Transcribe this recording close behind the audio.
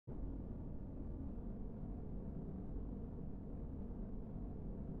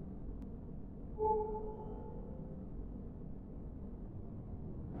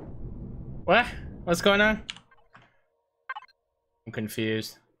What? What's going on? I'm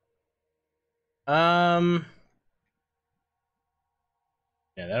confused. Yeah,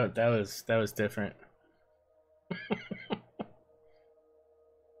 that was different.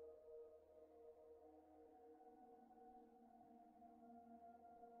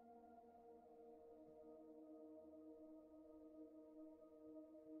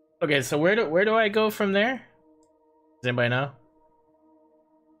 Okay, so where do I go from there? Does anybody know?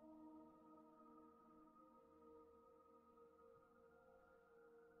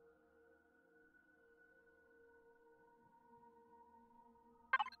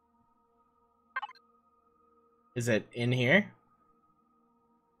 Is it in here?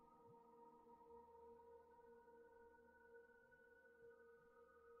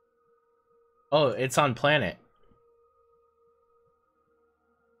 Oh, it's on planet.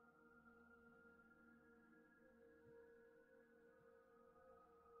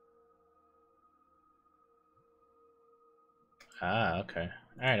 Ah, okay.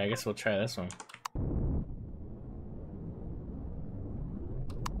 Alright, I guess we'll try this one.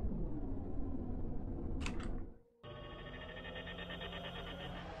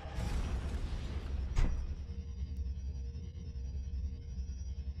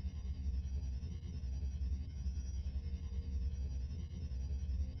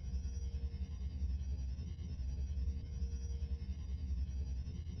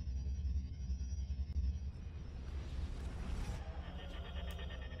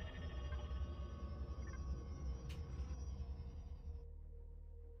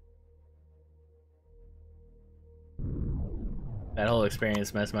 That whole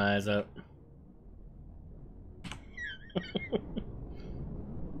experience messed my eyes up.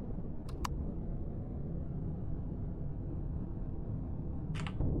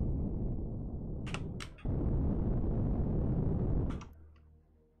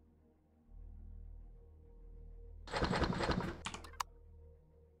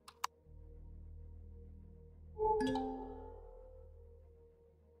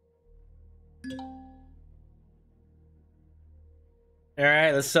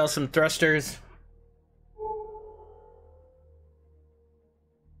 Alright, let's sell some thrusters.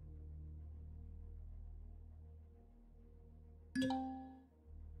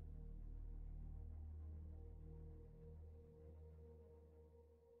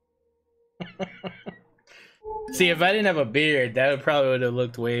 See, if I didn't have a beard, that would have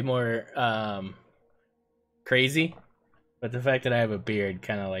looked way more crazy. But the fact that I have a beard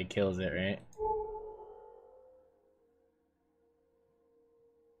kind of like kills it, right?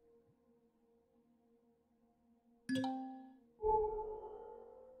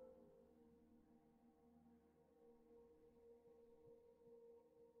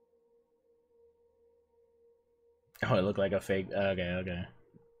 Oh, it looked like a fake. Okay, okay.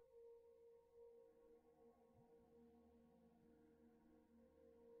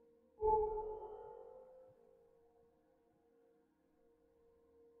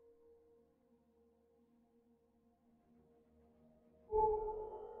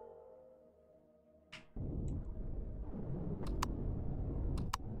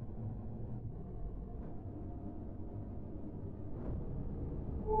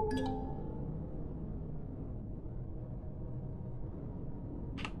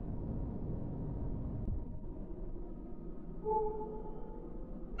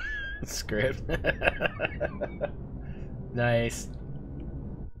 Script. Nice.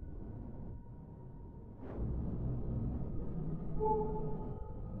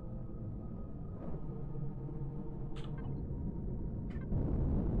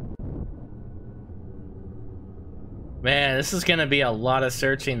 Man, this is gonna be a lot of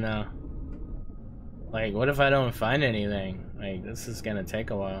searching though. Like, what if I don't find anything? Like, this is gonna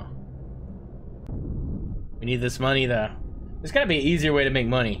take a while. We need this money though. There's gotta be an easier way to make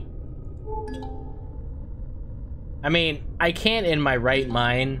money. I mean, I can't in my right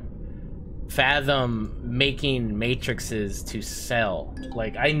mind fathom making matrices to sell.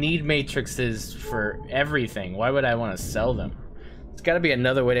 Like, I need matrices for everything. Why would I want to sell them? There's gotta be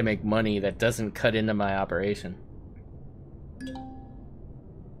another way to make money that doesn't cut into my operation.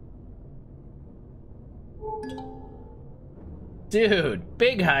 Dude,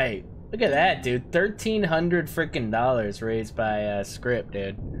 big hype. Look at that, dude. $1,300 freaking dollars raised by Script,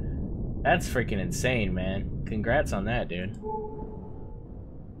 dude. That's freaking insane, man. Congrats on that, dude.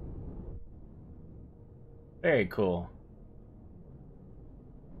 Very cool.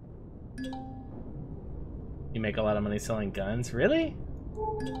 You make a lot of money selling guns? Really?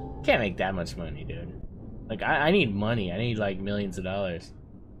 Can't make that much money, dude. Like, I need money. I need, like, millions of dollars.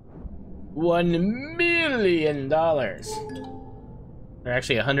 $1 million. Or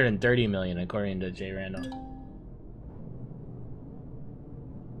actually 130 million according to JRandall.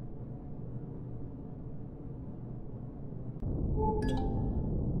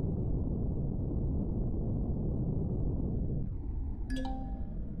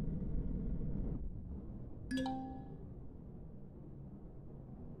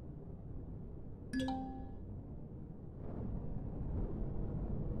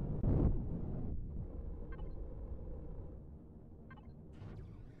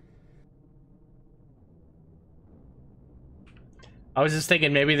 I was just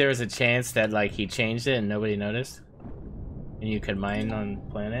thinking maybe there was a chance that like he changed it and nobody noticed, and you could mine on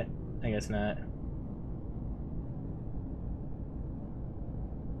planet. I guess not.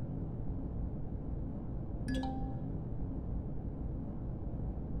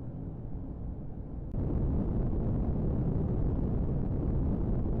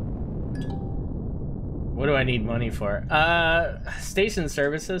 What do I need money for? Station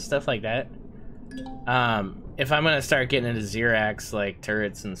services, stuff like that. If I'm gonna start getting into Xerax, like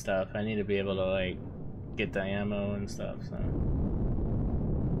turrets and stuff, I need to be able to like get the ammo and stuff, so.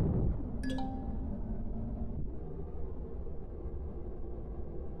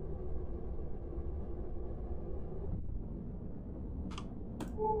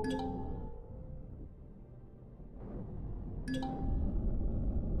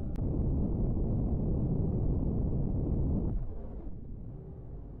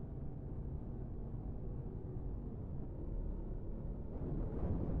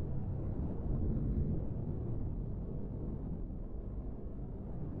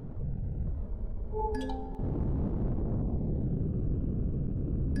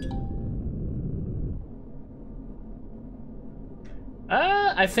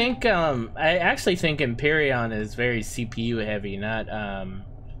 I actually think Empyreon is very CPU heavy, not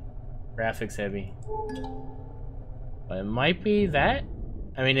graphics heavy. But it might be that.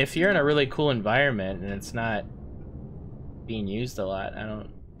 I mean, if you're in a really cool environment and it's not being used a lot,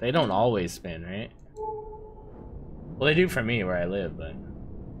 they don't always spin, right? Well, they do for me where I live, but.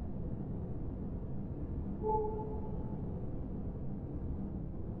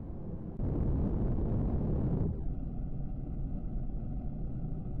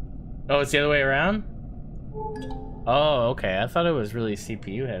 Oh, it's the other way around? Oh, okay. I thought it was really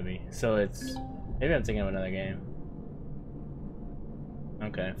CPU heavy. So it's... Maybe I'm thinking of another game.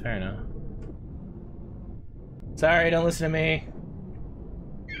 Okay, fair enough. Sorry, don't listen to me.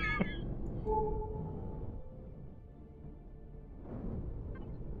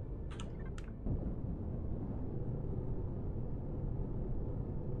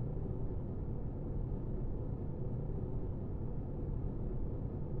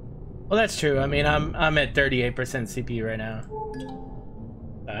 Well, that's true. I mean, I'm at 38% CPU right now.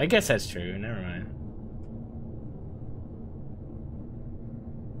 I guess that's true. Never mind.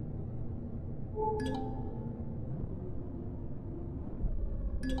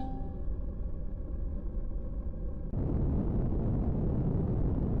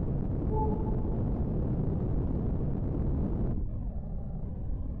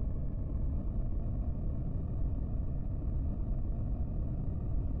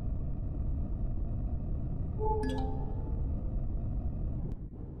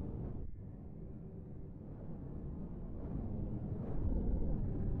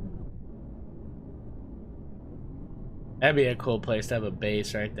 That'd be a cool place to have a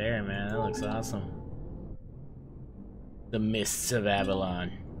base right there, man. That looks awesome. The Mists of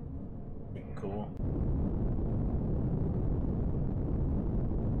Avalon. Cool.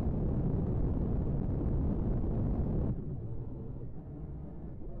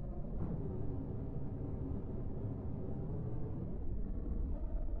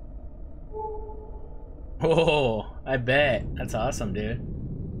 Oh, I bet. That's awesome, dude.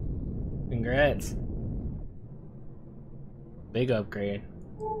 Congrats. Big upgrade.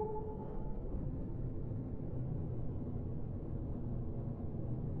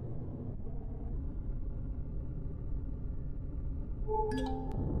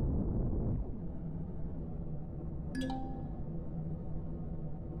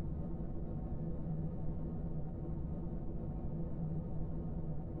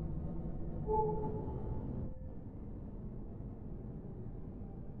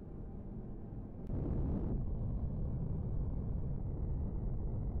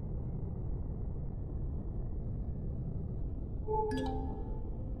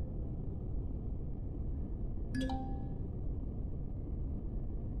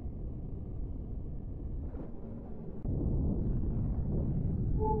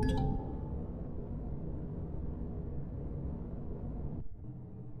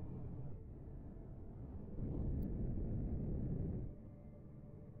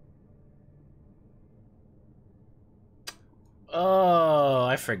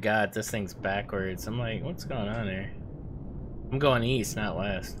 I forgot this thing's backwards. I'm like, what's going on here? I'm going east, not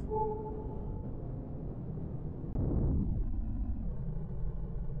west.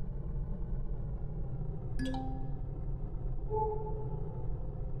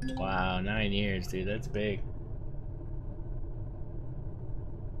 Wow, 9 years, dude. That's big.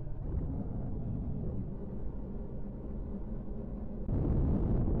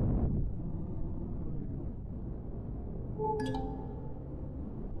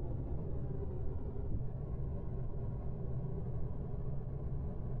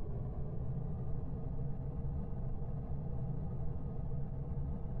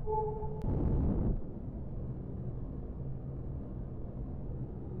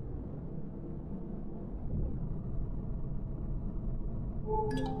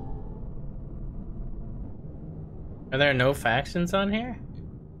 Are there no factions on here?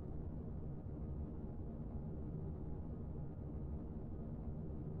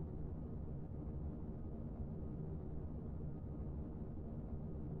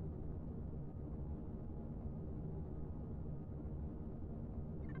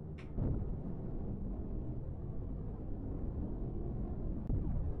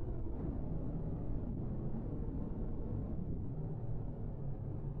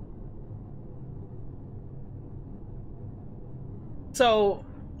 So,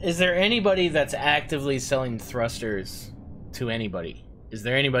 is there anybody that's actively selling thrusters to anybody? Is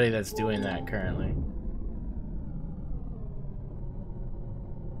there anybody that's doing that currently?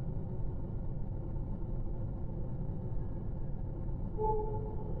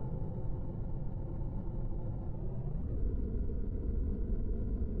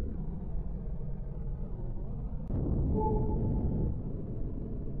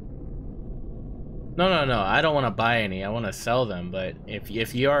 No. I don't want to buy any. I want to sell them. But if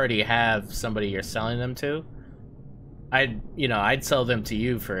you already have somebody you're selling them to, I'd sell them to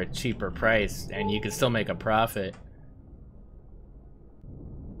you for a cheaper price, and you could still make a profit.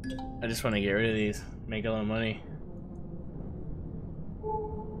 I just want to get rid of these, make a little money.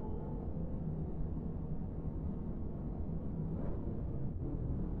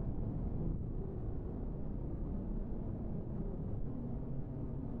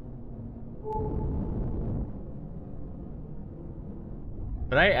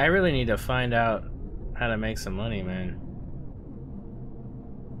 But I really need to find out how to make some money, man.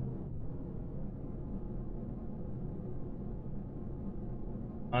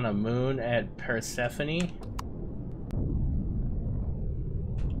 On a moon at Persephone?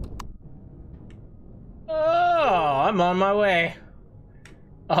 Oh, I'm on my way.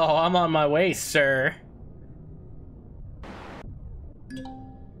 Oh, I'm on my way, sir.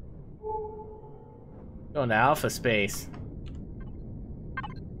 Going to alpha space.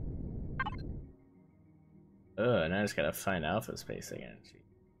 Oh, and I just gotta find alpha space again.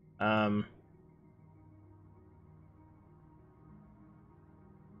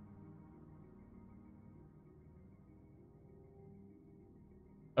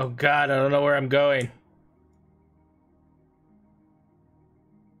 Oh god, I don't know where I'm going.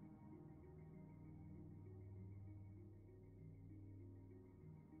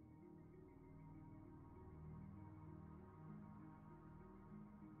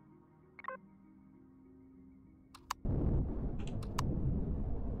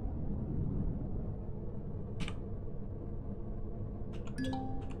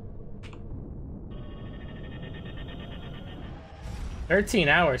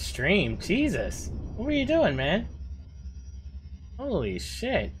 "13-hour stream? Jesus. What were you doing, man? Holy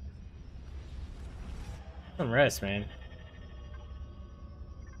shit. Some rest, man.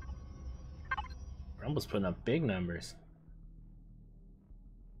 Rumble's putting up big numbers.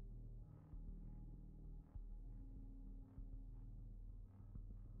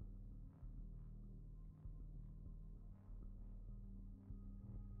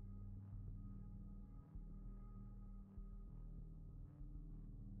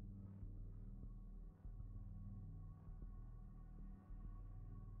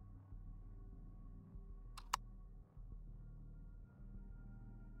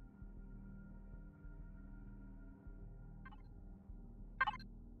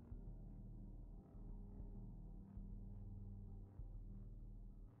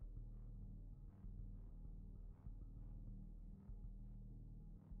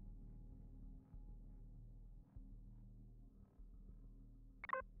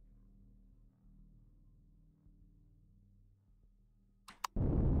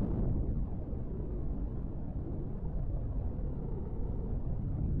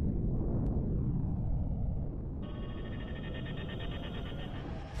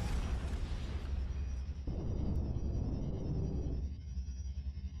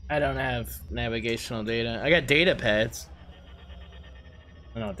 I don't have navigational data. I got data pads.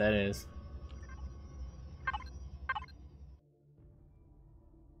 I don't know what that is.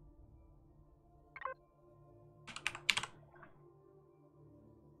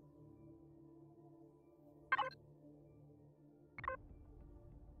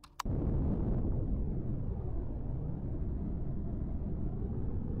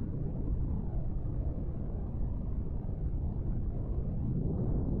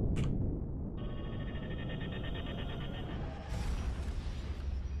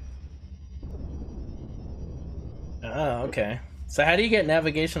 Oh, okay. So how do you get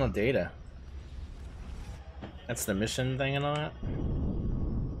navigational data? That's the mission thing and all that?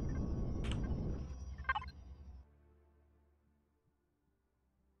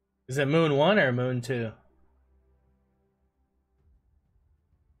 Is it Moon 1 or Moon 2?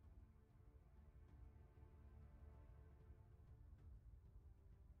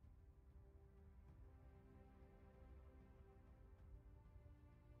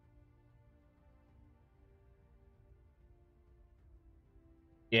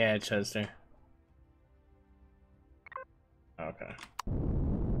 Yeah, Chester. Okay.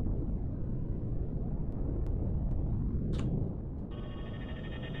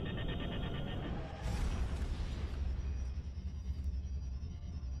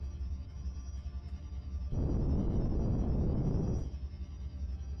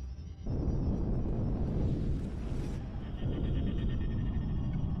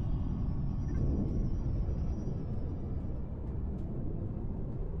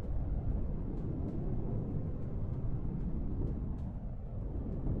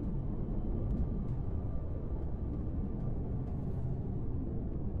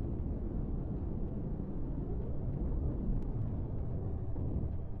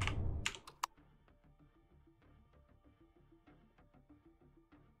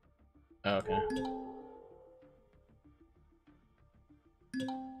 Okay.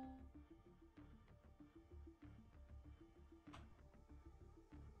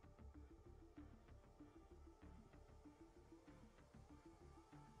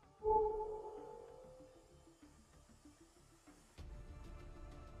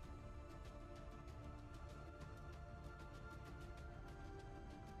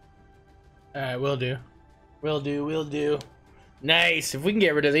 Alright, will do. Will do, will do. Nice! If we can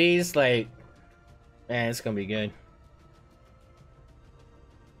get rid of these, like... Man, it's gonna be good.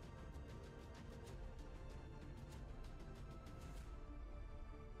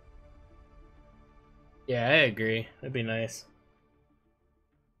 Yeah, I agree. That'd be nice.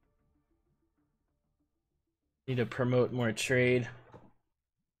 Need to promote more trade.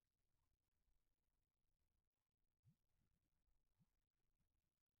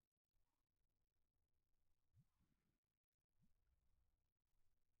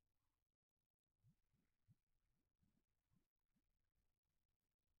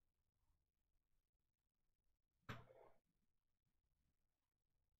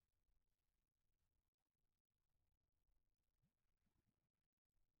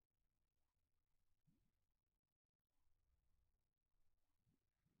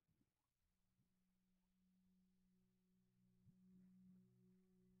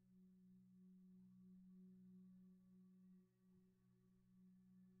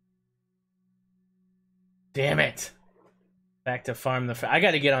 Damn it! Back to farm the... I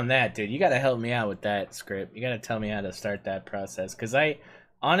gotta get on that, dude. You gotta help me out with that script. You gotta tell me how to start that process. Because I...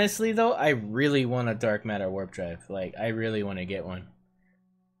 Honestly, though, I really want a dark matter warp drive. Like, I really want to get one.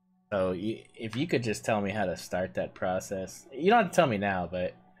 So, if you could just tell me how to start that process. You don't have to tell me now,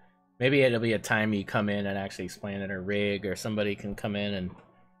 but... Maybe it'll be a time you come in and actually explain it, or Rig, or somebody can come in and...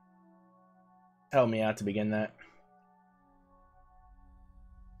 Help me out to begin that.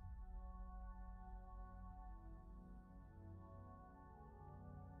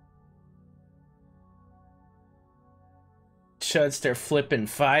 Chudster flipping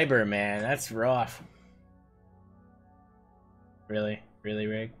fiber, man. That's rough. Really? Really,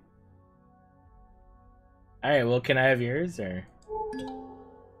 Rig? Alright, well, can I have yours, or...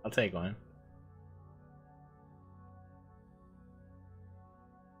 I'll take one.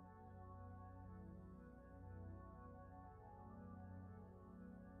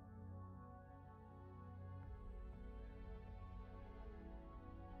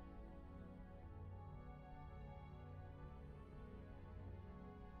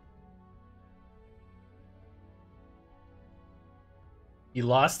 You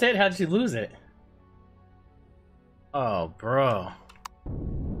lost it? How'd you lose it? Oh, bro.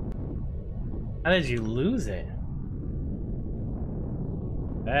 How did you lose it?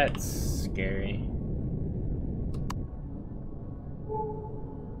 That's scary.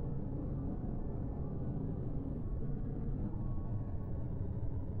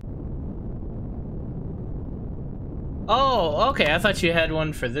 Oh, okay. I thought you had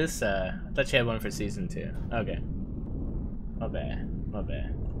one for this. I thought you had one for season 2. Okay. My bad. My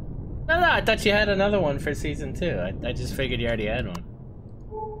bad. No, I thought you had another one for season 2. I just figured you already had one.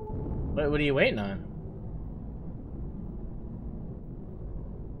 What are you waiting on?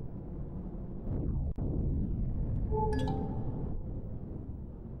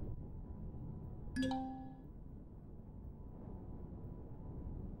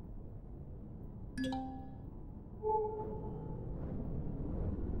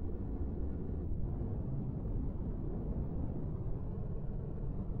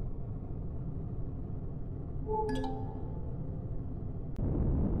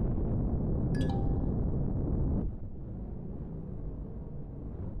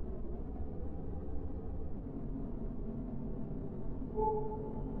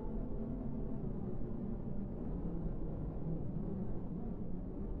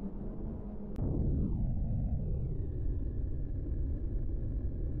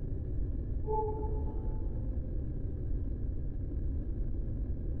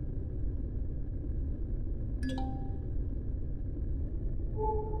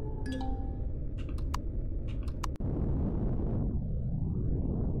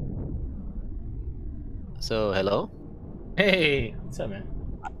 So, hello? Hey, what's up, man?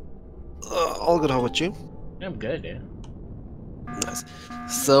 All good, how about you? I'm good, dude. Nice.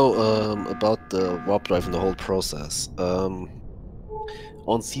 So, about the warp drive and the whole process. On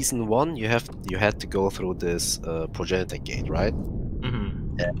season 1, you had to go through this progenitor gate, right?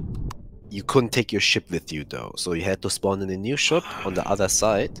 Mm-hmm. You couldn't take your ship with you, though, so you had to spawn in a new ship on the other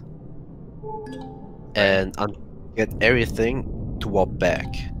side, and get everything to warp back.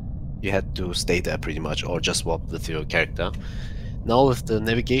 You had to stay there pretty much, or just warp with your character. Now with the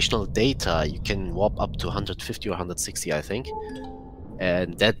navigational data, you can warp up to 150 or 160, I think.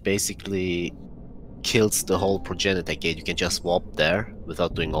 And that basically kills the whole progenitor gate. You can just warp there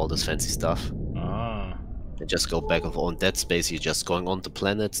without doing all this fancy stuff. Oh. And just go back and forth. On that space, you're just going on to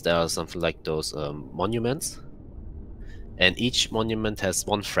planets. There are something like those monuments. And each monument has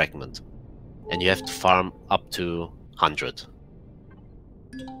 1 fragment. And you have to farm up to 100.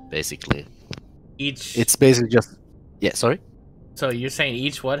 Basically. It's basically just... Yeah, sorry? So you're saying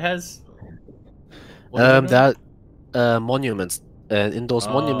each what has? There are monuments. And in those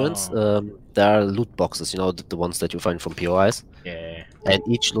monuments, there are loot boxes, you know, the ones that you find from POIs. Yeah. And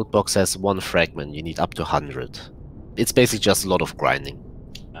each loot box has 1 fragment. You need up to 100. It's basically just a lot of grinding.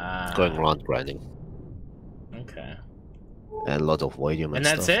 Going around grinding. Okay. And a lot of Voidium and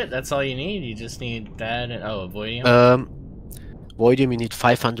that's stuff. it? That's all you need? You just need that and... Oh, Voidium? Voidium, you need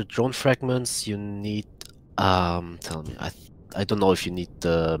 500 drone fragments. You need... tell me. I don't know if you need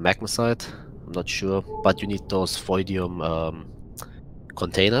the Magnesite. I'm not sure. But you need those Voidium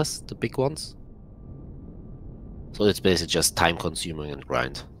containers, the big ones. So it's basically just time consuming and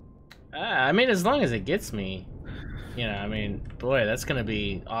grind. I mean, as long as it gets me, you know, I mean, boy, that's gonna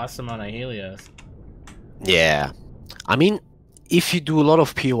be awesome on a Helios. Yeah. I mean, if you do a lot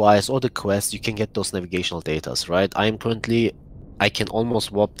of POIs or the quests, you can get those navigational datas, right? I can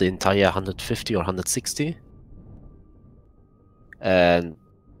almost warp the entire 150 or 160. And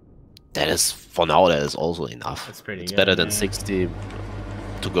that is, for now, that is also enough. That's pretty It's good, better than 60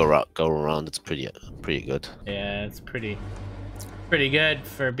 to go around. It's pretty good. Yeah, it's pretty good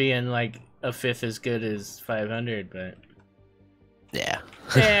for being like a fifth as good as 500, but yeah.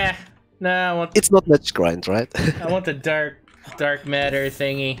 Yeah. No, it's not much grind, right? I want the dark matter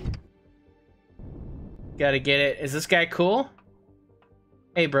thingy. Gotta get it. Is this guy cool?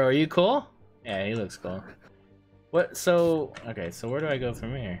 Hey, bro, are you cool? Yeah, he looks cool. What? So okay. So where do I go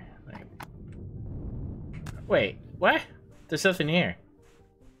from here? Like, wait, what? There's something here.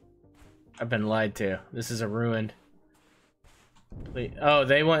 I've been lied to. This is a ruined. Please. Oh,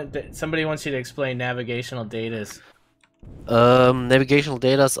 somebody wants you to explain navigational datas. Navigational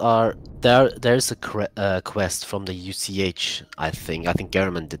datas are there's a quest from the UCH, I think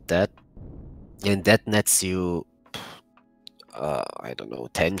Garman did that, and that nets you I don't know,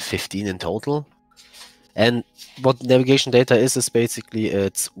 10-15 in total. And what navigation data is basically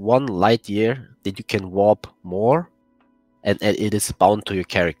it's 1 light year that you can warp more, and it is bound to your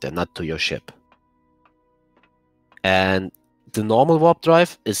character, not to your ship. And the normal warp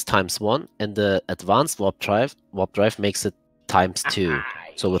drive is ×1, and the advanced warp drive makes it ×2.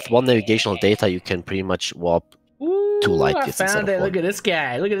 So with 1 navigational data, you can pretty much warp 2 light years. I found it. Look at this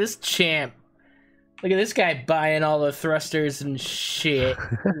guy. Look at this champ. Look at this guy buying all the thrusters and shit.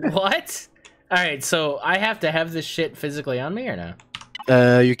 What? All right, so I have to have this shit physically on me or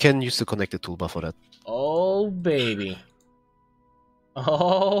no? You can use the connected toolbar for that. Oh baby.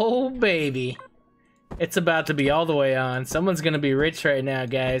 Oh baby. It's about to be all the way on. Someone's gonna be rich right now,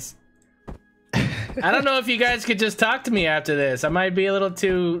 guys. I don't know if you guys could just talk to me after this. I might be a little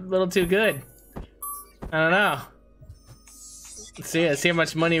too good. I don't know. Let's see how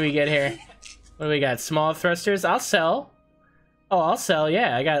much money we get here. What do we got? Small thrusters? I'll sell. Oh, I'll sell,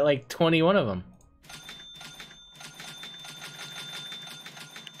 yeah. I got like 21 of them.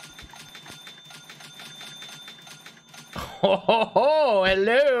 Oh,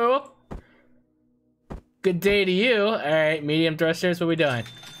 hello. Good day to you. All right, medium thrusters, what are we doing?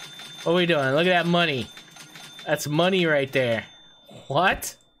 What are we doing? Look at that money. That's money right there.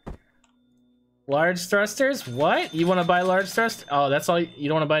 What? Large thrusters? What? You want to buy large thrusters? Oh, that's all? You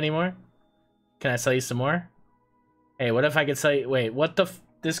don't want to buy any more? Can I sell you some more? Hey, what if I could sell you... Wait, what the...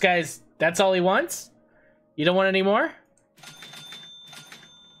 This guy's... That's all he wants? You don't want any more?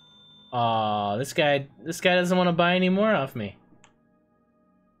 Oh, this guy doesn't want to buy any more off me.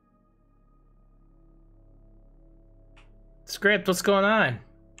 Script, what's going on?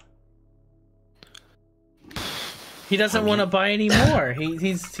 He doesn't want to buy any more.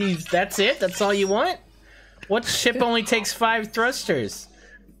 He's that's it? That's all you want? What ship only takes 5 thrusters?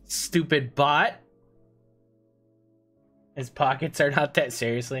 Stupid bot. His pockets are not that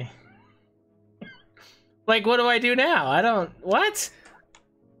seriously. Like, what do I do now? I don't... What?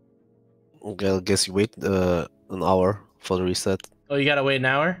 Okay, I guess you wait an hour for the reset. Oh, you gotta wait an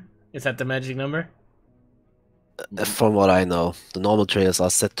hour? Is that the magic number? From what I know, the normal trailers are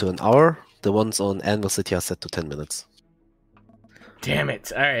set to an hour. The ones on Anvil City are set to 10 minutes. Damn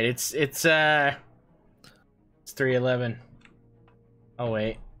it! All right, it's 3:11. Oh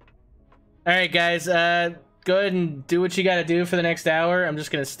wait. All right, guys. Go ahead and do what you gotta do for the next hour. I'm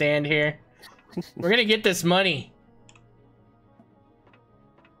just gonna stand here. We're gonna get this money.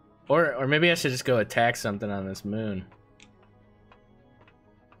 Or maybe I should just go attack something on this moon.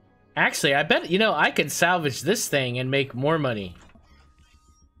 Actually, I bet, you know, I could salvage this thing and make more money.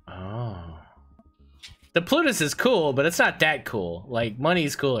 Oh. The Plutus is cool, but it's not that cool. Like,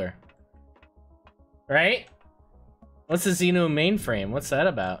 money's cooler. Right? What's the Xeno mainframe? What's that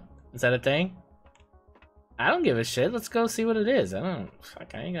about? Is that a thing? I don't give a shit. Let's go see what it is.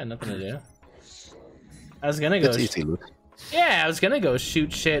 Fuck, I ain't got nothing to do. I was gonna go... It's easy, look. Yeah, I was gonna go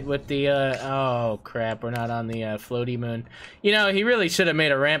shoot shit with the, oh crap, we're not on the, floaty moon. You know, he really should have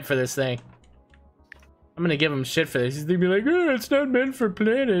made a ramp for this thing. I'm gonna give him shit for this. He's gonna be like, oh, it's not meant for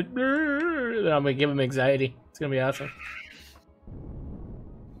planet. And I'm gonna give him anxiety. It's gonna be awesome.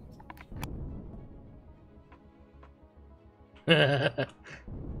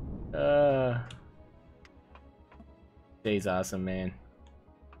 Day's awesome, man.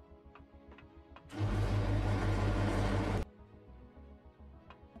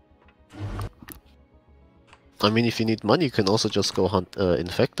 I mean, if you need money, you can also just go hunt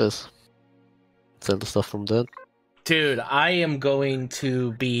infectors. Sell the stuff from that. Dude, I am going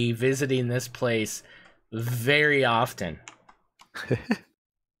to be visiting this place very often.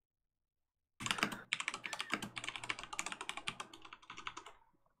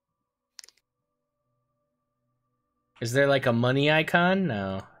 Is there like a money icon?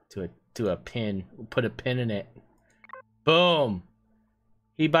 No. To a pin. We'll put a pin in it. Boom.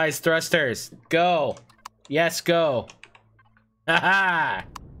 He buys thrusters. Go. Yes, go. Haha.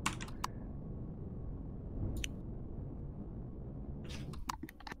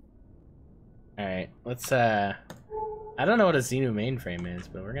 Alright, let's I don't know what a Xenu mainframe is,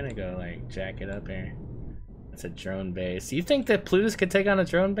 but we're gonna go like jack it up here. That's a drone base. You think that Plutus could take on a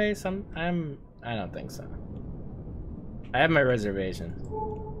drone base? I don't think so. I have my reservations.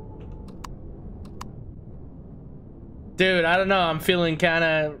 Dude, I don't know, I'm feeling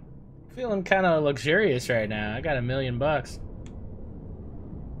kinda luxurious right now. I got $1 million.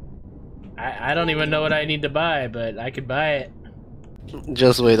 I don't even know what I need to buy, but I could buy it.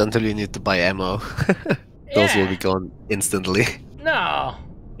 Just wait until you need to buy ammo. Those will Yeah. be gone instantly. No.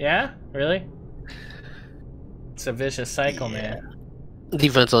 Yeah? Really? It's a vicious cycle, man.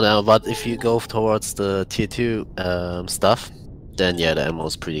 Depends on ammo, but if you go towards the tier 2 stuff, then yeah, the ammo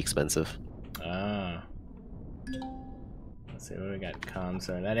is pretty expensive. Oh. Let's see what we got.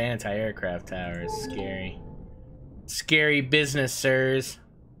 Consort. That anti-aircraft tower is scary. Scary business, sirs.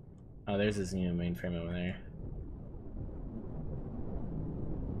 Oh, there's this new mainframe over there.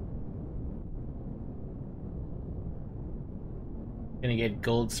 Gonna get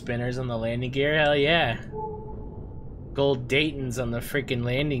gold spinners on the landing gear? Hell yeah. Gold Daytons on the freaking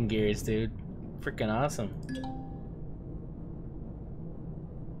landing gears, dude. Freaking awesome.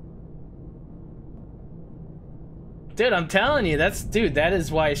 Dude, I'm telling you, that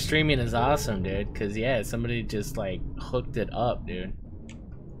is why streaming is awesome, dude. Cause yeah, somebody just like hooked it up, dude.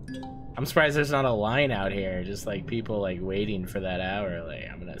 I'm surprised there's not a line out here, just like people like waiting for that hour. Like,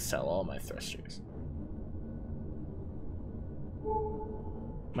 I'm gonna sell all my thrusters.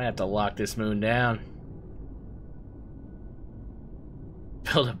 Might have to lock this moon down.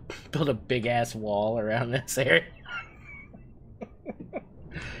 Build a big ass wall around this area.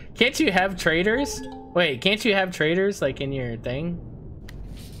 Can't you have traders? Wait, can't you have traders like in your thing?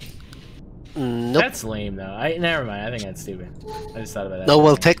 Nope. That's lame though. Never mind. I think that's stupid. I just thought about that. No,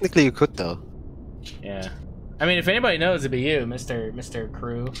 well, technically you could though. Yeah. I mean, if anybody knows, it'd be you, Mr.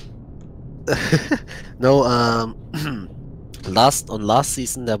 Crew. No, last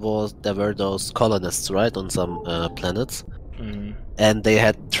season there were those colonists, right, on some planets, and they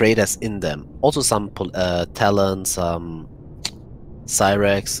had traders in them. Also some Talon, some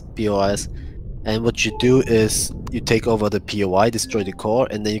Cyrex, POIs. And what you do is you take over the POI, destroy the core,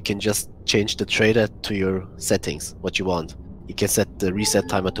 and then you can just change the trader to your settings, what you want. You can set the reset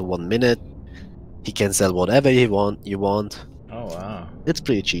timer to 1 minute. He can sell whatever you want. Oh wow. It's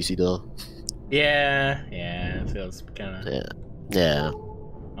pretty cheesy though. Yeah, it feels kind of. Yeah.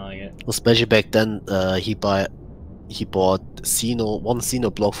 I like it. Especially back then, he bought one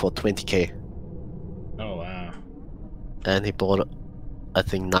Xeno block for 20k. Oh wow. And he bought, I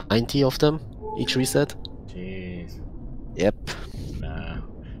think, 90 of them each reset. Jeez. Yep. Nah.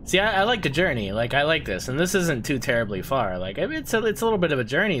 See, I like the journey. Like, I like this, and this isn't too terribly far. Like, I mean, it's a little bit of a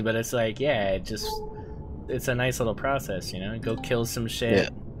journey, but it's like, yeah, it's a nice little process, you know. Go kill some shit,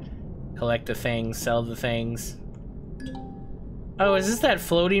 collect the things, sell the things. Oh, is this that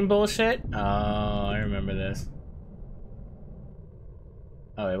floating bullshit? Oh, I remember this.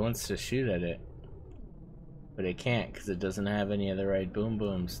 Oh, it wants to shoot at it, but it can't because it doesn't have any of the right boom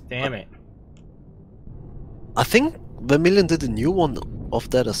booms. Damn it. I think Vermilion did a new one of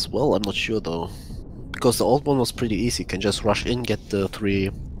that as well. I'm not sure though, because the old one was pretty easy. You can just rush in, get the three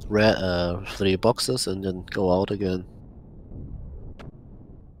boxes, and then go out again.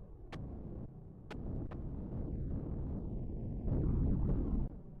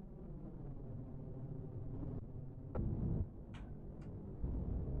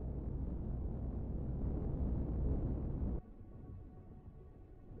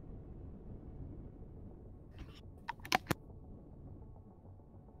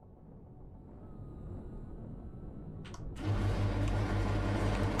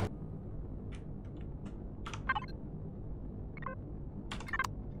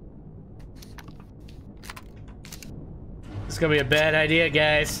 It's gonna be a bad idea,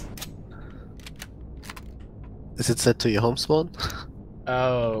 guys. Is it set to your home spawn?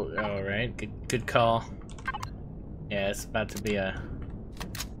 Oh, right. Good call. Yeah, it's about to be a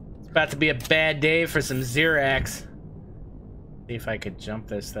bad day for some Xerax. See if I could jump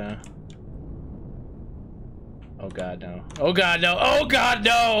this though. Oh god no. Oh god no. Oh god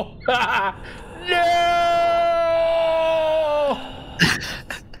no. No!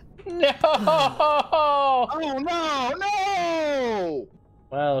 No! Oh no, no!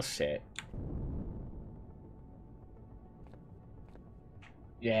 Well, shit.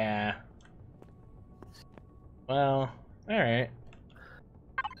 Yeah. Well, alright.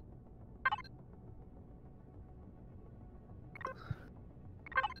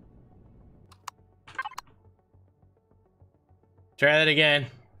 Try that again.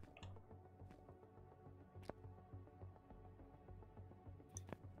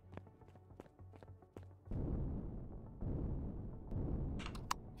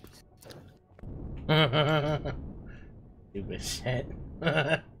 Stupid shit.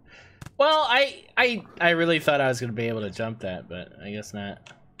 Well, I really thought I was gonna be able to jump that, but I guess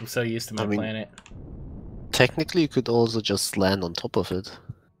not. I'm so used to my planet. Technically, you could also just land on top of it.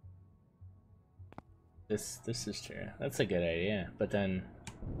 This is true. That's a good idea. But then,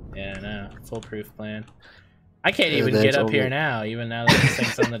 yeah, no, foolproof plan. I can't even get up here now, even now that this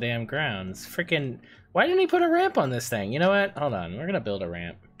thing's on the damn ground. It's freaking. Why didn't he put a ramp on this thing? You know what? Hold on, we're gonna build a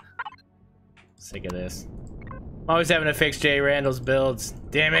ramp. Sick of this. I'm always having to fix JRandall's builds.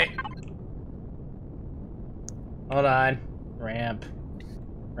 Damn it. Hold on. Ramp.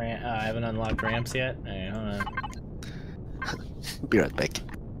 I haven't unlocked ramps yet. Alright, hold on. Be right back.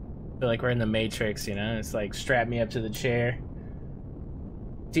 I feel like we're in the Matrix, you know? It's like, strap me up to the chair.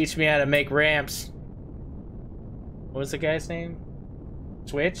 Teach me how to make ramps. What was the guy's name?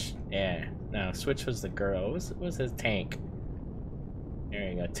 Switch? Yeah. No, Switch was the girl. What was his Tank? There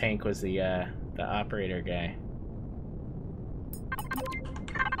you go. Tank was the operator guy.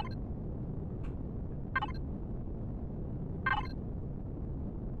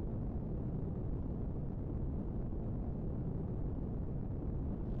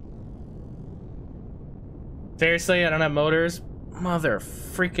 Seriously, I don't have motors? Mother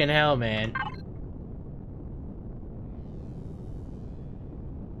freaking hell, man.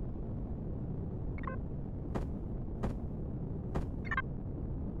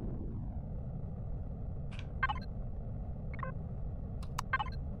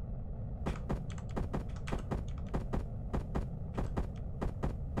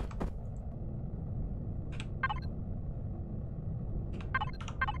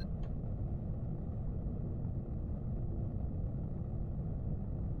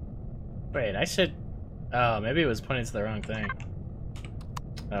 Wait, I should... Oh, maybe it was pointing to the wrong thing.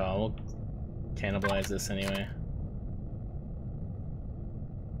 Oh, we'll cannibalize this anyway.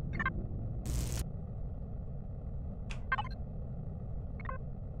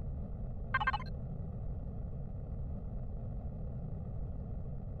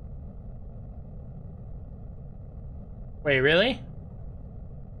 Wait, really?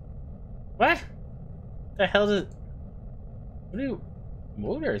 What? The hell did... What do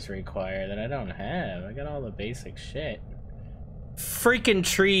motors require that I don't have? I got all the basic shit. Freaking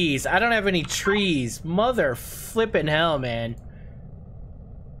trees! I don't have any trees! Mother flippin' hell, man.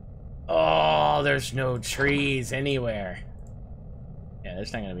 Oh, there's no trees anywhere. Yeah,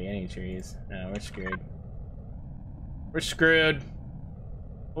 there's not gonna be any trees. No, we're screwed. We're screwed.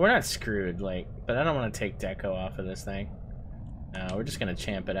 We're not screwed, like, but I don't want to take deco off of this thing. No, we're just gonna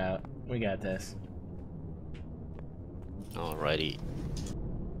champ it out. We got this. Alrighty.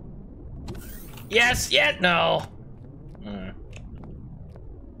 Yes, yet no.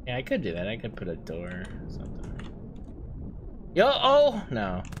 Yeah, I could do that. I could put a door or something. Yo, oh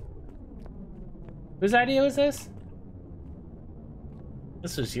no. Whose idea was this?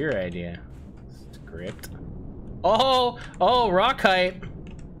 This was your idea. Script. Oh, rock hype.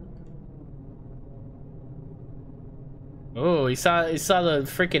 Oh, he saw the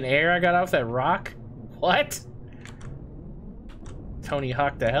freaking air I got off that rock? What? Tony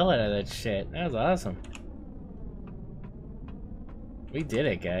Hawk the hell out of that shit. That was awesome. We did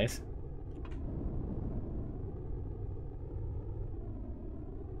it, guys.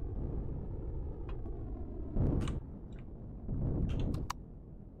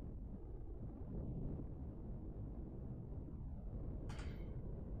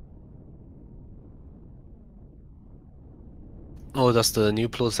 Oh, does the new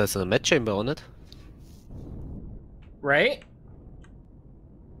plus has a med chamber on it? Right?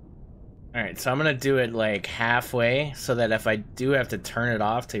 Alright, so I'm gonna do it like halfway so that if I do have to turn it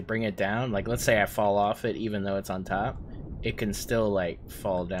off to bring it down, like let's say I fall off it even though it's on top, it can still like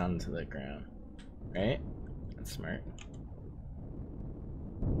fall down to the ground. Right? That's smart.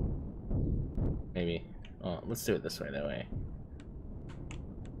 Maybe. Well, let's do it this way, that way.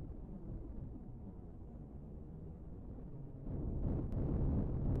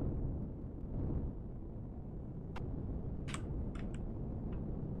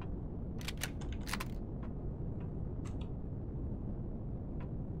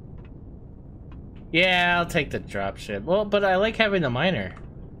 Yeah, I'll take the dropship. Well, but I like having the miner.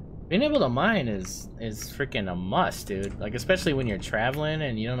 Being able to mine is freaking a must, dude. Like, especially when you're traveling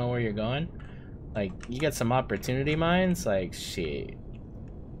and you don't know where you're going. Like, you get some opportunity mines, like, shit.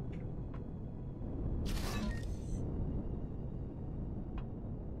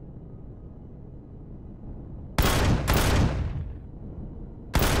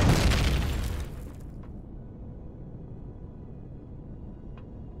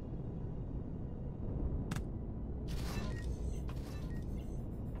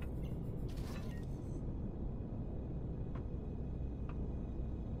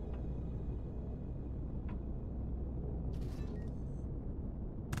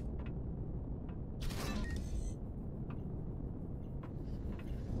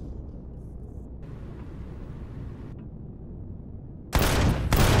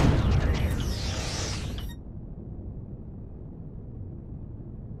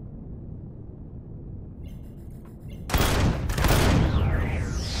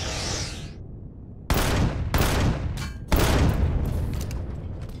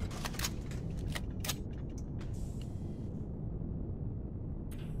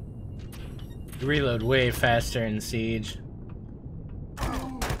 You reload way faster in Siege.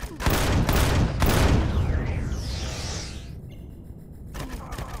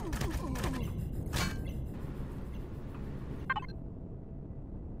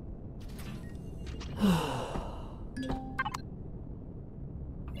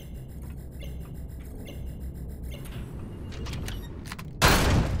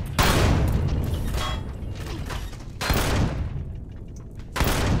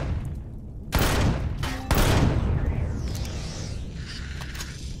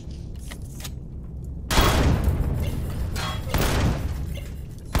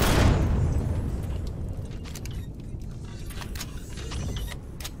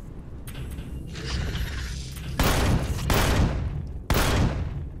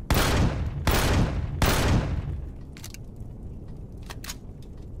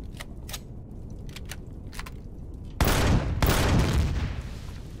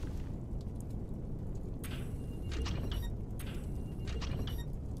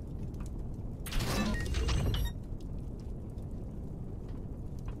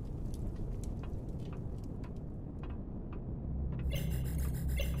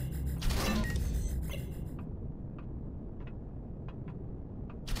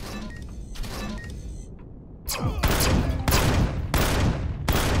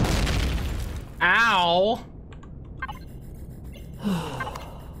 Ow!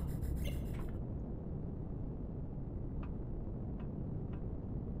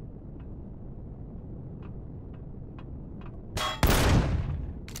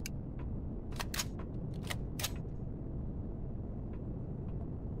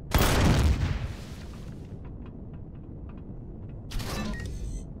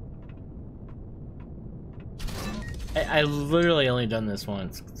 I literally only done this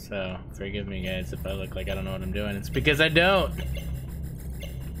once, so forgive me guys if I look like I don't know what I'm doing. It's because I don't.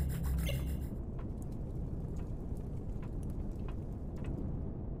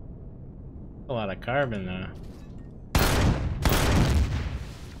 A lot of carbon though.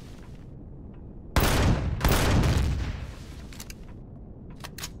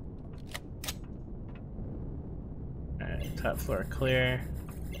 Alright, top floor clear.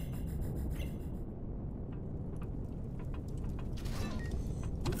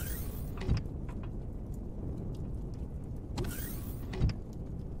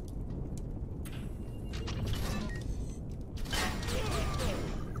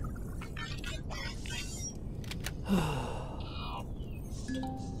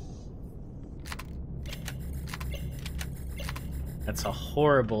 That's a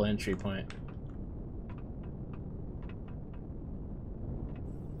horrible entry point.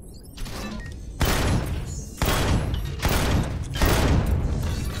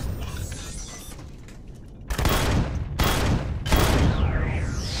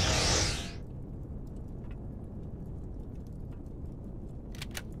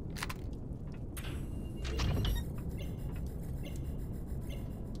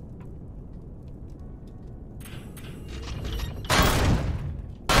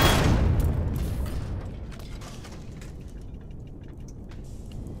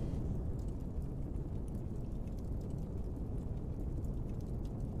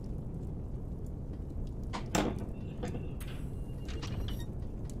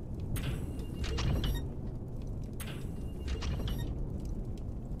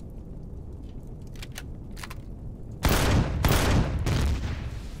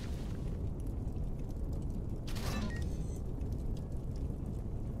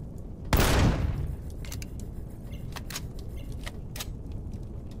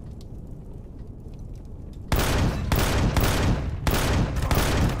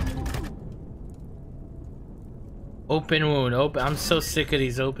 Open wound, open. I'm so sick of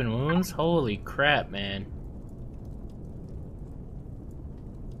these open wounds. Holy crap, man.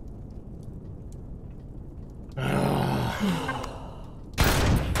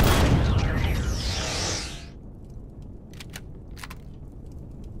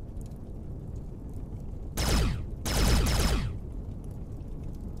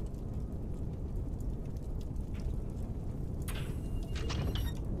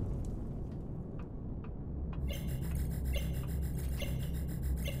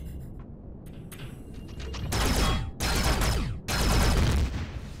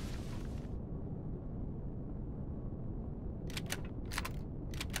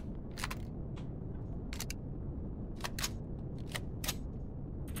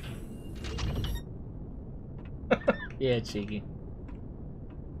 Yeah, cheeky.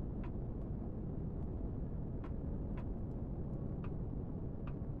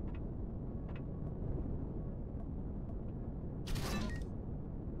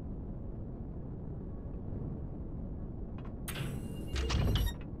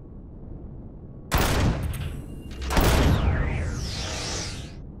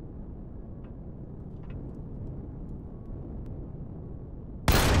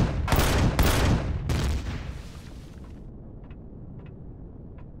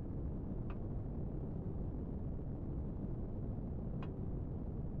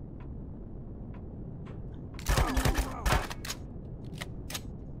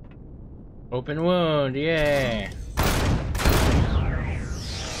 Open wound, yeah.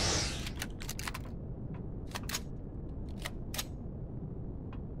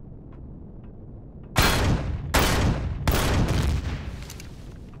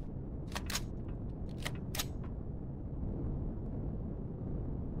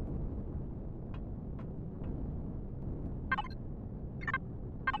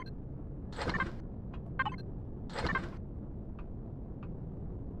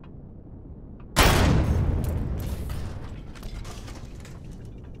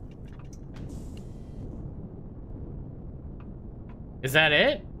 Is that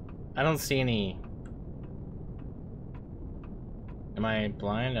it? I don't see any. Am I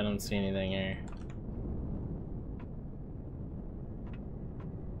blind? I don't see anything here.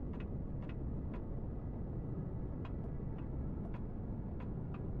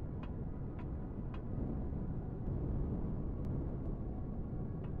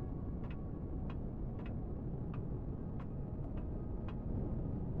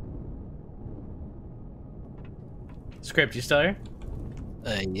 Script, you still here?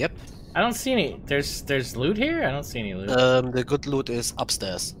 Yep. I don't see any. There's loot here? I don't see any loot. The good loot is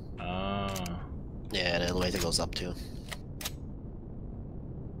upstairs. Oh. Yeah, the elevator goes up too.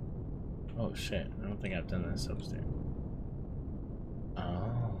 Oh shit. I don't think I've done this upstairs.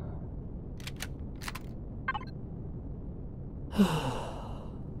 Oh.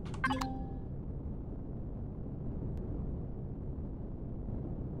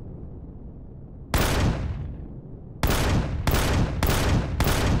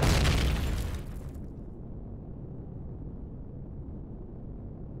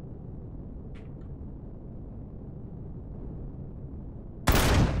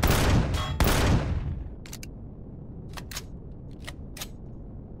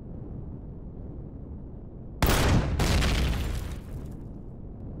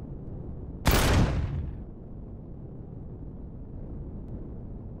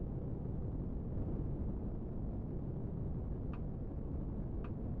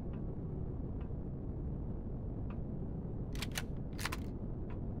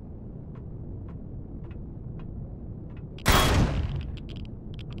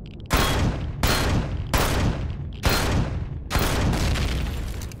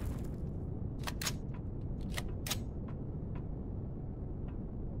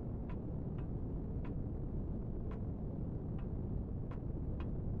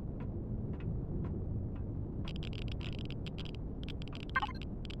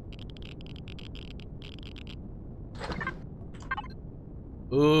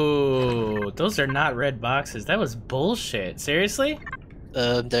 Ooh, those are not red boxes. That was bullshit. Seriously?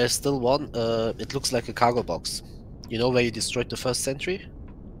 There's still one. It looks like a cargo box. You know where you destroyed the first sentry?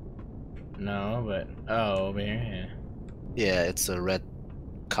 No, but oh, over here. Yeah. Yeah, it's a red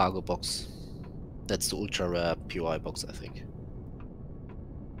cargo box. That's the ultra rare POI box, I think.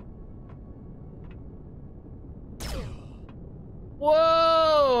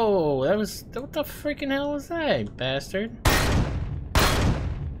 Whoa! That was what the freaking hell was that, bastard?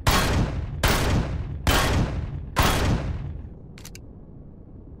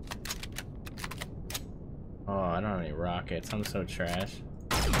 Oh, I don't have any rockets. I'm so trash.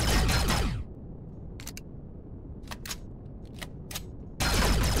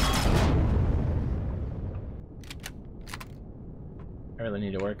 I really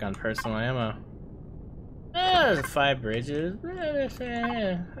need to work on personal ammo. Ah, 5 bridges.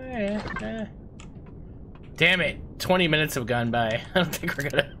 Damn it! 20 minutes have gone by. I don't think I'm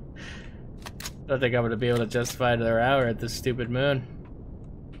gonna be able to justify another hour at this stupid moon.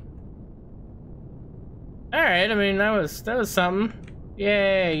 All right, I mean that was something.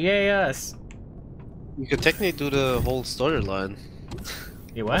 Yay us. You could technically do the whole storyline.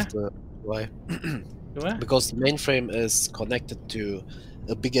 You what? Why? What? Because the mainframe is connected to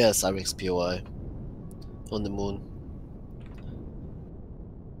a big ass IREX POI on the moon.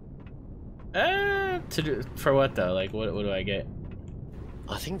 For what though? Like, what do I get?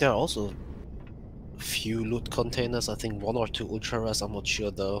 I think there are also a few loot containers. I think 1 or 2 ultra rares. I'm not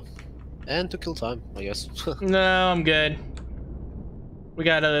sure though. And to kill time, I guess. No, I'm good. We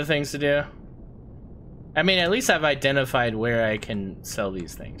got other things to do. I mean, at least I've identified where I can sell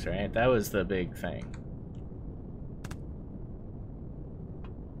these things, right? That was the big thing.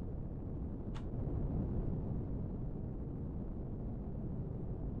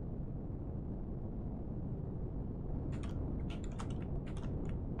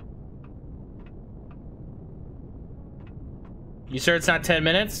 You sure it's not 10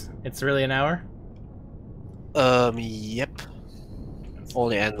 minutes? It's really an hour? Yep.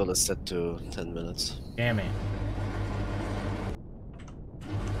 Only Anvil is set to 10 minutes. Damn it.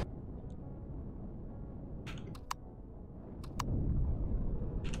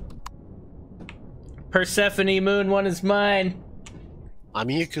 Persephone Moon 1 is mine. I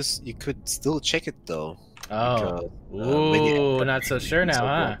mean, you could still check it though. Oh. Because, Ooh, not so sure now,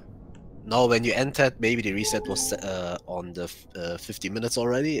 huh? No, when you entered, maybe the reset was on the 50 minutes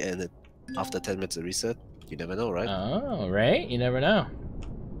already, and after 10 minutes the reset. You never know, right? Oh, right? You never know.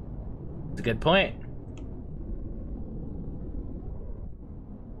 It's a good point.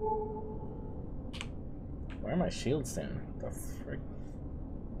 Where are my shields then? What the frick?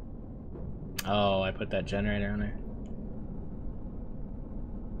 Oh, I put that generator on there.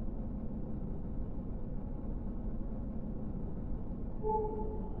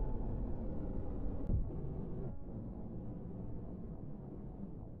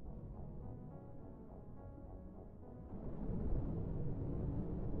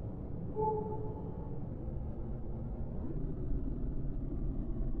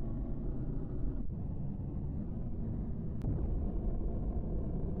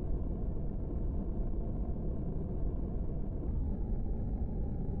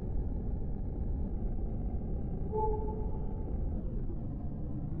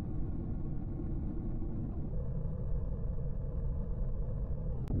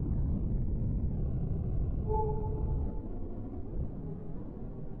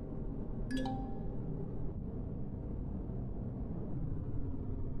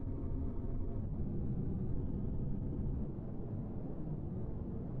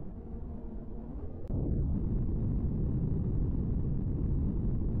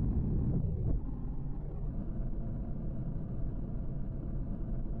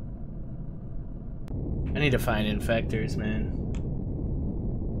 need to find infectors, man.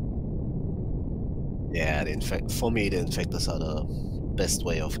 Yeah, for me, the infectors are the best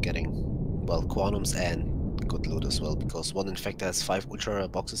way of getting, well, quantums and good loot as well, because one infector has 5 ultra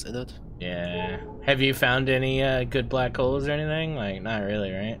boxes in it. Yeah. Have you found any good black holes or anything? Like, not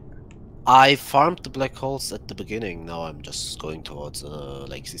really, right? I farmed the black holes at the beginning. Now I'm just going towards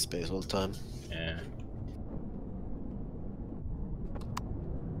legacy space all the time. Yeah.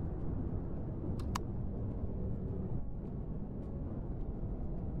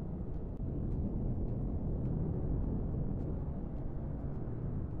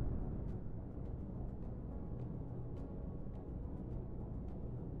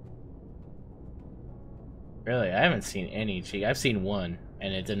 Really, I haven't seen any cheek. I've seen one,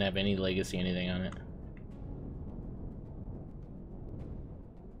 and it didn't have any legacy anything on it.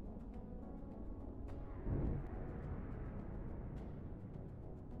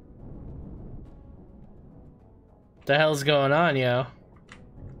 What the hell's going on, yo?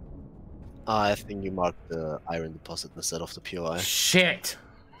 I think you marked the iron deposit instead of the POI. Shit!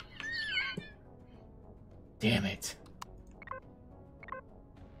 Damn it.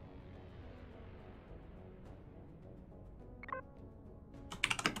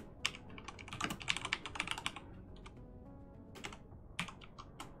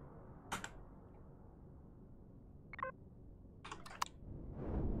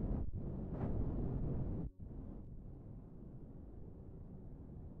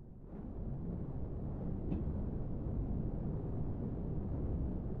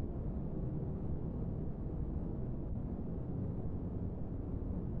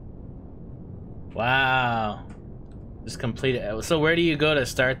 Wow. Just completed. So where do you go to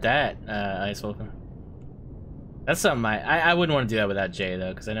start that, Ice Welcome? That's something I wouldn't want to do that without Jay,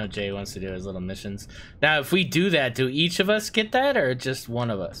 though, because I know Jay wants to do his little missions. Now, if we do that, do each of us get that, or just one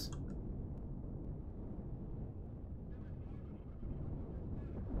of us?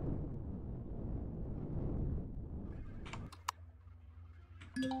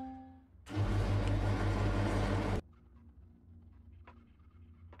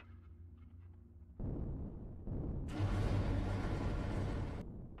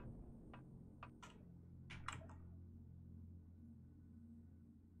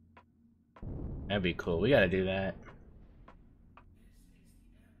 That'd be cool. We gotta do that.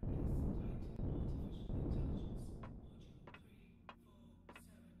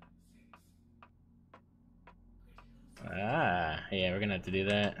 Ah, yeah, we're gonna have to do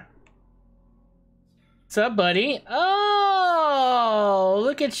that. What's up, buddy? Oh,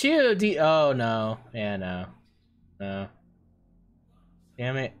 look at you. Oh, no. Yeah, no. No.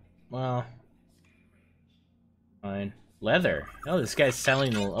 Damn it. Well. Fine. Leather. Oh, this guy's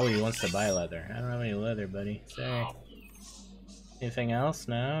selling. Oh, he wants to buy leather. I don't have any leather, buddy. Sorry. Anything else?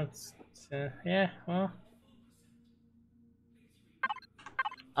 No. Yeah. Well.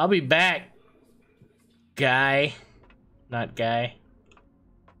 I'll be back. Guy. Not guy.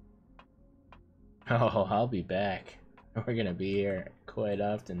 Oh, I'll be back. We're gonna be here quite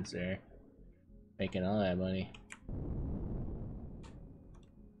often, sir. Making all that money.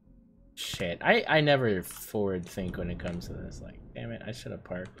 Shit, I never forward think when it comes to this. Like, damn it, I should have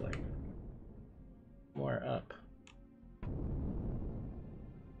parked like more up.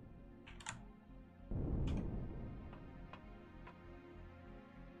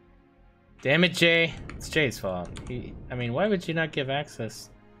 Damn it, Jay. It's Jay's fault. I mean, why would you not give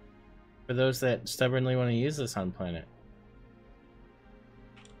access for those that stubbornly want to use this on planet?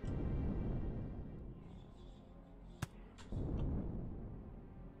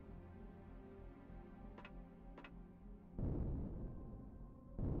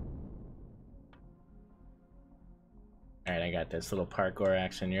 Alright, I got this little parkour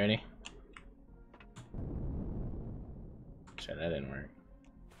action. You ready? Shit, that didn't work.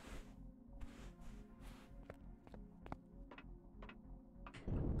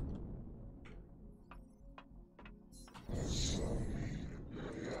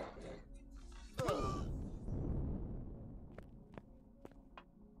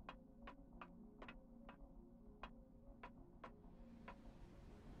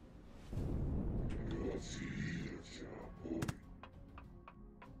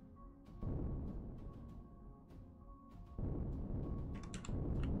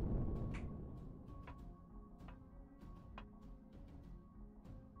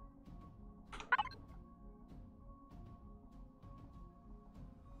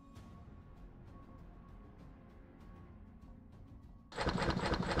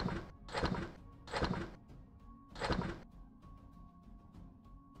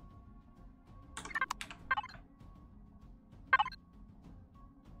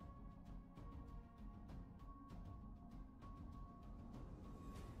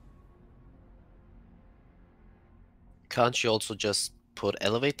 can't you also just put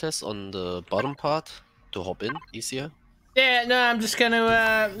elevators on the bottom part to hop in easier? Yeah, no, I'm just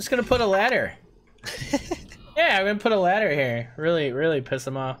gonna put a ladder. Yeah, I'm gonna put a ladder here. Really piss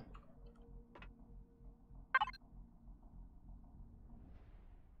them off.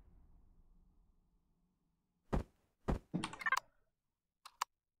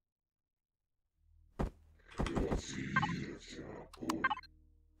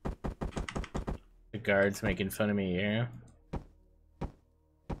 The guard's making fun of me here.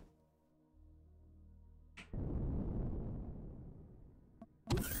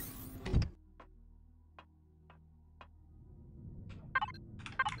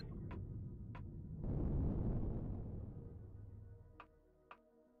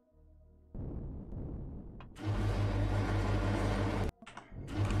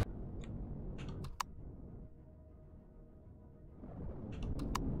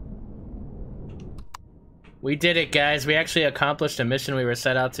 We did it, guys. We actually accomplished a mission we were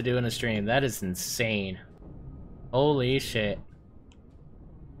set out to do in a stream. That is insane. Holy shit.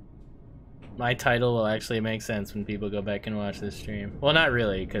 My title will actually make sense when people go back and watch this stream. Well, not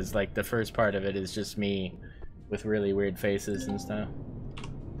really, because like the first part of it is just me with really weird faces and stuff.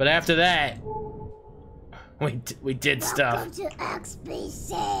 But after that, we did stuff. Welcome to XBC.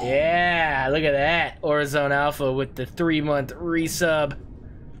 Yeah, look at that. Orzone Alpha with the 3-month resub.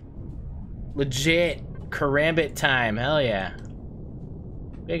 Legit. Karambit time. Hell yeah.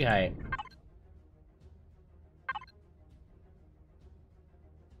 Big hype.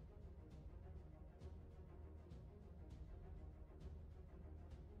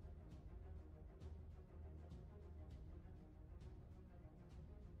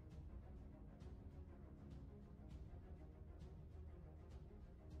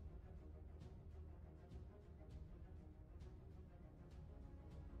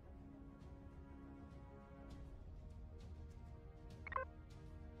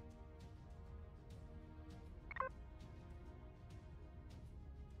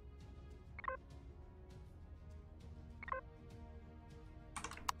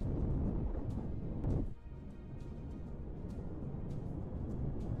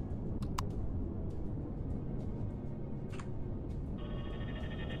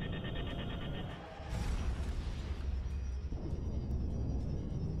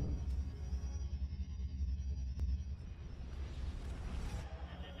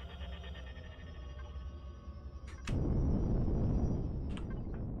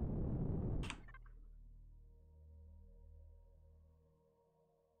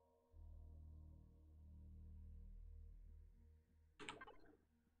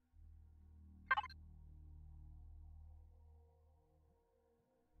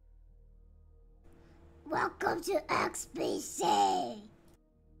 Welcome to XBC.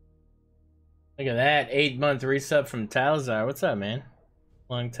 Look at that. 8-month resub from Talzar. What's up, man?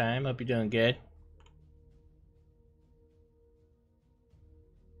 Long time. Hope you're doing good.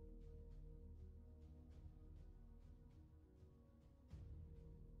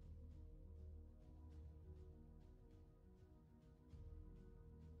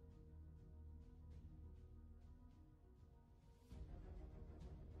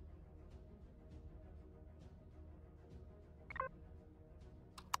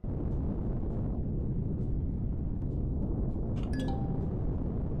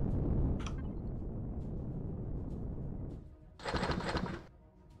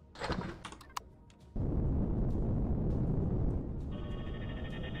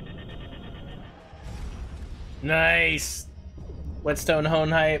 Nice! Whetstone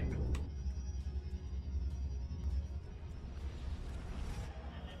Hone hype.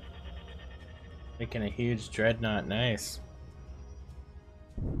 Making a huge dreadnought, nice.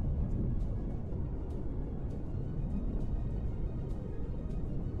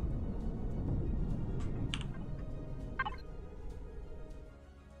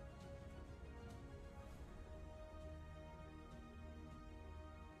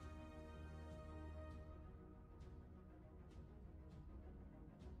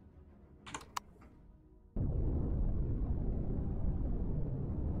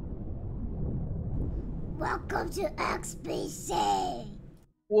 Welcome to XBC.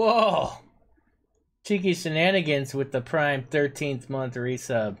 Whoa! Cheeky shenanigans with the Prime 13th month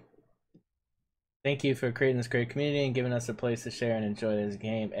resub. Thank you for creating this great community and giving us a place to share and enjoy this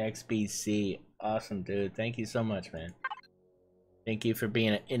game. XBC. Awesome, dude. Thank you so much, man. Thank you for being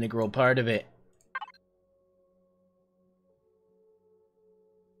an integral part of it.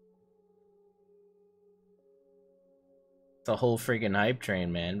 It's a whole freaking hype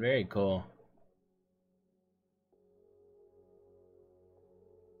train, man. Very cool.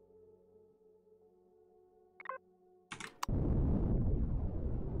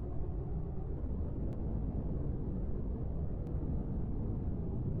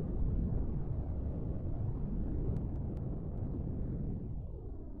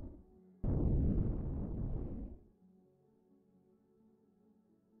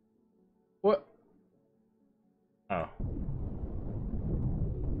 Oh.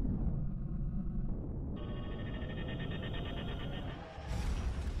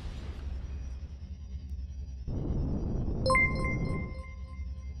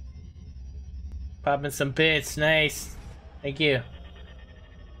 Popping some bits, nice. Thank you.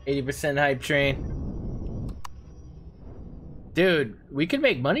 80% hype train. Dude, we can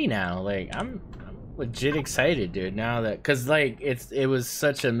make money now. Like, I'm legit excited, dude. Now that, cause like it was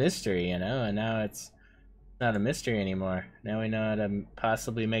such a mystery, you know, and now it's not a mystery anymore. Now we know how to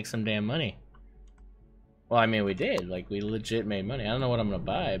possibly make some damn money. Well, I mean, we did. Like, we legit made money. I don't know what I'm gonna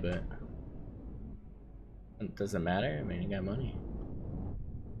buy, but it doesn't matter. I mean, you got money.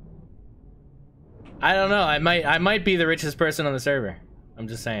 I don't know. I might be the richest person on the server. I'm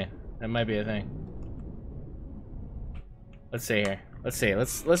just saying. That might be a thing. Let's see here. Let's see.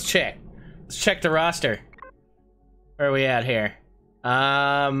 Let's check. Let's check the roster. Where are we at here?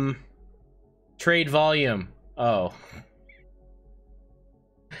 Trade volume. Oh.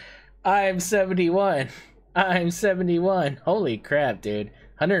 I'm 71. I'm 71. Holy crap, dude.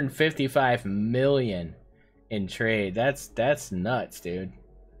 155 million in trade. That's nuts, dude.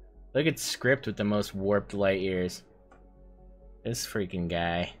 Look at Script with the most warped light years. This freaking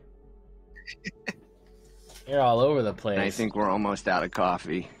guy. You're all over the place. I think we're almost out of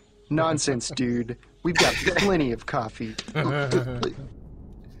coffee. Nonsense, dude. We've got plenty of coffee.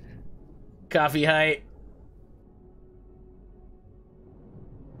 Coffee height.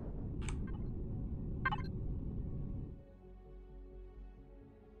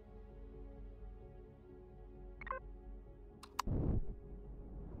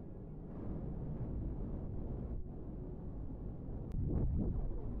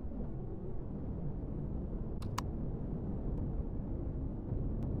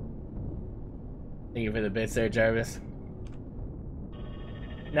 Thank you for the bits there, Jarvis.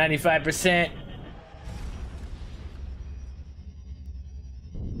 95%.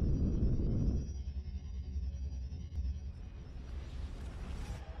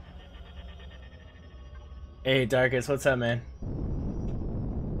 Hey, Darkest, what's up, man?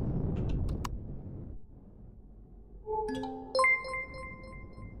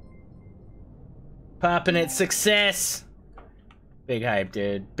 Popping it, success! Big hype,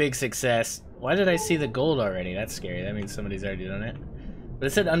 dude. Big success. Why did I see the gold already? That's scary. That means somebody's already done it. But it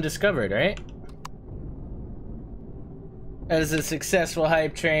said undiscovered, right? That is a successful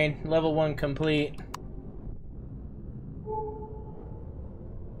hype train. Level 1 complete.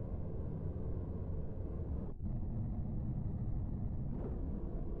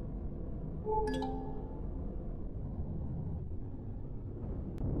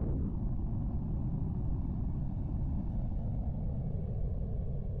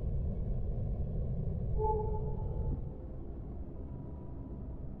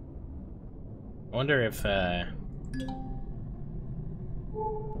 I wonder if I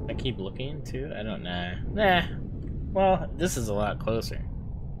keep looking too? I don't know. Nah. Well, this is a lot closer.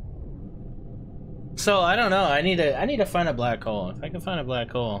 So I don't know. I need to find a black hole. If I can find a black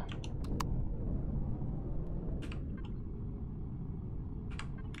hole.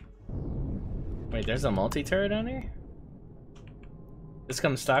 Wait, there's a multi-turret on here? This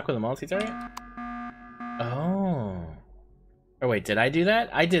comes stock with a multi-turret? Oh. Or wait, did I do that?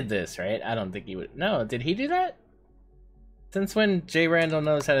 I did this, right? I don't think he would. No, did he do that? Since when JRandall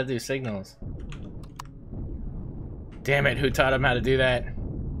knows how to do signals? Damn it, who taught him how to do that?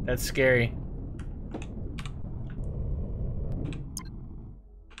 That's scary.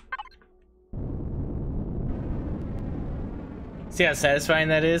 See how satisfying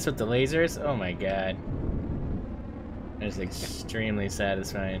that is with the lasers? Oh my god. That is extremely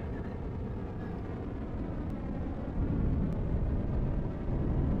satisfying.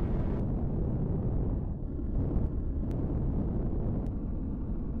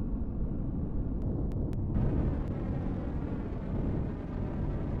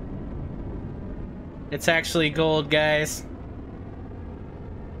 It's actually gold, guys.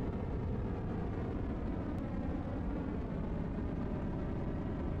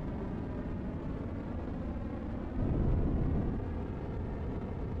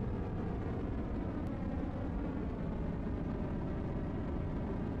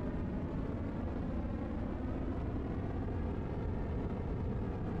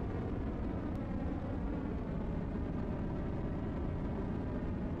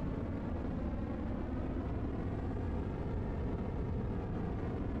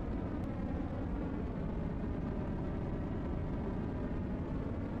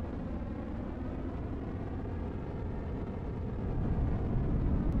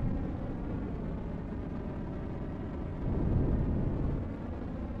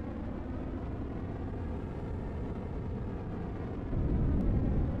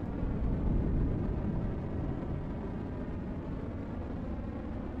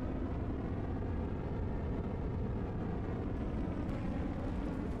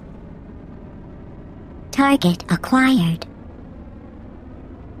 Target acquired.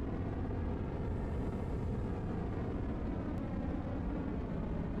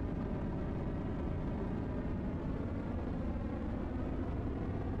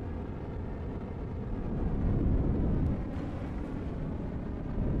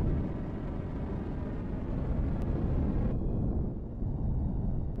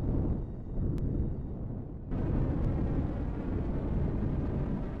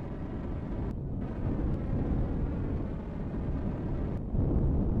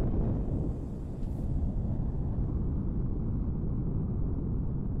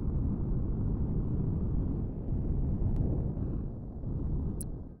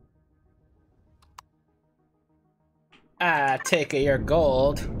 Ah, take your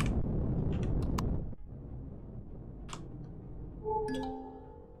gold.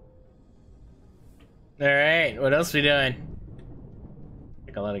 Alright, what else we doing?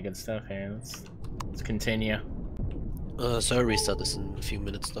 Like a lot of good stuff here. Let's continue. Server restart is in a few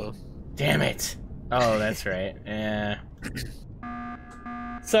minutes though. Damn it! Oh, that's right. Yeah.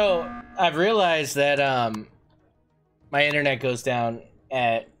 So I've realized that my internet goes down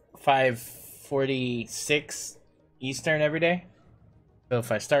at 5:46 Eastern every day. So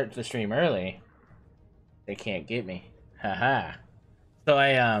if I start the stream early, they can't get me. Haha. So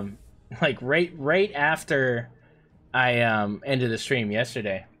I like right after I ended the stream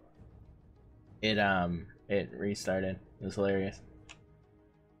yesterday, it restarted. It was hilarious.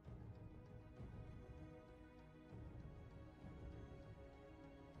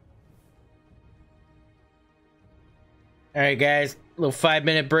 Alright guys, little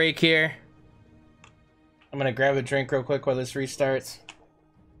 5-minute break here. I'm gonna grab a drink real quick while this restarts.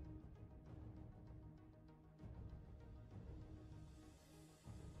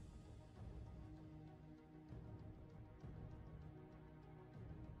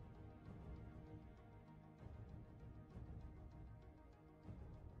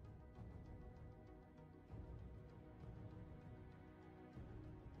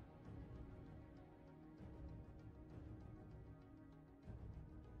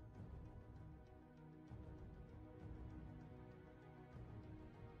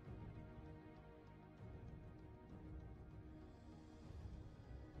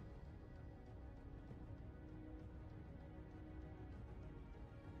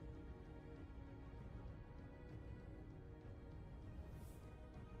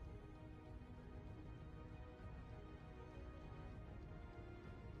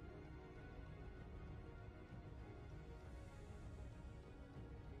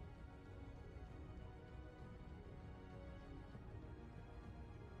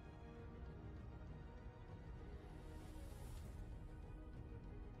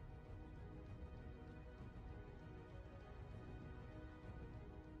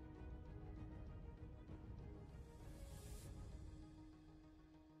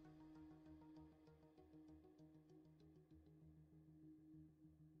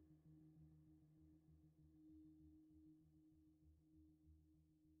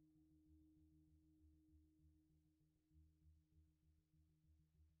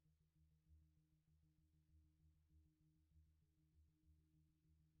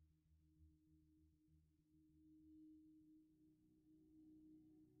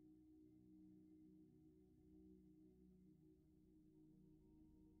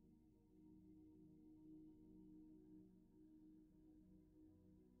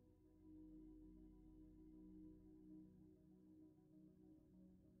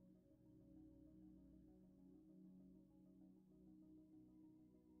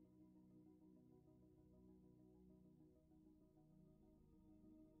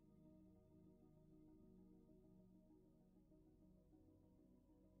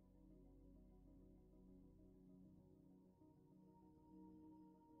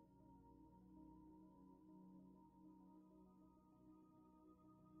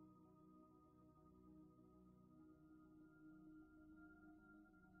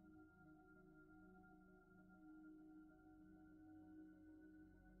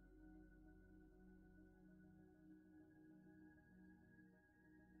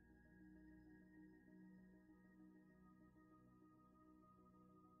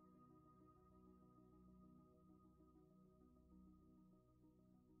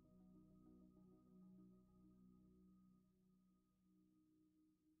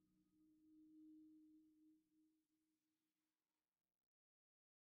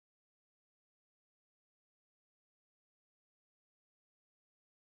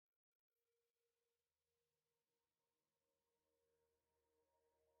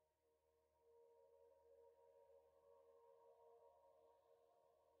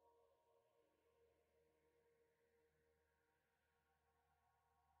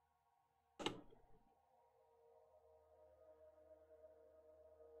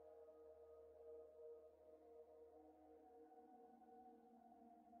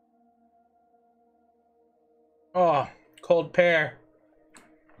 Oh, cold pear.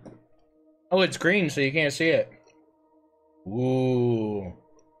 Oh, it's green, so you can't see it. Ooh.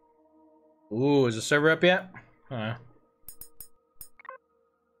 Ooh, is the server up yet?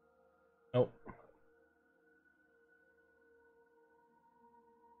 Nope.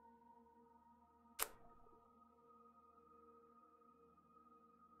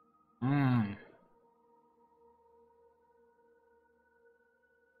 Mmm.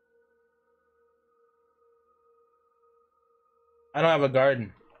 I don't have a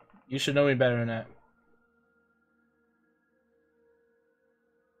garden. You should know me better than that.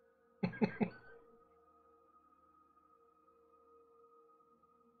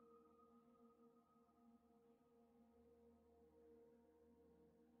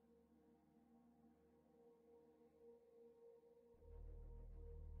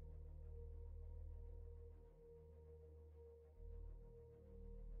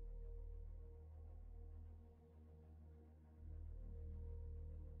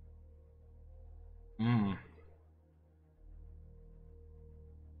 Mmm.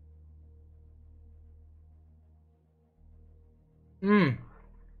 Mmm.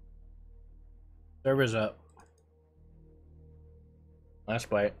 Server's up.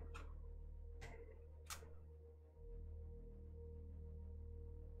 Last bite.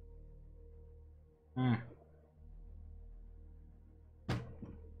 Mmm.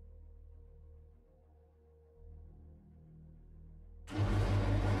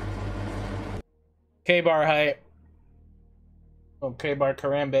 K-bar hype. Oh, K-bar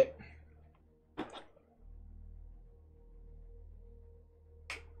karambit.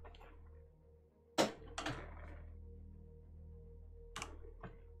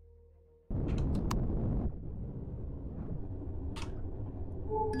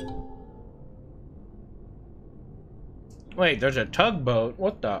 Wait, there's a tugboat.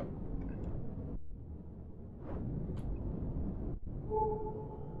 What the?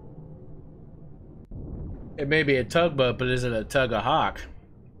 It may be a tugboat, but is it a tug-a-hawk?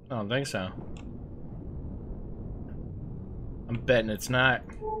 I don't think so. I'm betting it's not.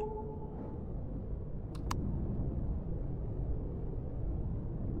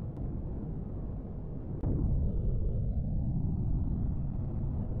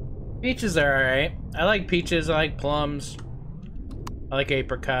 Peaches are alright. I like peaches, I like plums. I like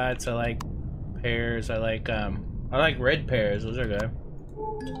apricots, I like pears, I like red pears, those are good.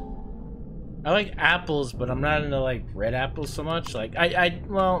 I like apples, but I'm not into like red apples so much. Like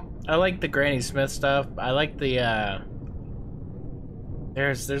well, I like the Granny Smith stuff. I like the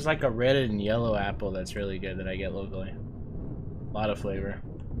there's like a red and yellow apple that's really good that I get locally. A lot of flavor.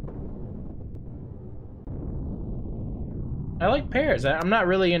 I like pears. I'm not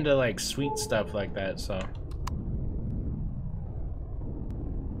really into like sweet stuff like that, so.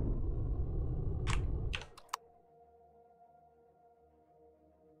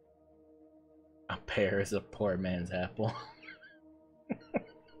 A pear is a poor man's apple.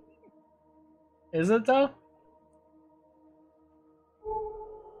 Is it though?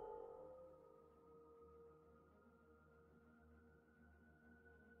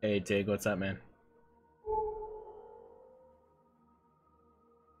 Hey Tig, what's up, man?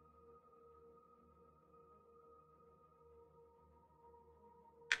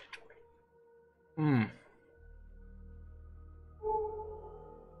 Hmm.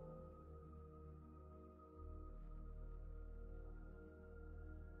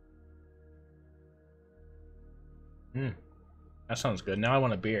 Hmm. That sounds good. Now I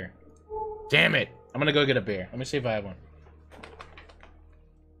want a beer. Damn it! I'm gonna go get a beer. Let me see if I have one.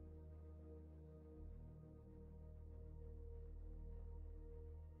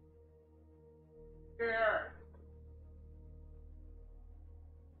 Beer.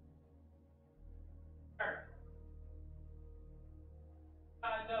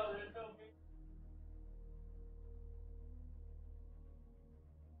 No, there's no beer.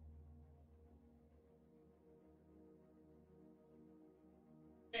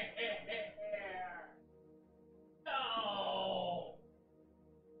 No!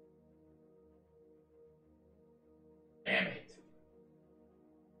 Damn it!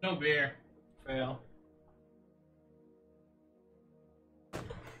 No beer. Fail.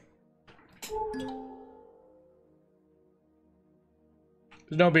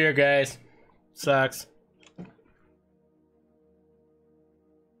 There's no beer, guys. Sucks.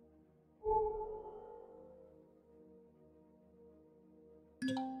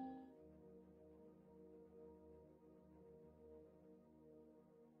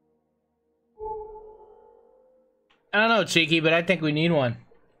 I don't know, Cheeky, but I think we need one.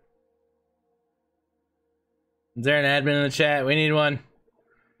 Is there an admin in the chat? We need one.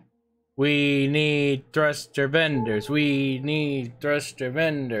 We need thruster vendors. We need thruster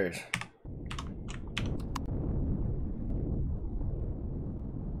vendors.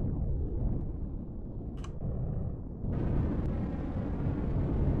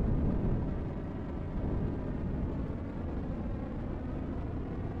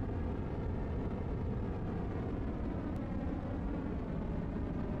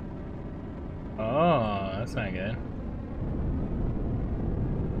 Oh, that's not good.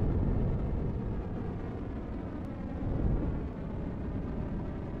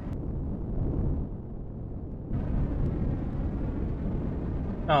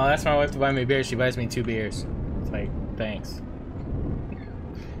 Oh, that's my wife to buy me beer. She buys me 2 beers. It's like, thanks.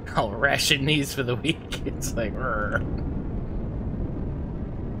 I'll ration these for the week. It's like, rrr.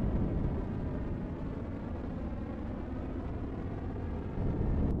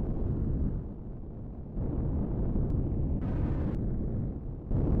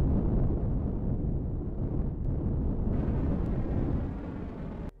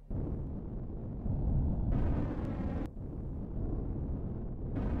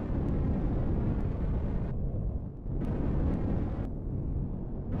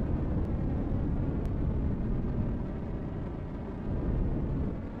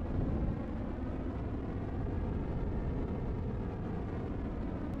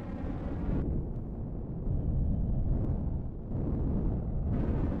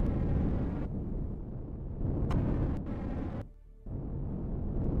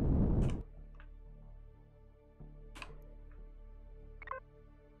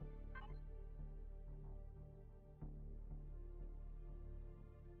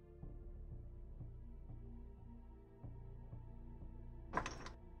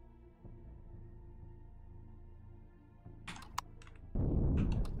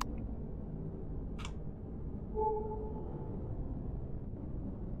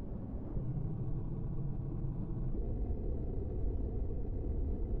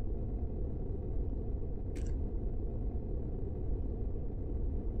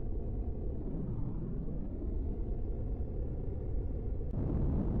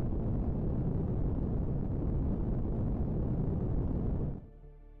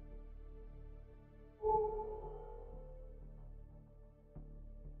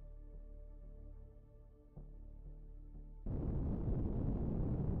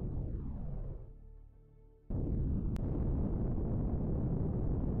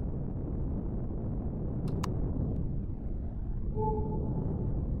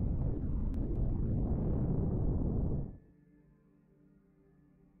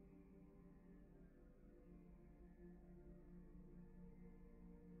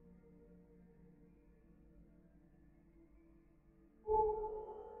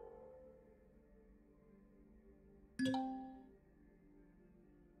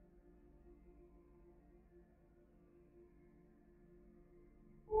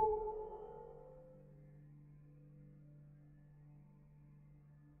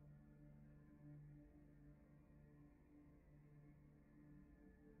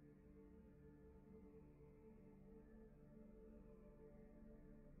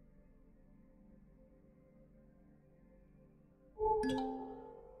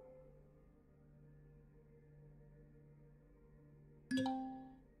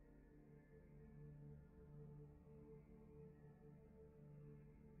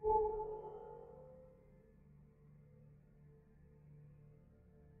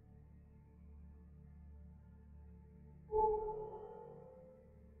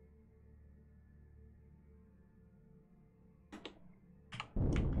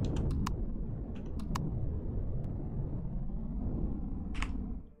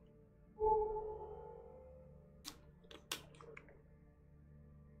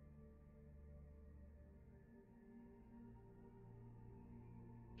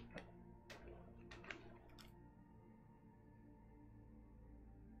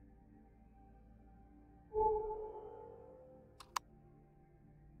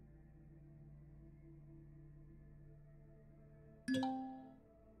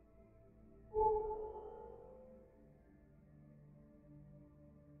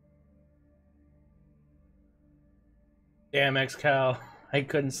 Damn, X-Cal. I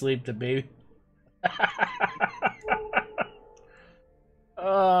couldn't sleep, the baby.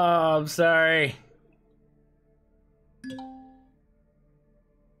 Oh, I'm sorry.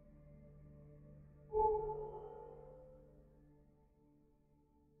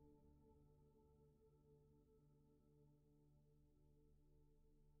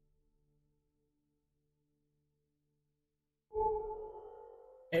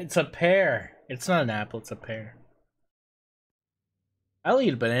 It's a pear. It's not an apple, it's a pear. I'll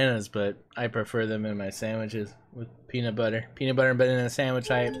eat bananas, but I prefer them in my sandwiches with peanut butter. Peanut butter and banana sandwich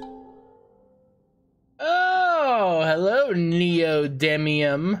type. Oh, hello,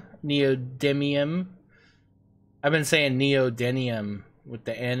 neodymium. Neodymium. I've been saying neodymium with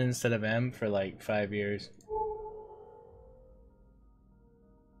the N instead of M for like 5 years.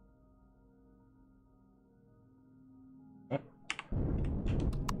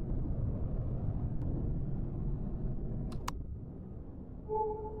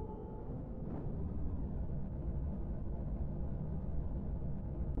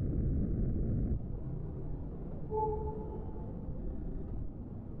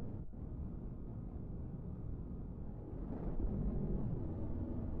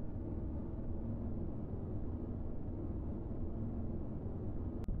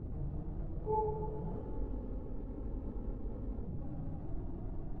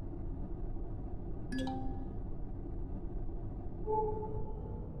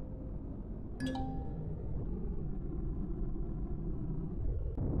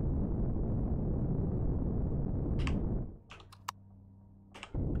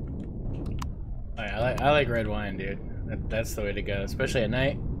 I like red wine, dude. That's the way to go, especially at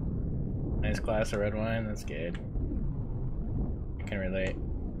night. Nice glass of red wine, that's good. I can relate.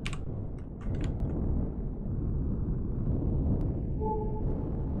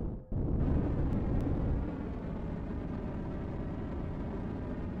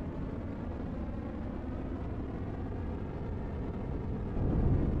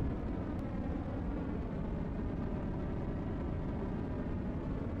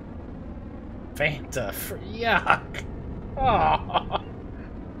 Fanta, yuck! Oh,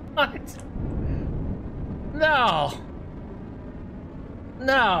 what? No,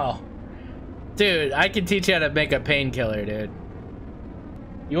 no, dude! I can teach you how to make a painkiller, dude.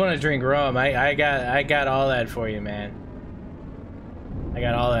 You want to drink rum? I got all that for you, man. I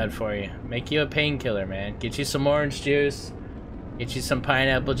got all that for you. Make you a painkiller, man. Get you some orange juice. Get you some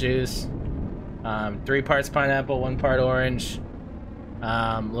pineapple juice. 3 parts pineapple, 1 part orange.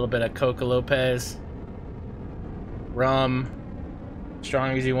 A little bit of Coca Lopez, rum,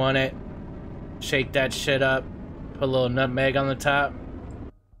 strong as you want it. Shake that shit up. Put a little nutmeg on the top.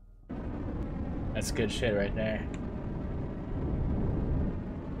 That's good shit right there.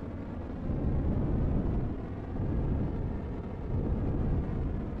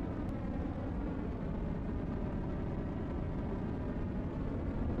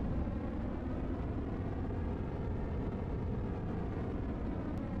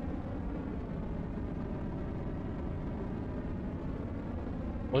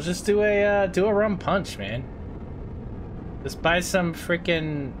 We'll just do a rum punch, man. Just buy some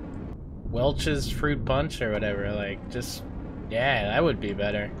freaking Welch's fruit punch or whatever. Like, just yeah, that would be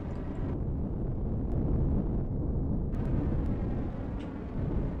better.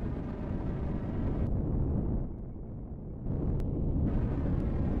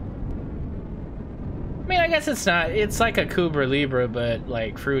 I mean, I guess it's not. It's like a Cuba Libre, but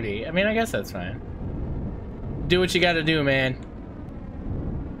like fruity. I mean, I guess that's fine. Do what you gotta do, man.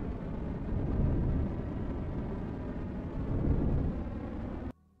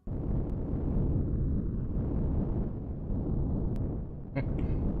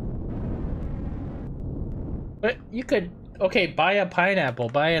 But you could, okay, buy a pineapple,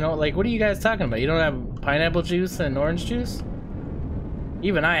 buy an, like, what are you guys talking about? You don't have pineapple juice and orange juice?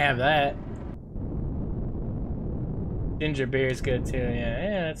 Even I have that. Ginger beer is good too,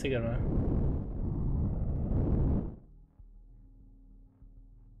 yeah, that's a good one.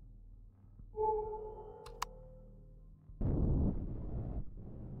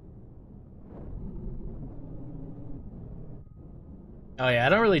 Oh yeah, I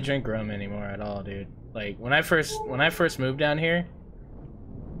don't really drink rum anymore at all, dude. Like, when I first moved down here,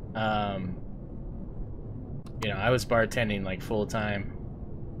 you know, I was bartending like full time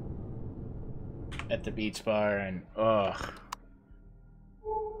at the beach bar, and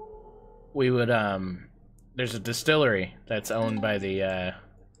we would there's a distillery that's owned by the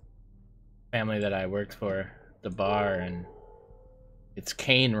family that I worked for, the bar, and it's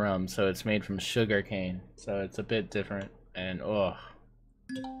cane rum, so it's made from sugar cane, so it's a bit different, and I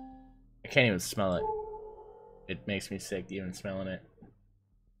can't even smell it. It makes me sick even smelling it.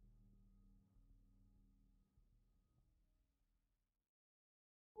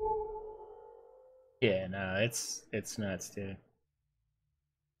 Yeah, no, it's nuts, dude.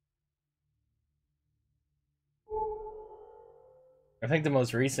 I think the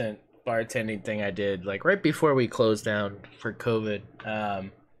most recent bartending thing I did, like right before we closed down for COVID,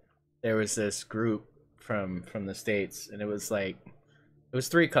 there was this group from the States, and it was like, it was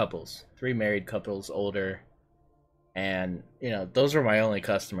 3 couples, 3 married couples, older, And those were my only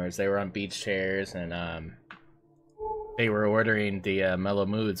customers. They were on beach chairs, and they were ordering the Mellow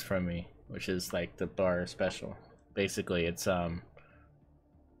Moods from me, which is like the bar special. Basically, it's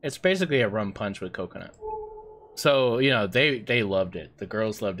basically a rum punch with coconut. So they loved it. The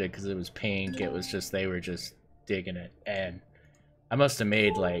girls loved it because it was pink. It was just, they were just digging it, and I must have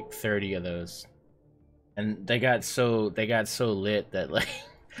made like 30 of those. And they got so lit that like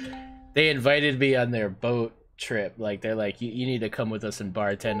they invited me on their boat trip. Like they're like, you need to come with us and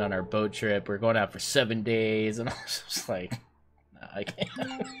bartend on our boat trip. We're going out for 7 days, and I was just like, no, I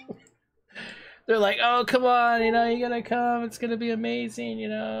can't. They're like, oh, come on, you gotta come. It's gonna be amazing.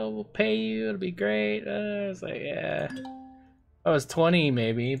 We'll pay you. It'll be great. I was like, yeah. I was 20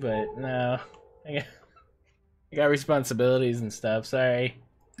 maybe, but no. I got responsibilities and stuff. Sorry.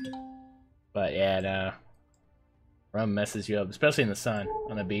 But yeah, no. Rum messes you up, especially in the sun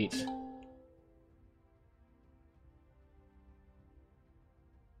on a beach.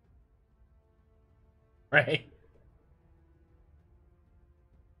 Right?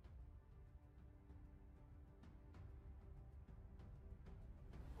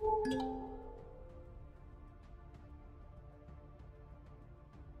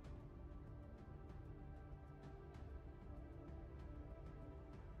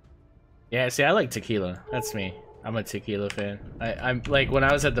 Yeah, see, I like tequila. That's me. I'm a tequila fan. I'm like, when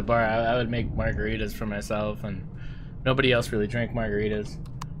I was at the bar, I would make margaritas for myself, and nobody else really drank margaritas.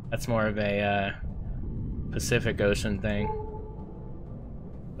 That's more of a Pacific Ocean thing.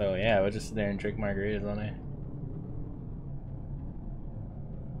 So yeah, I would just sit there and drink margaritas all night.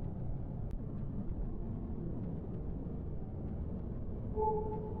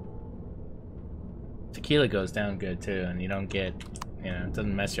 Tequila goes down good too, and you don't get, it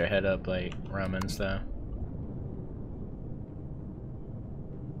doesn't mess your head up like rum and stuff.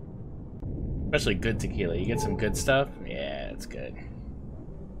 Especially good tequila. You get some good stuff, yeah, it's good.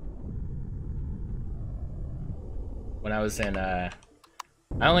 When I was in, I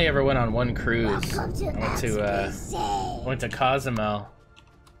only ever went on one cruise. I went to Cozumel,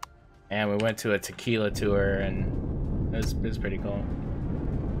 and we went to a tequila tour, and it was pretty cool.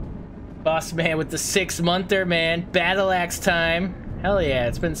 Boss man with the 6-monther, man. Battle axe time. Hell yeah,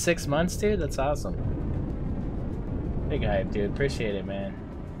 it's been 6 months, dude. That's awesome. Big hype, dude. Appreciate it, man.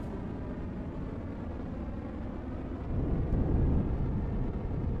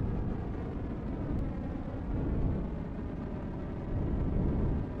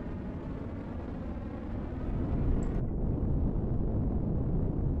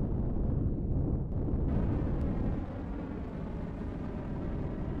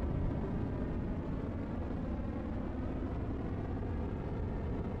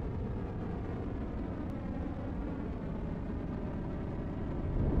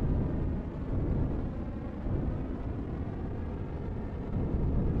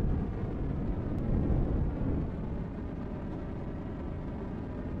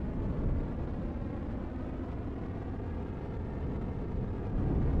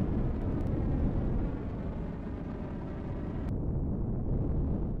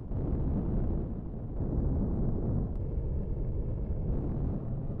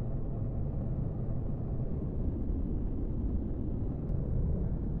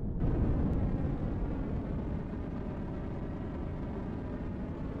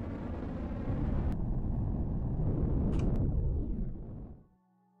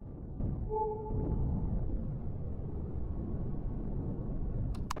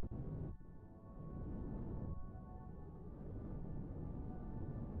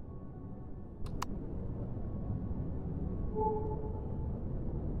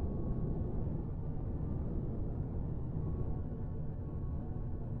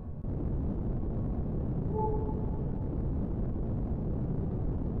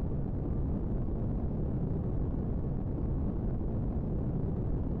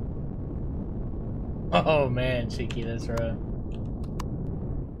 Oh man, Cheeky, that's rough.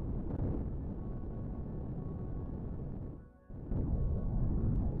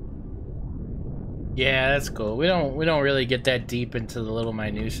 Yeah, that's cool. We don't really get that deep into the little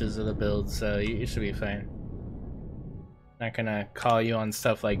minutiae of the build, so you should be fine. Not gonna call you on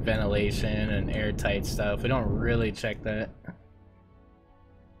stuff like ventilation and airtight stuff. We don't really check that.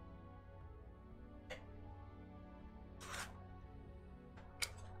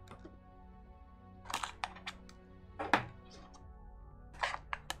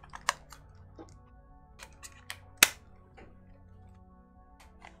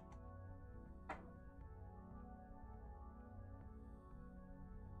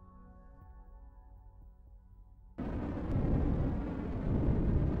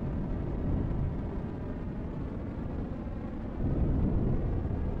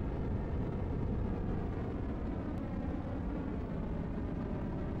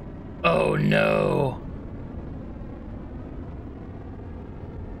 Oh no.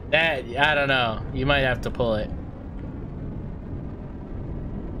 That, I don't know. You might have to pull it.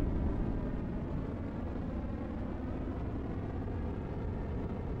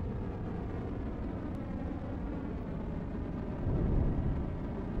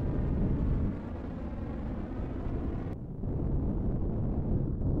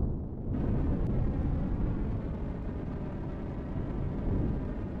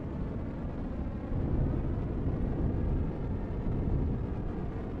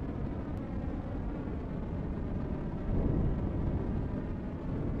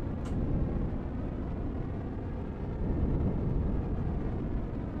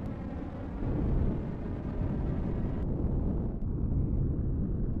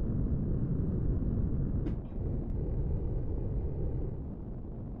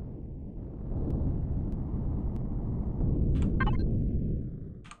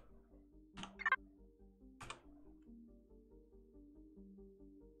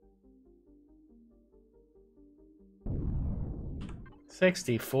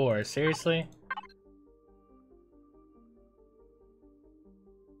 $64, seriously?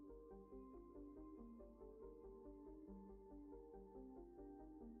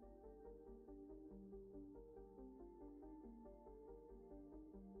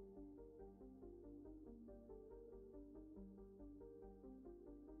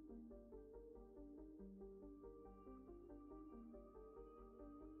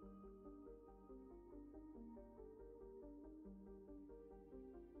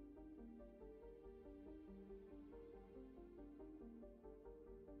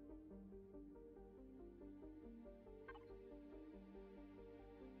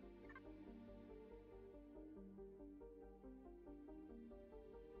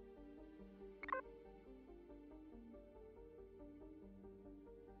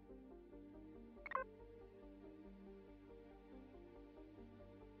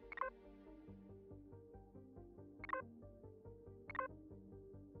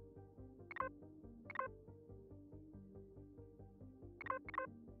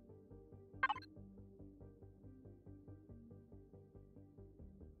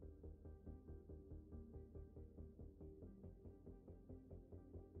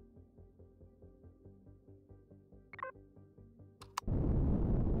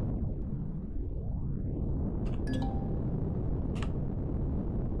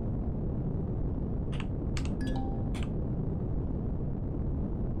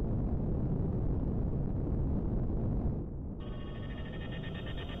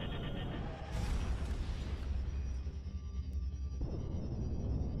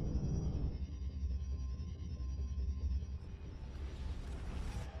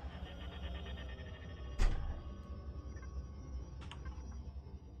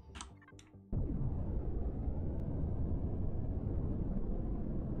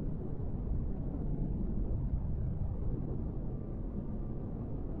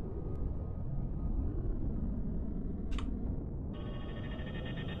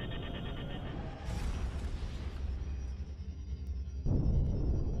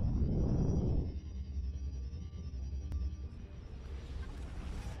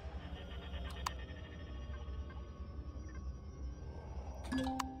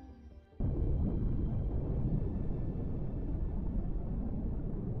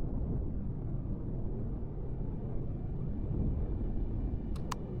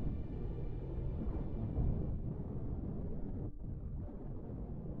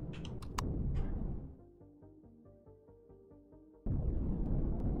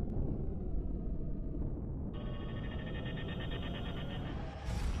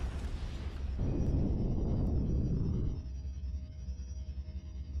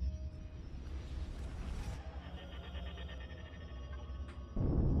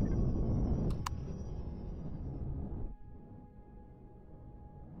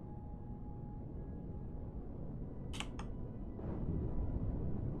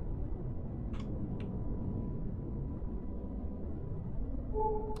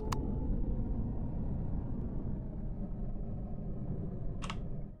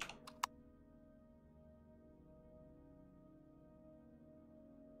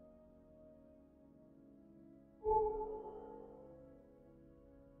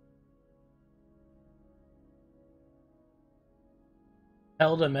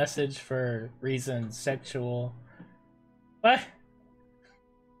 Held a message for reasons sexual. What?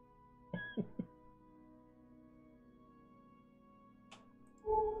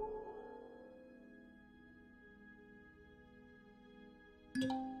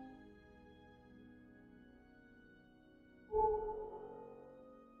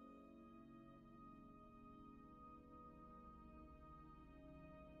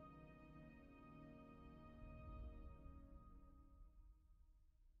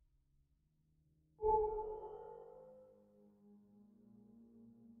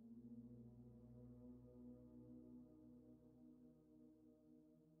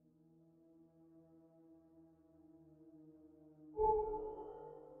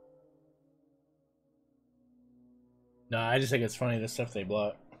 No, I just think it's funny the stuff they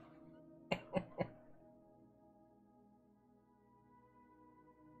block.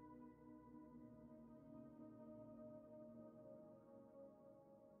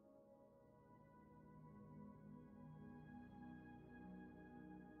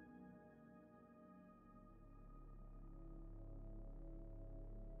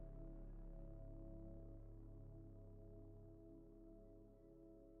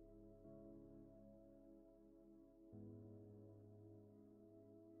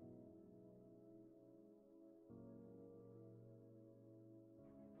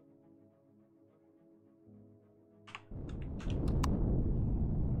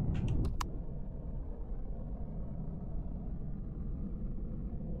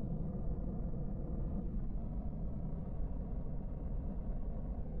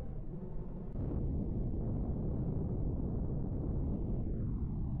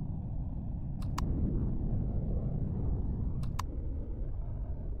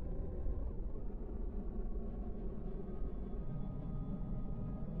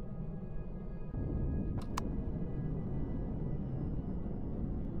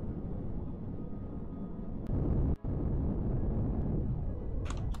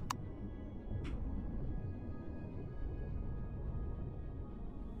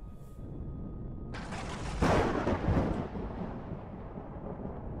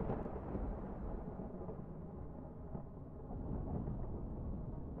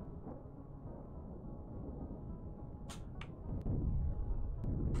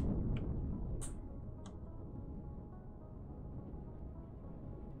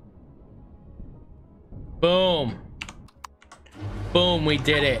 Boom. Boom, we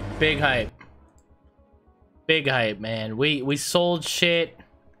did it. Big hype. Big hype, man. We sold shit.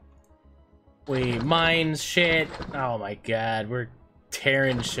 We mined shit. Oh my god, we're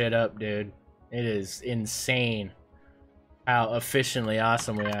tearing shit up, dude. It is insane how efficiently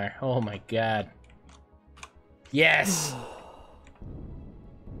awesome we are. Oh my god. Yes!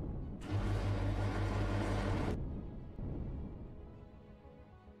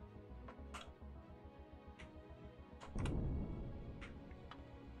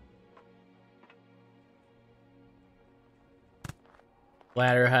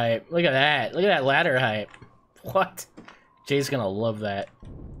 Ladder hype. Look at that. Look at that ladder hype. What? Jay's gonna love that.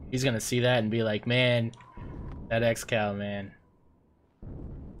 He's gonna see that and be like, man, that X-Cal, man.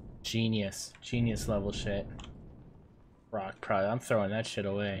 Genius. Genius level shit. Rock product. I'm throwing that shit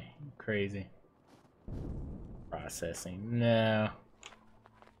away. Crazy. Processing. No.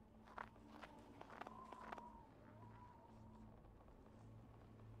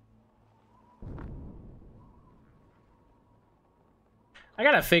 I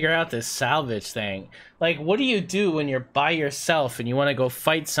gotta figure out this salvage thing. Like, what do you do when you're by yourself and you want to go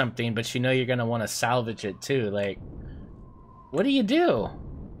fight something, but you know you're gonna want to salvage it too? Like, what do you do?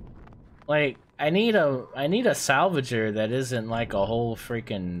 Like, I need a salvager that isn't like a whole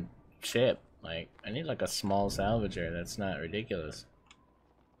freaking ship. Like, I need like a small salvager that's not ridiculous.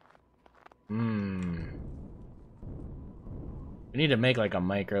 We need to make like a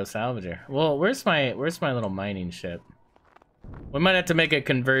micro salvager. Well, where's my little mining ship? We might have to make a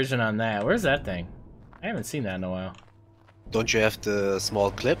conversion on that. Where's that thing? I haven't seen that in a while. Don't you have the small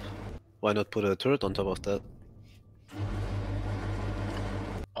clip? Why not put a turret on top of that?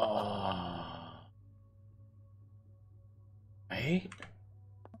 Oh. Right?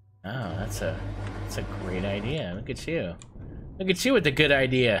 Oh, that's a great idea. Look at you. Look at you with the good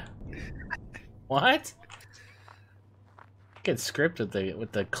idea. What? Good script with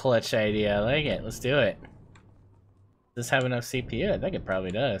the clutch idea. I like it. Let's do it. Does this have enough CPU? I think it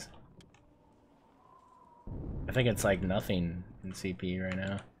probably does. I think it's like nothing in CPU right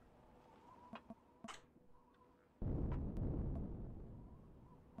now.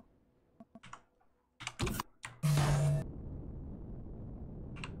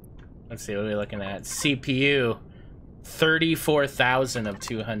 Let's see, what are we looking at? CPU, 34,000 of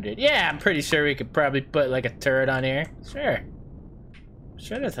 200. Yeah, I'm pretty sure we could probably put like a turret on here. Sure.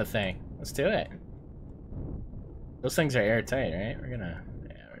 Sure, that's a thing. Let's do it. Those things are airtight, right? Yeah,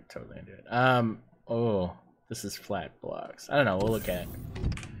 we're totally into it. Oh, this is flat blocks. I don't know, we'll look at it.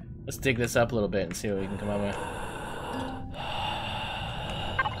 Let's dig this up a little bit and see what we can come up with.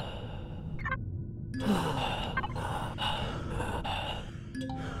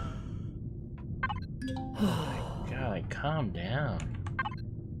 Oh my god, like, calm down.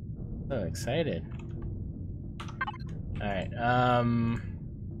 So excited. Alright, I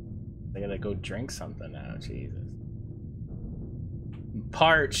gotta go drink something now, Jesus. I'm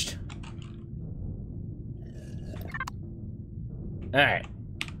parched. Alright.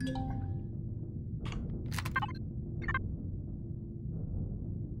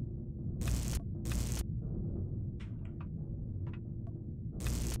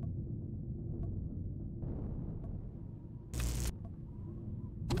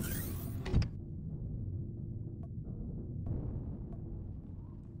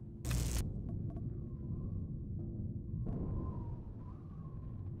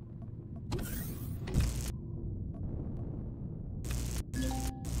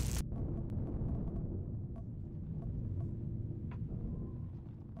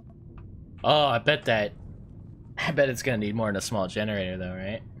 Oh, I bet it's gonna need more than a small generator though,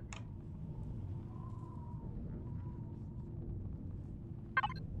 right?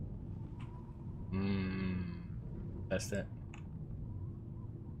 Test it.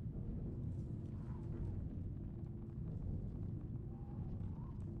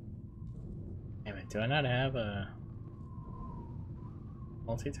 Damn it, do I not have a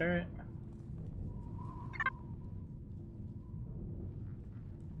multi-turret?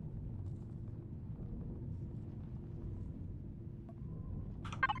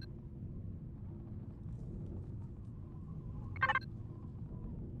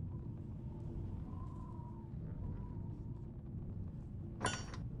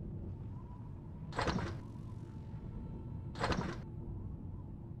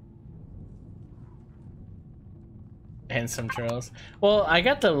 And some drills. Well, I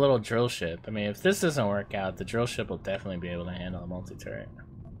got the little drill ship. I mean, if this doesn't work out, the drill ship will definitely be able to handle a multi-turret.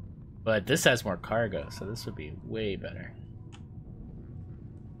 But this has more cargo, so this would be way better.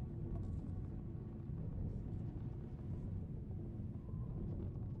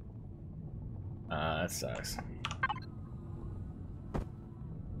 That sucks.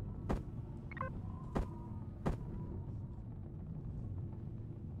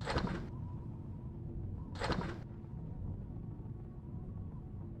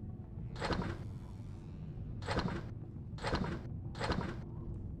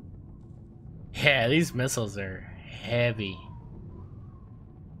 Yeah, these missiles are heavy.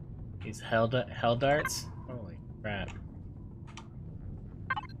 These hell darts? Holy crap.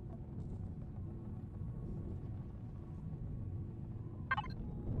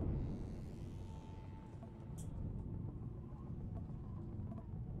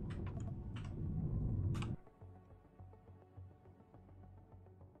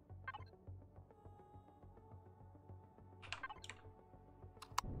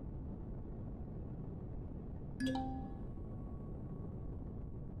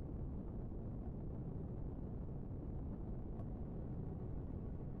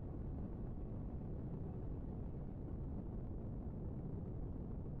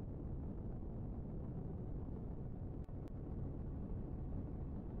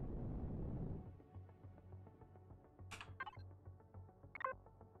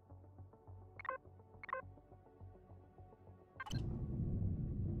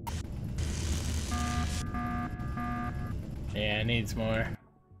 Yeah, it needs more.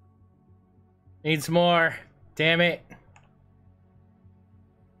 Needs more. Damn it.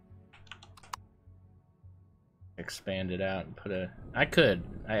 Expand it out and put a... I could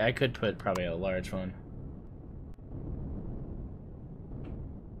put probably a large one.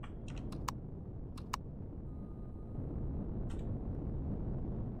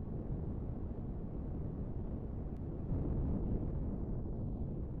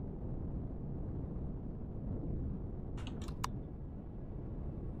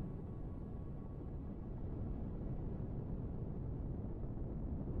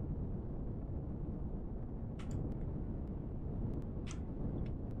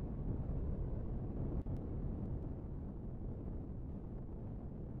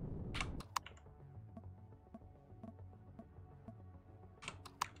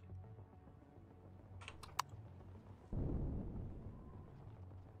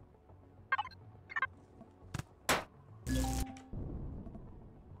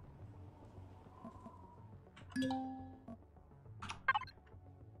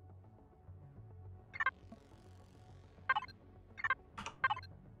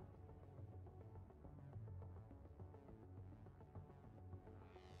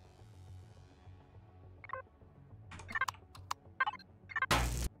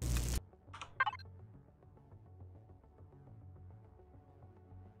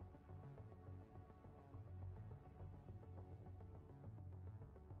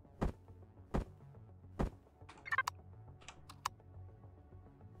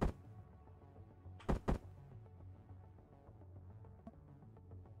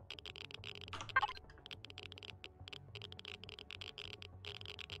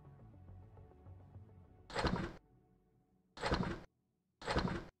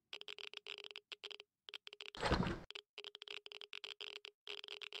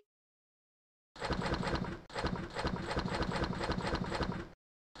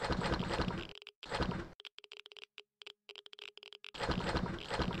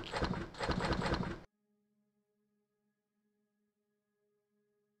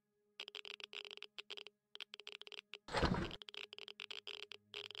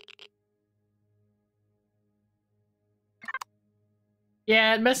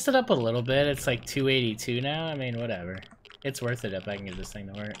 Yeah, it messed it up a little bit. It's like 282 now. I mean, whatever. It's worth it if I can get this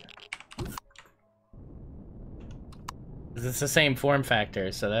thing to work. It's the same form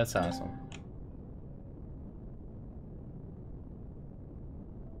factor, so that's awesome.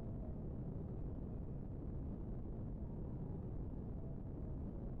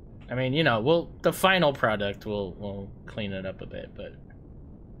 I mean, you know, the final product we'll clean it up a bit, but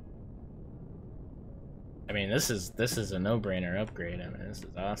I mean, this is a no-brainer upgrade. I mean, this is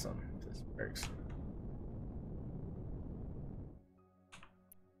awesome. This works.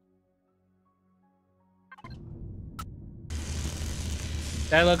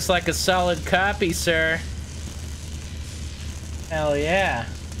 That looks like a solid copy, sir. Hell yeah.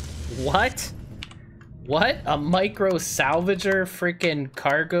 What? What? A micro salvager freaking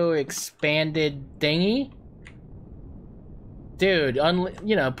cargo expanded thingy? Dude,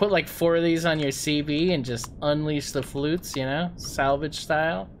 you know, put like 4 of these on your CB and just unleash the flutes, you know? Salvage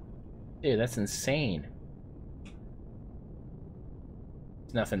style. Dude, that's insane.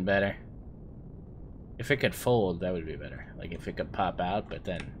 There's nothing better. If it could fold, that would be better. Like if it could pop out, but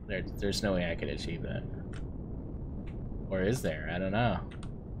then there's no way I could achieve that. Or is there? I don't know.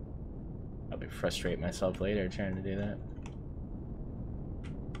 I'll be frustrate myself later trying to do that.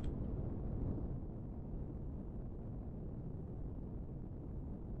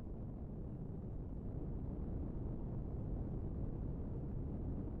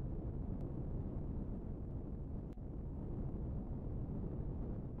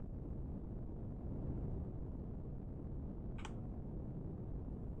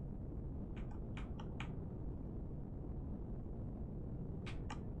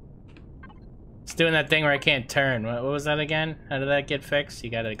 It's doing that thing where I can't turn. What was that again? How did that get fixed? You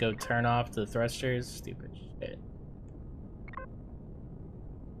gotta go turn off the thrusters? Stupid shit.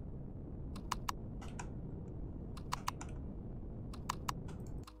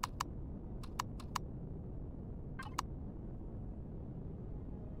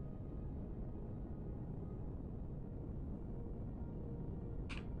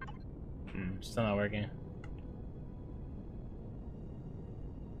 Still not working.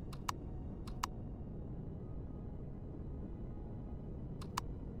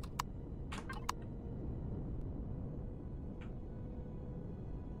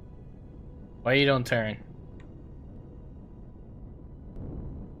 Why you don't turn?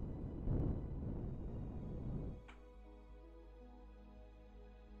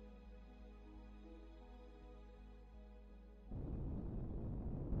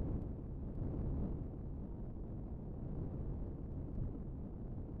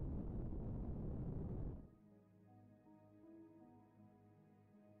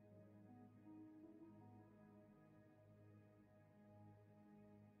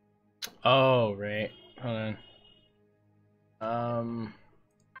 Oh, right. Hold on.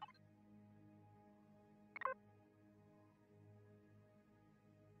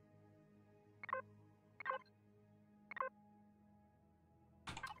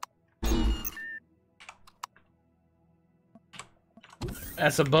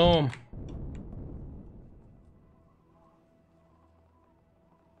 That's a boom.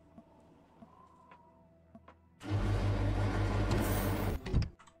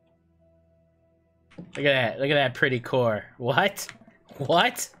 Look at that. Look at that pretty core. What?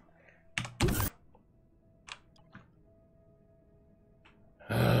 What?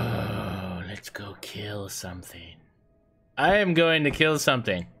 Oh, let's go kill something. I am going to kill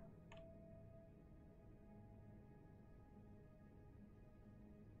something.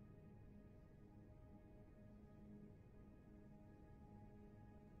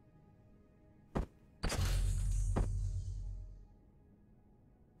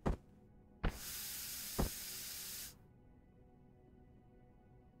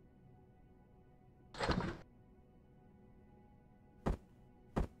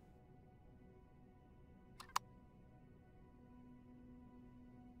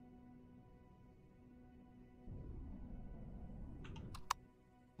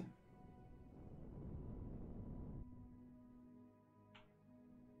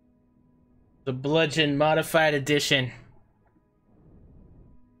 The Bludgeon modified edition.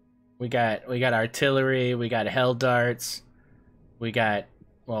 We got artillery, we got hell darts, we got,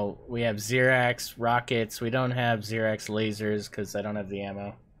 well, we have Xerax rockets. We don't have Xerax lasers because I don't have the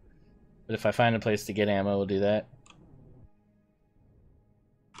ammo. But if I find a place to get ammo, we'll do that.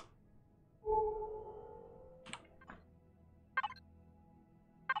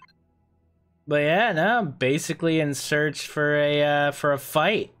 But yeah, no, I'm basically in search for a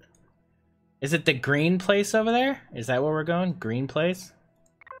fight. Is it the green place over there? Is that where we're going? Green place?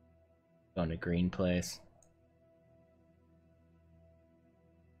 Going to green place.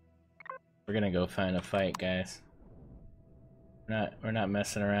 We're gonna go find a fight, guys. We're not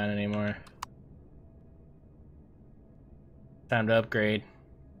messing around anymore. Time to upgrade.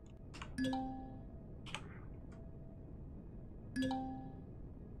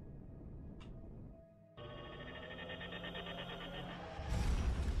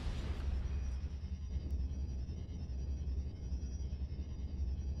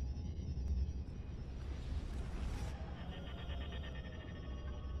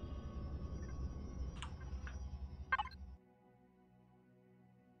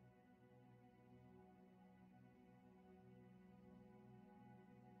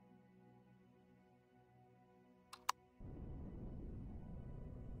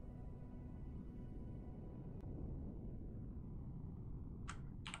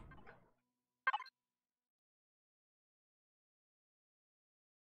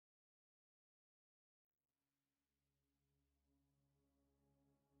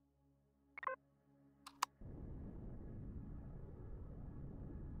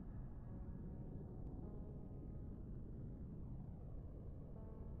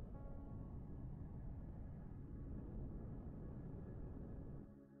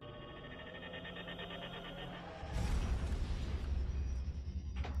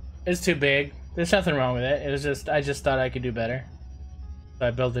 It's too big. There's nothing wrong with it. It was just, I just thought I could do better. So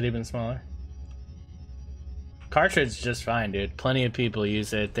I built it even smaller. Cartridge just fine, dude. Plenty of people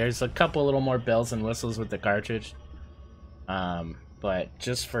use it. There's a couple little more bells and whistles with the cartridge. But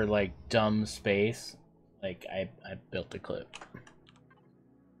just for like dumb space, like I built the clip.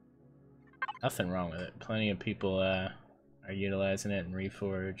 Nothing wrong with it. Plenty of people are utilizing it in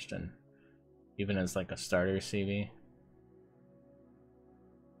Reforged and even as like a starter CV.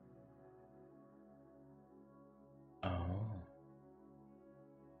 Oh.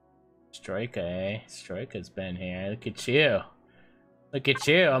 Stroika, eh? Stroika's been here. Look at you. Look at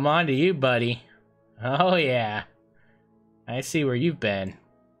you. I'm on to you, buddy. Oh, yeah. I see where you've been.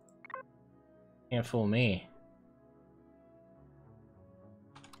 Can't fool me.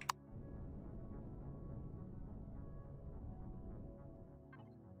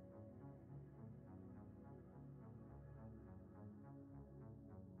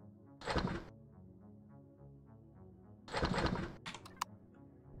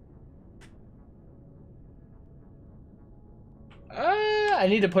 I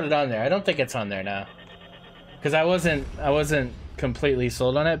need to put it on there. I don't think it's on there now. Because I wasn't completely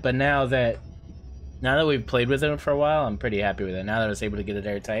sold on it, but now that we've played with it for a while, I'm pretty happy with it. Now that I was able to get it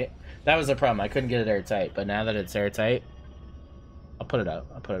airtight. That was the problem. I couldn't get it airtight, but now that it's airtight, I'll put it up.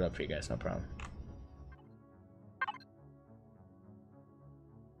 I'll put it up for you guys, no problem.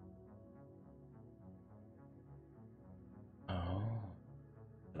 Oh.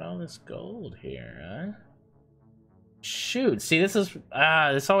 Look at all this gold here, huh? Shoot, see, this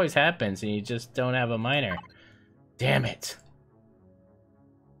always happens and you just don't have a miner. Damn it.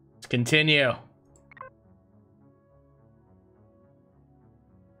 Let's continue.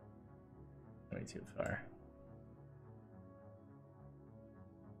 Way too far.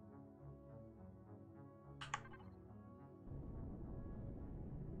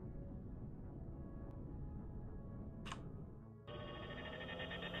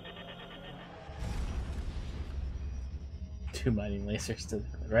 Two mining lasers to the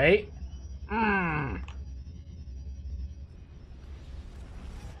right.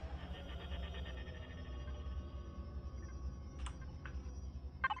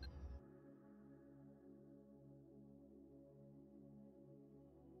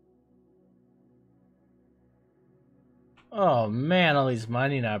 Oh man, all these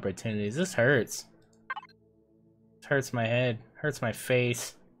mining opportunities. This hurts. This hurts my head. Hurts my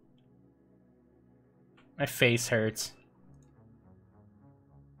face. My face hurts.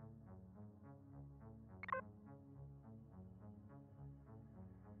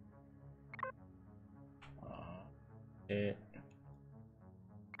 Oh, shit.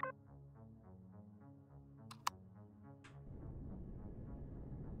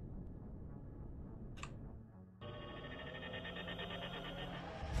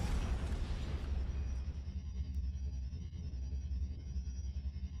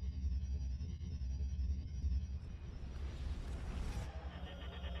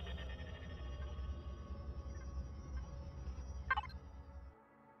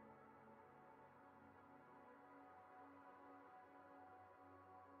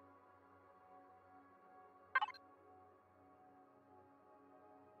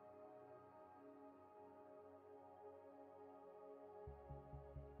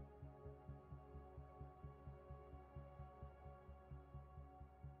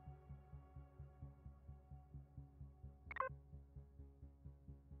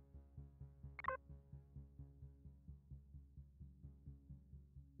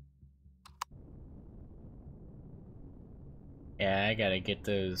 Yeah, I gotta get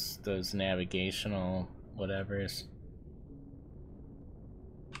those navigational whatevers.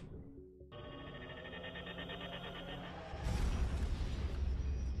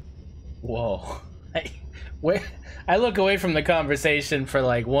 Whoa. I look away from the conversation for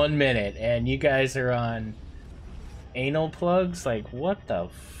like 1 minute and you guys are on anal plugs? Like, what the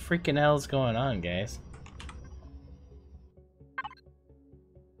freaking hell's going on, guys?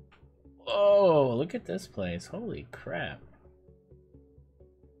 Whoa, look at this place. Holy crap.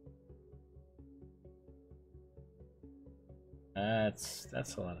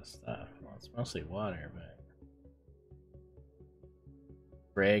 That's a lot of stuff. Well, it's mostly water, but...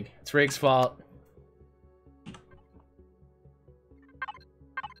 Rig. It's Rig's fault.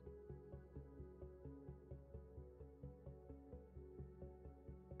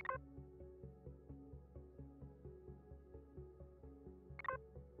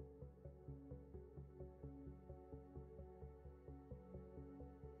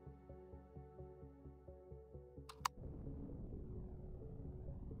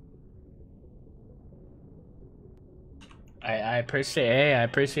 I appreciate, hey, I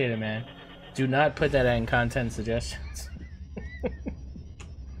appreciate it, man. Do not put that in content suggestions.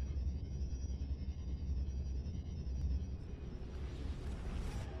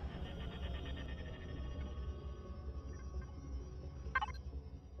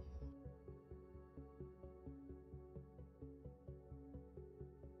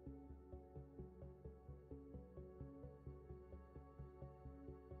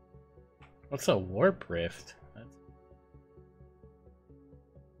 What's a warp rift?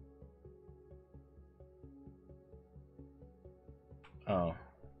 Oh,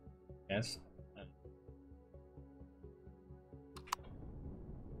 yes.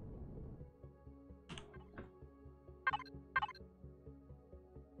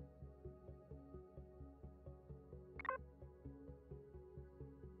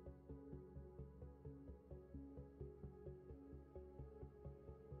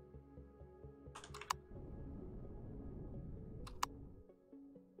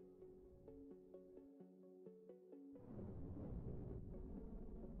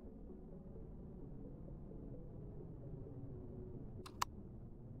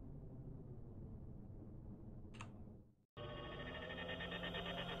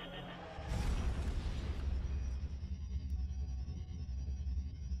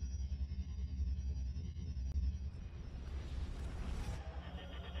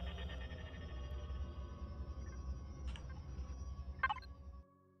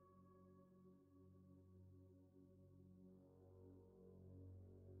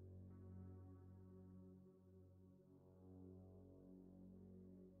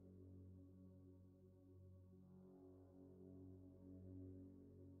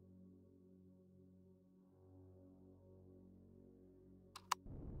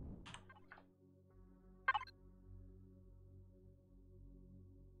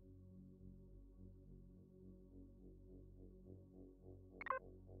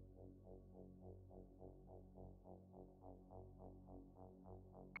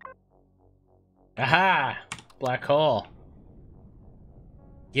 Aha! Black hole.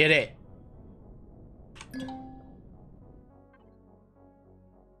 Get it.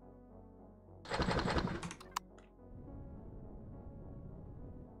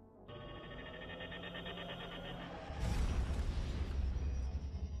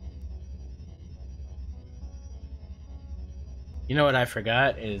 You know what I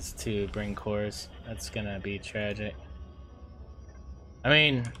forgot is to bring cores. That's gonna be tragic. I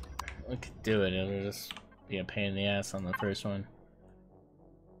mean, we could do it. It'll just be a pain in the ass on the first one.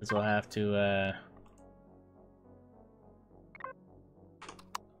 Because we'll have to,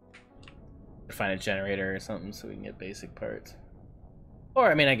 find a generator or something so we can get basic parts.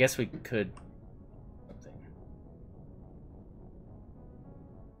 Or, I mean, I guess we could... something.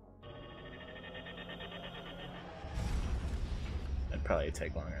 That'd probably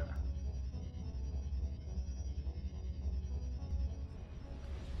take longer, though.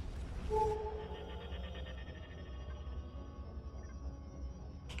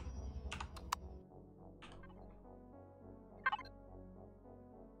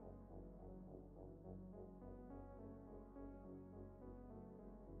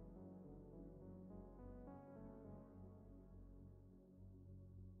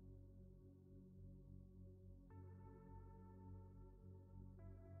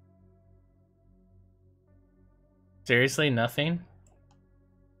 Seriously, nothing?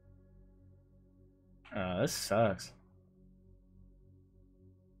 Oh, this sucks.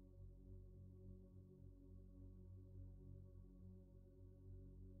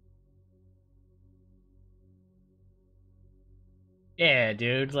 Yeah,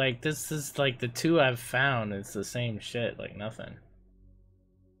 dude, like, this is, like, the two I've found, it's the same shit, like, nothing.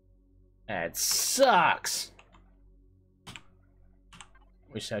 That sucks!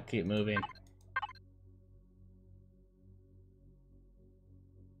 Wish I'd keep moving.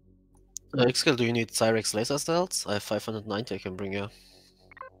 Xkill, do you need Cyrex laser cells? I have 590 I can bring you.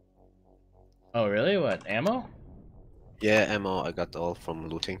 Oh, really? What, ammo? Yeah, ammo I got all from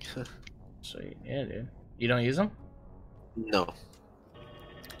looting. Sweet, yeah, dude. You don't use them? No.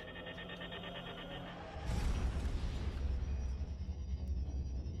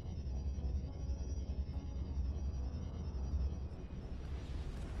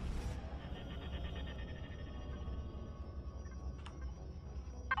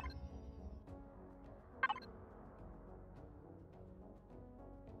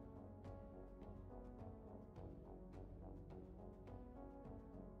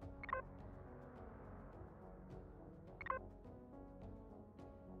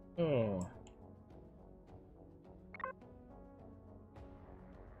 Oh.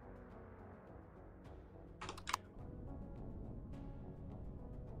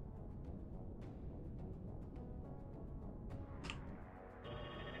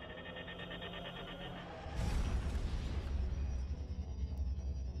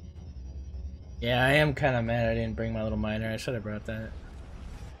 Yeah, I am kind of mad I didn't bring my little miner. I should have brought that.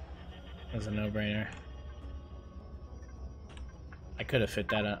 That was a no-brainer. I could have fit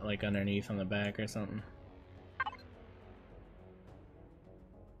that like underneath on the back or something.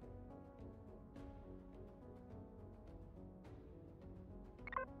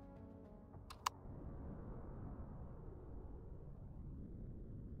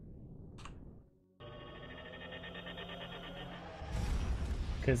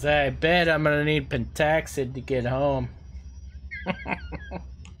 Cause I bet I'm gonna need Pentaxid to get home.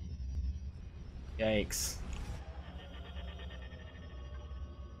 Yikes.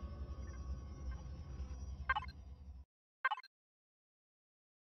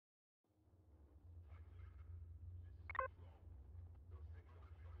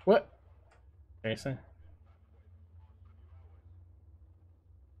 What? Seriously?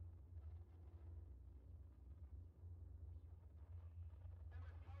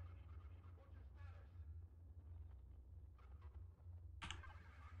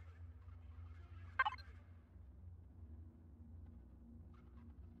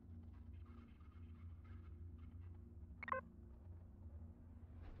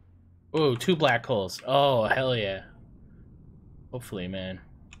 Ooh, 2 black holes. Oh, hell yeah. Hopefully, man.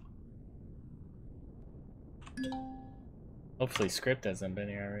 Hopefully script hasn't been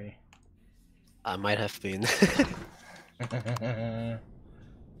here already. I might have been.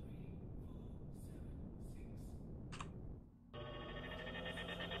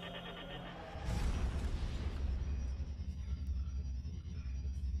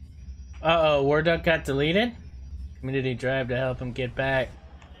 Uh-oh, War Duck got deleted? Community drive to help him get back.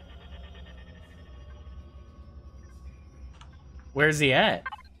 Where's he at?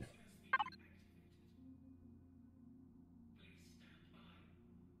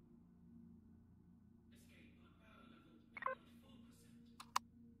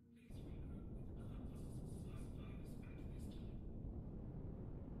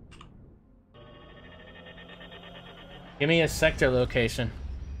 Give me a sector location.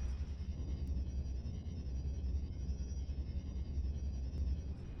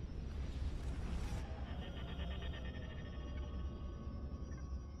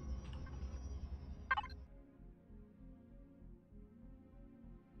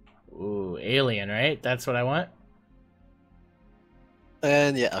 Ooh, alien, right? That's what I want?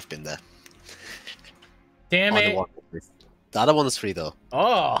 And yeah, I've been there. Damn it! The other one is free though.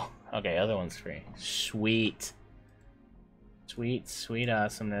 Oh! Okay, other one's free. Sweet. Sweet, sweet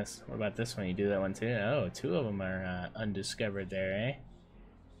awesomeness. What about this one? You do that one too? Oh, 2 of them are undiscovered there, eh?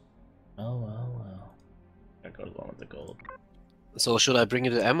 Oh, well, well. Gotta go to the one with the gold. So should I bring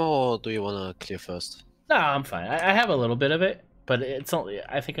you the ammo or do you wanna clear first? No, I'm fine. I have a little bit of it, but it's only.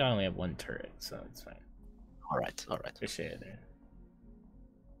 I think I only have 1 turret, so it's fine. Alright, alright. Appreciate it, dude.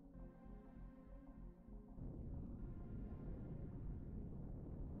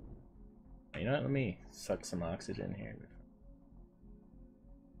 You know what? Let me suck some oxygen here.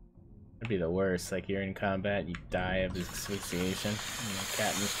 That'd be the worst. Like, you're in combat, you die of asphyxiation. You know,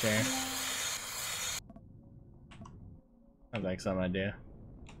 captain's chair. Sounds like something I do.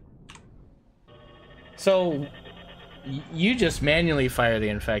 So, you just manually fire the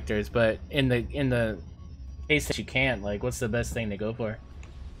infectors, but in the case that you can't, like, what's the best thing to go for?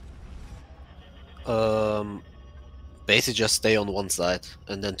 Basically just stay on one side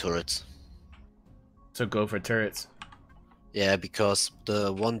and then turrets. So go for turrets. Yeah, because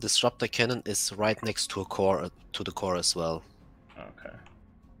the one disruptor cannon is right next to a core, to the core as well. Okay.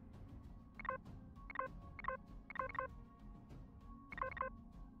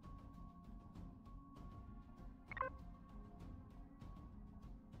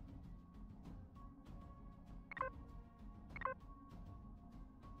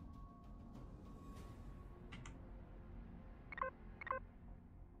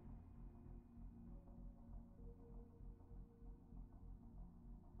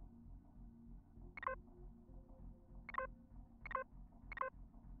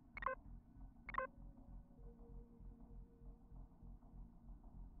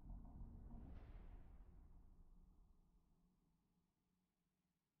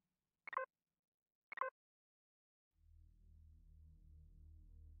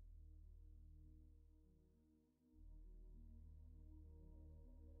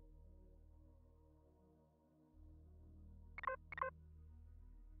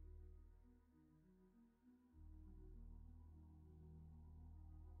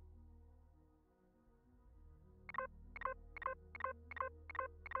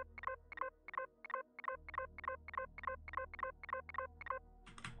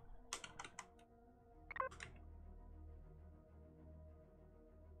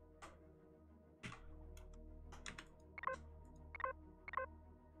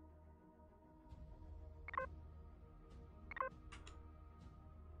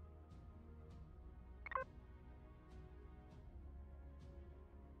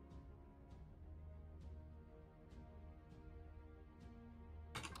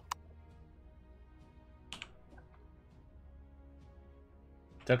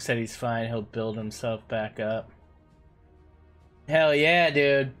 Duck said he's fine. He'll build himself back up. Hell yeah,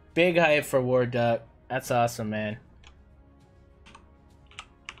 dude. Big hype for War Duck. That's awesome, man.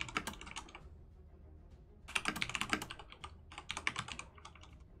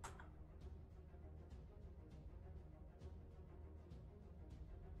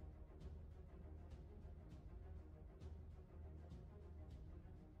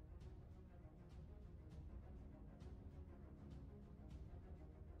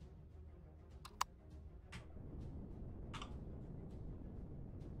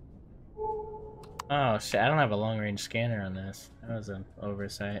 Oh shit, I don't have a long range scanner on this. That was an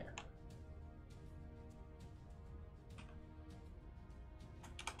oversight.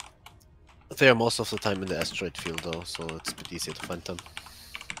 They are most of the time in the asteroid field though, so it's a bit easier to find them.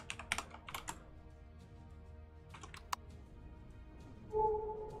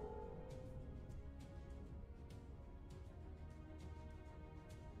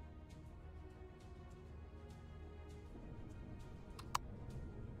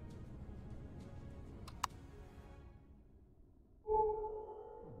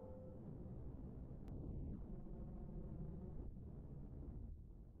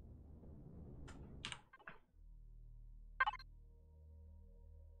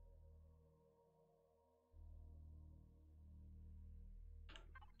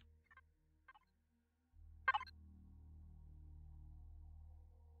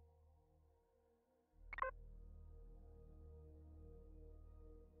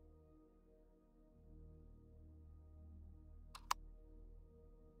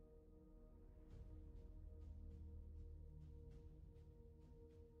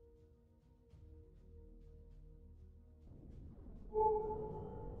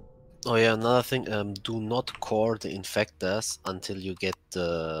 Oh yeah, another thing, do not core the infectors until you get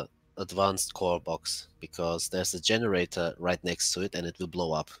the advanced core box, because there's a generator right next to it and it will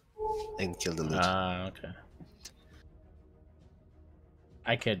blow up and kill the loot. Ah, okay.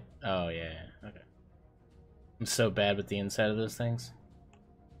 I could. Oh yeah. Okay. I'm so bad with the inside of those things.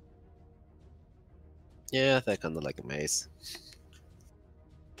 Yeah, they're kinda like a maze.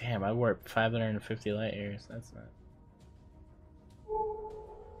 Damn, I warped 550 light years. That's not.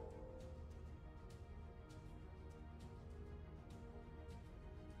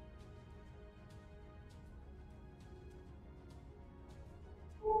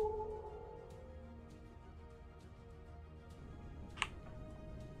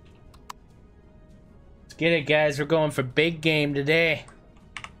 Let's get it, guys. We're going for big game today.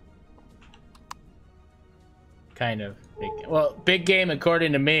 Kind of. Well, big game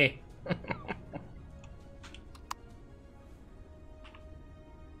according to me.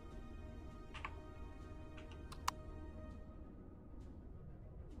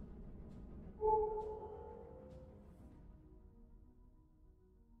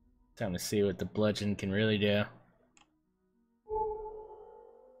 Time to see what the bludgeon can really do.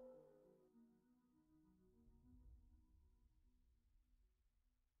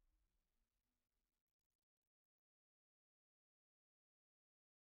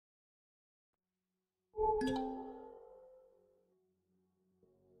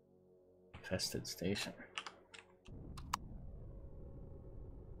 Infested station.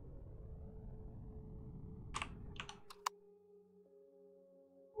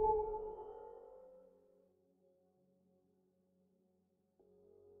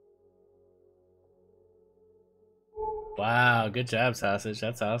 Wow, good job, Sausage.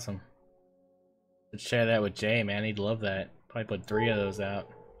 That's awesome. Let's share that with Jay, man. He'd love that. Probably put 3 of those out.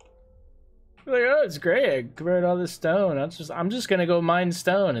 Like, oh, it's great. I converted all this stone. I'm just gonna go mine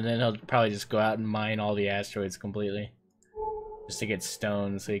stone, and then he'll probably just go out and mine all the asteroids completely, just to get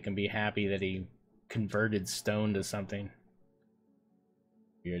stone, so he can be happy that he converted stone to something.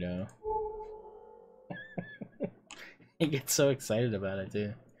 Weirdo. He gets so excited about it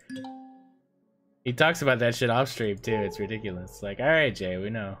too. He talks about that shit off stream too. It's ridiculous. Like, all right, Jay, we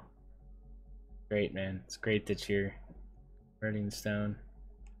know. Great, man. It's great that you're converting stone.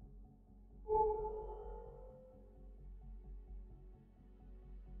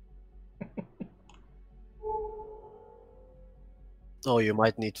 Oh, you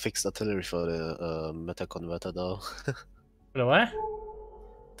might need fixed artillery for the meta converter though. The what?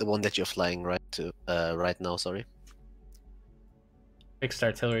 The one that you're flying right now, sorry. Fixed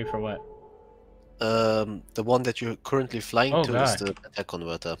artillery for what? The one that you're currently flying Oh, to God. is the meta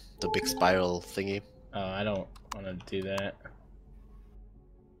converter, the big spiral thingy. Oh, I don't want to do that.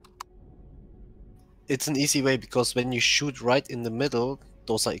 It's an easy way because when you shoot right in the middle,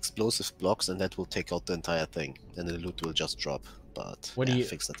 those are explosive blocks, and that will take out the entire thing, and the loot will just drop. But What yeah, do you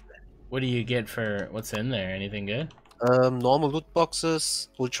fix it. What do you get for what's in there? Anything good? Normal loot boxes,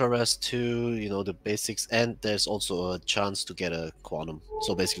 ultra res 2, you know, the basics, and there's also a chance to get a quantum.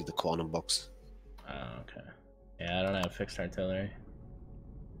 So basically the quantum box. Oh, okay. Yeah, I don't have fixed artillery.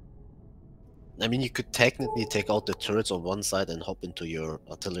 I mean, you could technically take out the turrets on one side and hop into your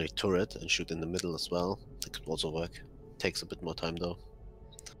artillery turret and shoot in the middle as well. That could also work. Takes a bit more time though.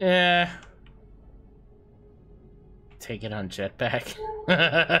 Yeah. Take it on jetpack.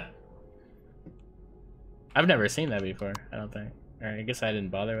 I've never seen that before, I don't think. Alright, I guess I didn't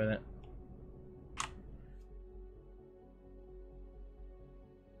bother with it.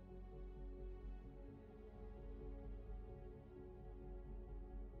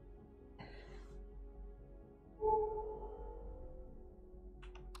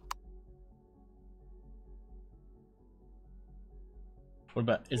 What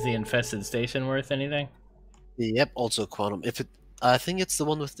about, is the infested station worth anything? Yep, also a quantum. I think it's the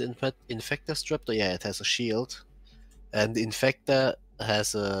one with the infector strap. Yeah, it has a shield, and the infector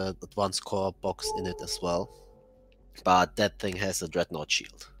has a advanced core box in it as well. But that thing has a dreadnought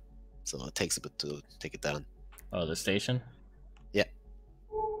shield, so it takes a bit to take it down. Oh, the station? Yeah.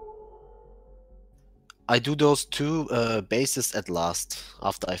 I do those 2 bases at last,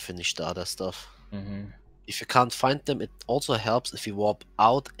 after I finish the other stuff. Mm-hmm. If you can't find them, it also helps if you warp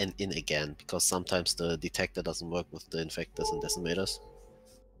out and in again, because sometimes the detector doesn't work with the infectors and decimators.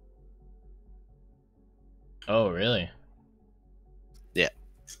 Oh, really? Yeah.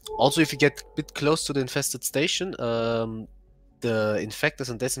 Also, if you get a bit close to the infested station, the infectors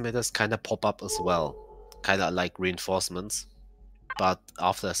and decimators kind of pop up as well. Kind of like reinforcements. But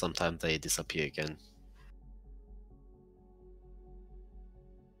after some time, they disappear again.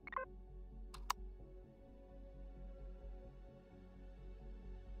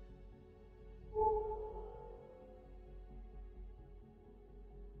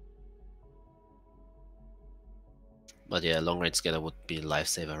 But yeah, long range scanner would be a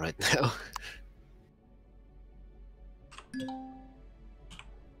lifesaver right now.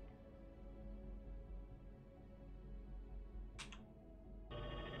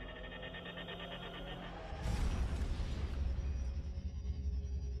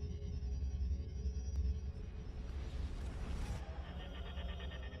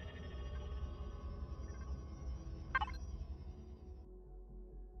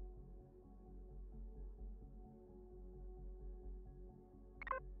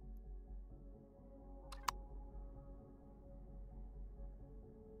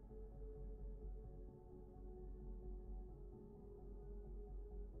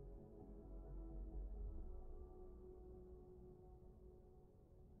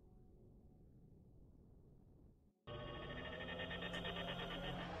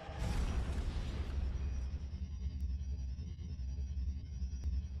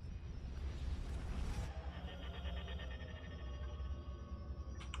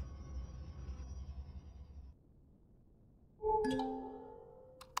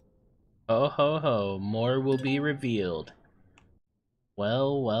 Ho ho ho, more will be revealed.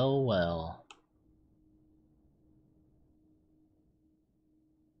 Well, well, well.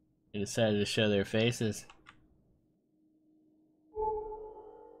 They decided to show their faces.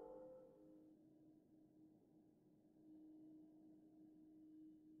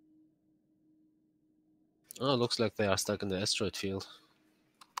 Oh, looks like they are stuck in the asteroid field.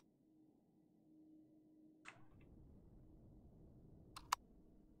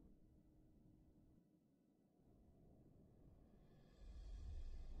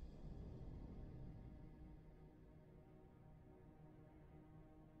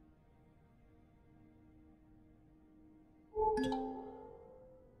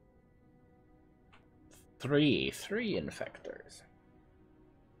 Three infectors.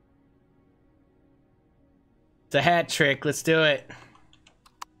 It's a hat trick. Let's do it.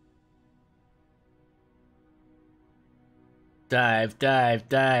 Dive, dive,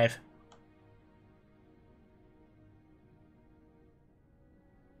 dive.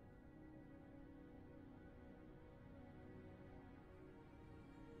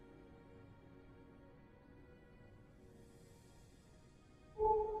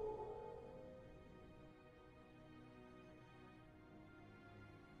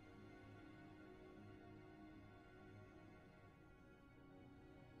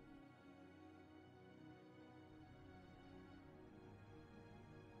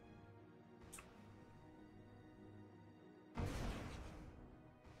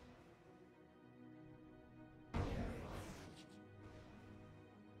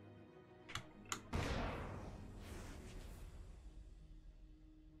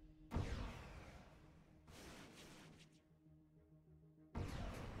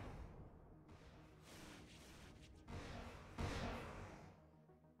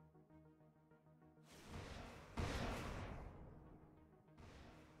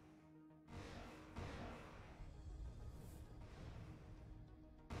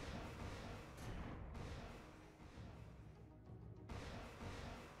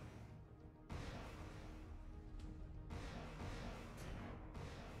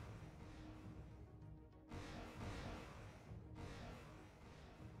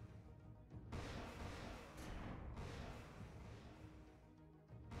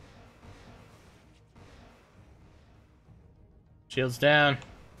 Shields down.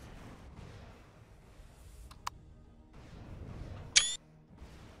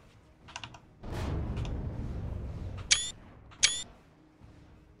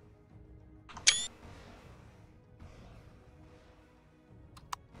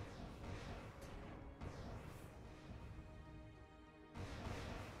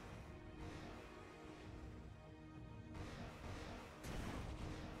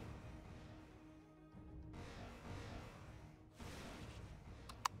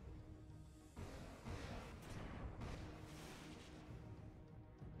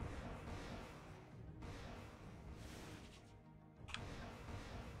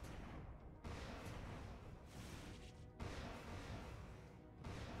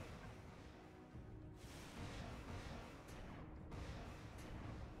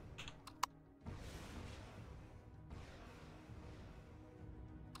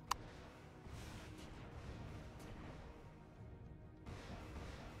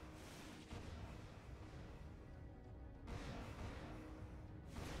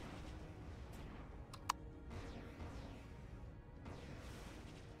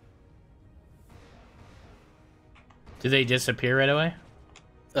 Do they disappear right away?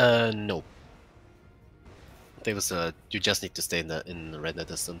 No. There was a. You just need to stay in the render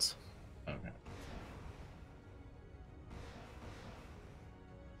distance. Okay.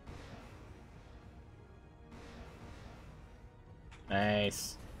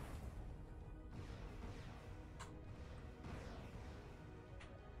 Nice.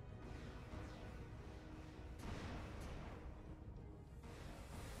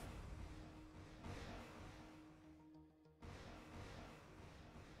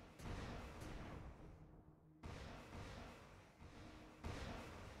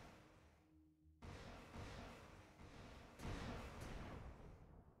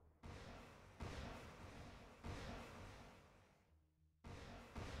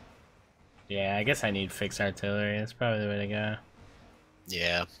 Yeah, I guess I need fixed artillery. That's probably the way to go.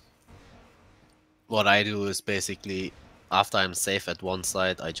 Yeah. What I do is basically, after I'm safe at one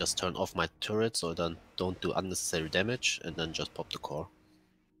side, I just turn off my turret so then don't do unnecessary damage, and then just pop the core.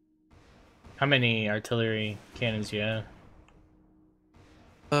 How many artillery cannons do you have?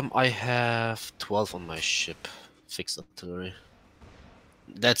 I have 12 on my ship, fixed artillery.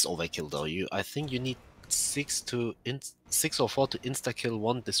 That's overkill though. I think you need 6 or 4 to insta kill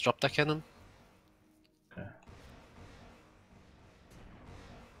one disruptor cannon. Okay.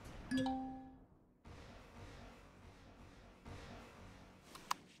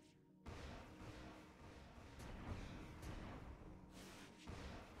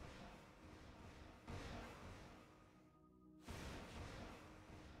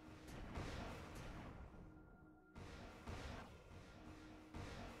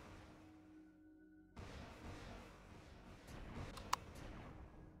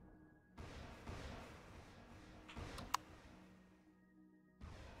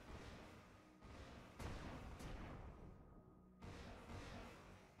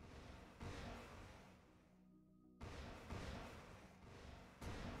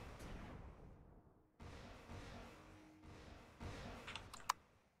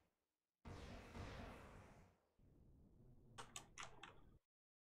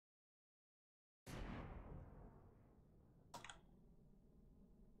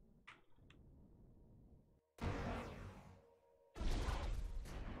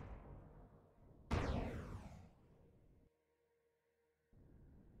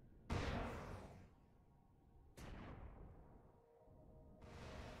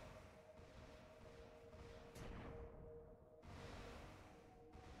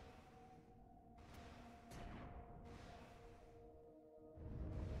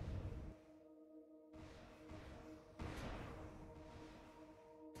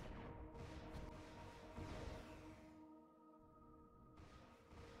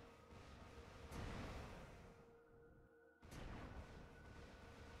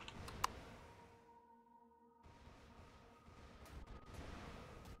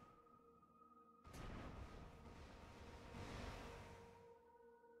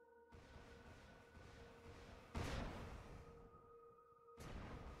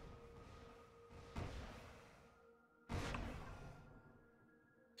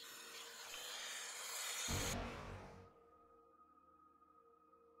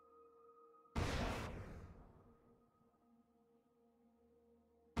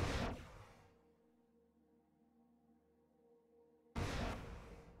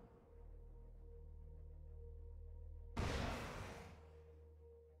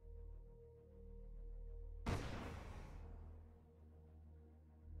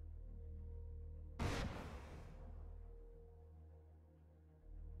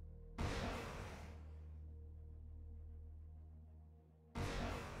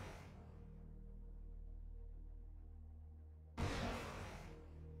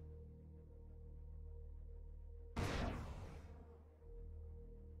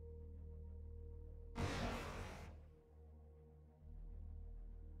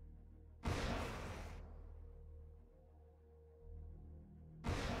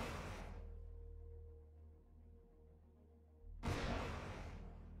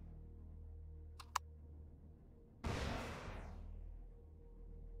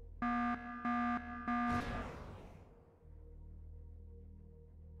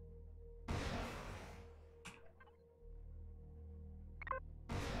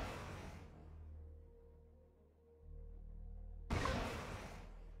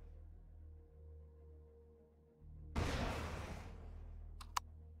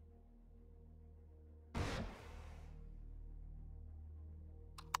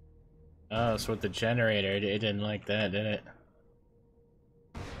 Oh, so with the generator, it didn't like that, did it?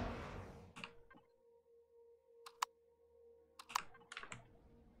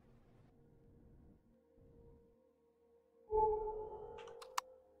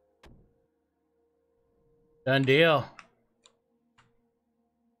 Done deal.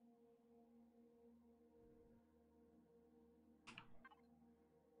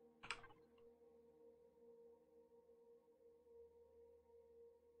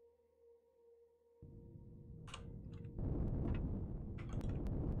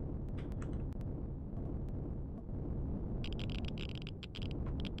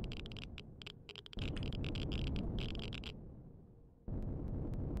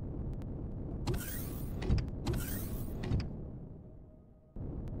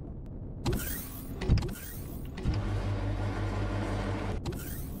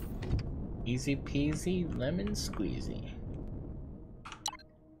 Easy peasy, lemon squeezy.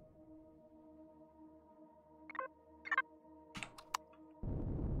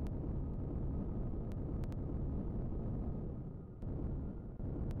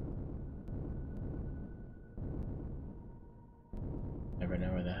 Never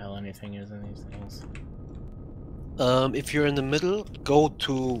know where the hell anything is in these things. If you're in the middle, go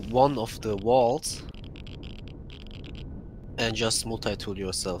to one of the walls and just multi-tool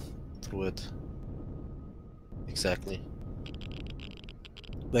yourself through it. Exactly.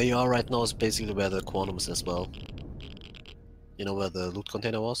 Where you are right now is basically where the quantum is as well. You know where the loot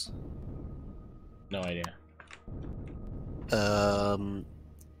container was? No idea.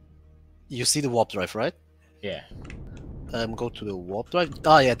 You see the warp drive, right? Yeah. Go to the warp drive.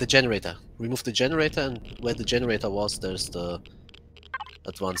 Ah, yeah, the generator. Remove the generator, and where the generator was, there's the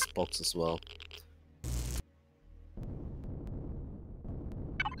advanced box as well.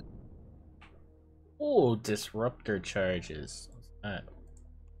 Oh, disruptor charges. What's that?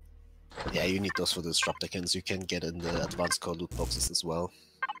 Yeah, you need those for the disruptor cans. You can get in the advanced core loot boxes as well.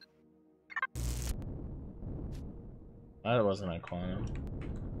 That wasn't a quantum.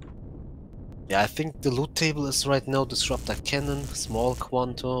 Yeah, I think the loot table is right now disruptor cannon, small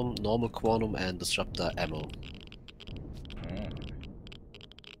quantum, normal quantum, and disruptor ammo. Oh.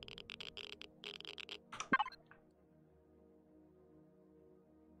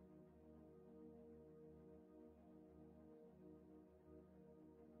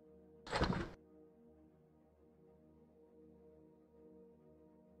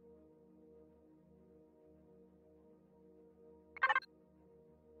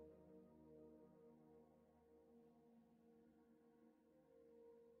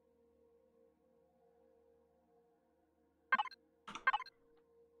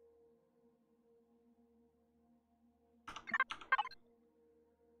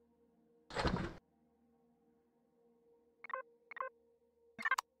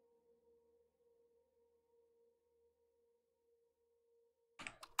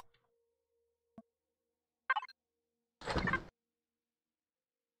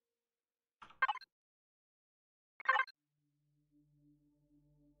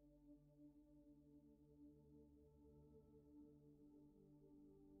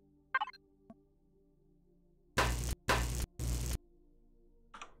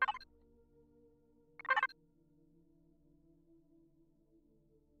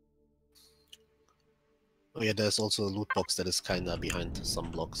 Oh yeah, there's also a loot box that is kinda behind some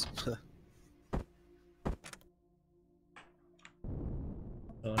blocks.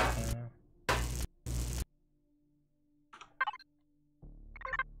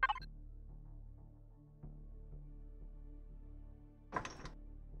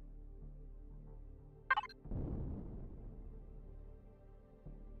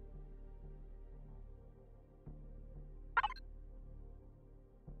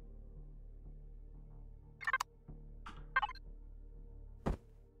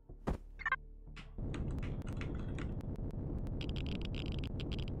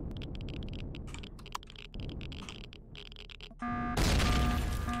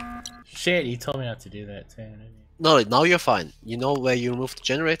 Shit, you told me not to do that too, didn't you? No, now you're fine. You know where you remove the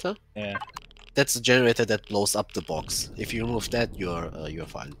generator? Yeah. That's the generator that blows up the box. If you remove that, you're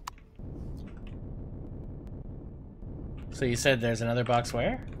fine. So you said there's another box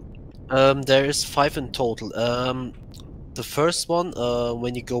where? There is 5 in total. The first one,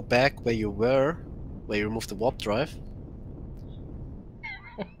 when you go back where you were, where you remove the warp drive.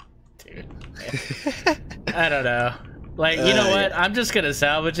 Dude. I don't know. Like, you know what? Yeah. I'm just gonna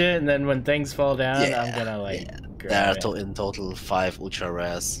salvage it, and then when things fall down, Yeah, I'm gonna, like, yeah. There grab are it. in total 5 ultra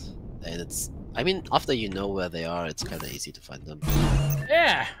rares, and it's. I mean, after you know where they are, it's kind of easy to find them.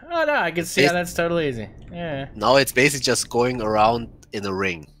 Yeah. Oh, no, I can see how that's totally easy. Yeah. Now it's basically just going around in a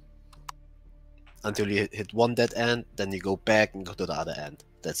ring. until you hit one dead end, then you go back and go to the other end.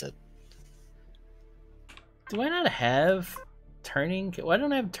 That's it. Do I not have turning? Why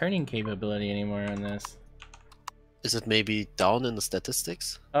don't I have turning capability anymore on this? Is it maybe down in the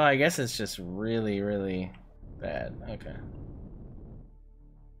statistics? Oh, I guess it's just really, really bad. Okay.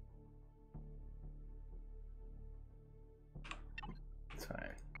 It's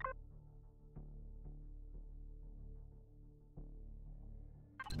fine.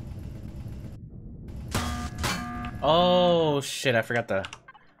 Oh shit! I forgot the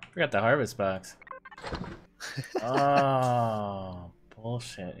harvest box. Oh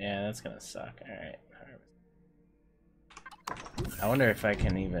bullshit! Yeah, that's gonna suck. All right. I wonder if I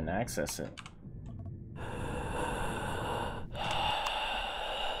can even access it.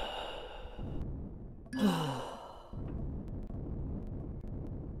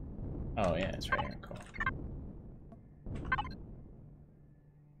 Oh yeah, it's right here. Cool.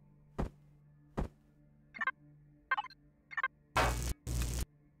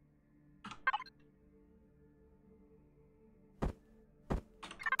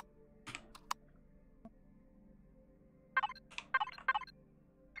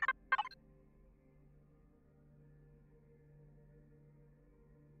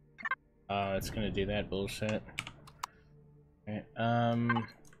 Oh, it's gonna do that bullshit. Alright,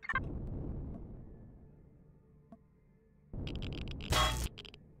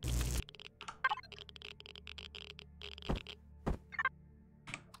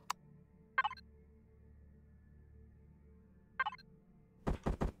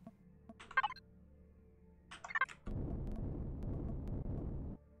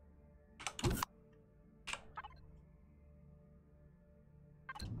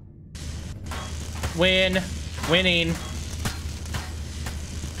 winning.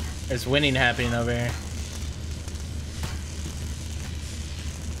 There's winning happening over here.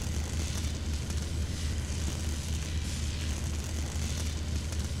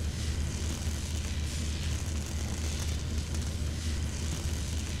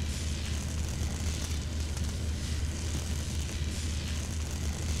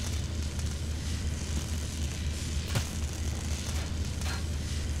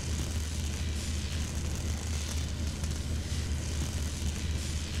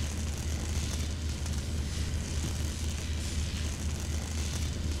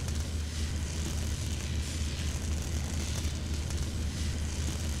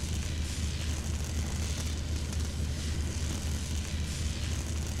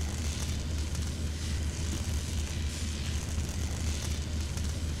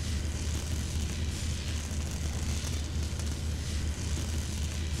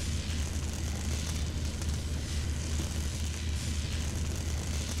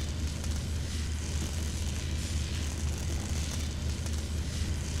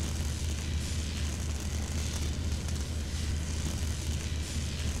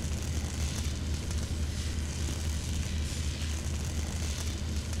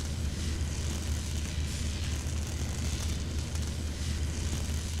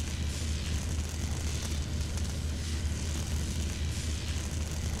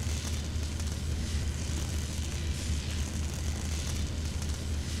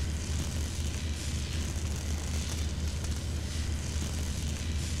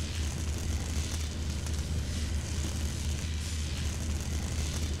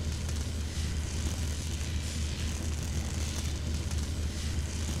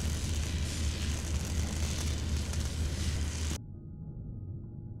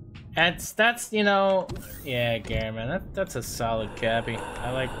 That's you know, yeah, Gary, man, that's a solid cappy.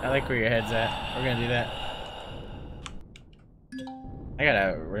 I like where your head's at. We're gonna do that. I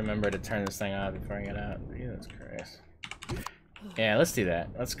gotta remember to turn this thing off before I get out. Jesus Christ. Yeah, let's do that.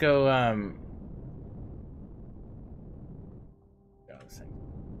 Let's go.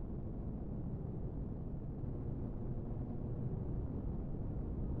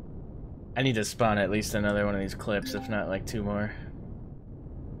 I need to spawn at least another one of these clips, if not like 2 more.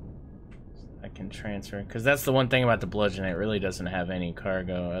 I can transfer, because that's the one thing about the Bludgeon, it really doesn't have any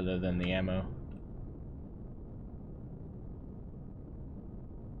cargo other than the ammo.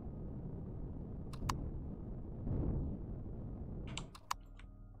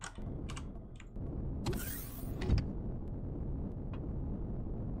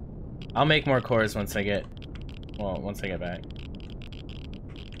 I'll make more cores once I get, well, once I get back.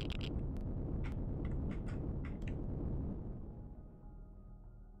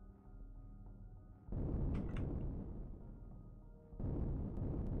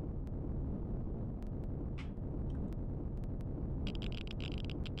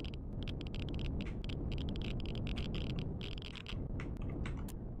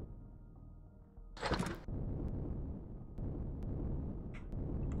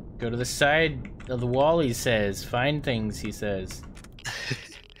 Go to the side of the wall, he says. Find things, he says.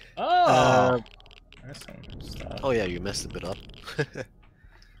 Oh! There's some stuff. Oh yeah, you messed a bit up.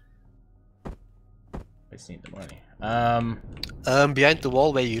 I just need the money. Behind the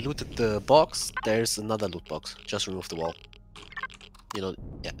wall where you looted the box, there's another loot box. Just remove the wall. You know,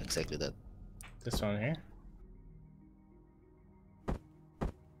 yeah, exactly that. This one here?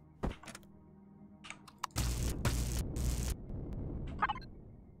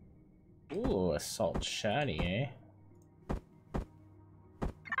 Ooh, assault shotty, eh?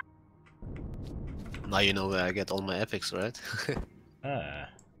 Now you know where I get all my epics, right? Ah.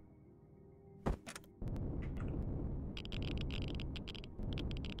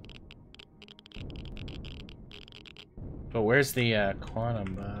 But where's the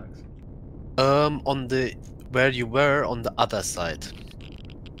quantum box? On the where you were on the other side.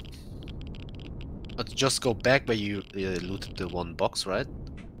 But just go back where you looted the one box, right?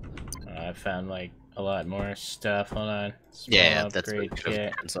 I found like a lot more stuff. Hold on. Small Yeah, that's where upgrade you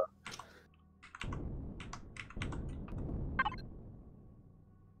kit. have.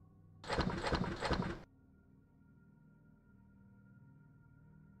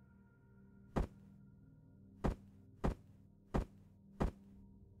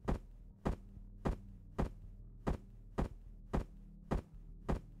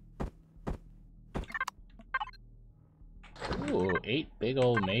 Ooh, 8 big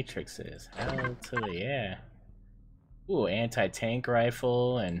old matrices. Hell to the yeah. Ooh, anti-tank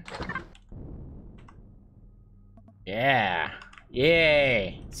rifle and... Yeah!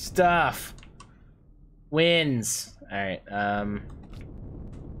 Yay! Stuff! Wins! Alright, I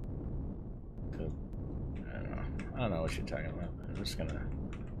don't know what you're talking about. I'm just gonna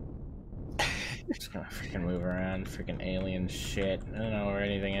freaking move around, freaking alien shit. I don't know where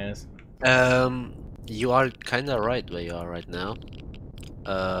anything is. You are kinda right where you are right now.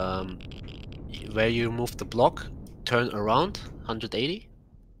 Where you move the block, turn around 180.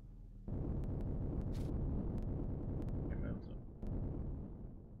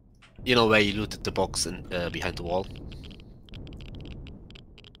 You know where you looted the box and behind the wall.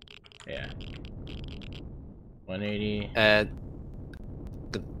 Yeah. 180. And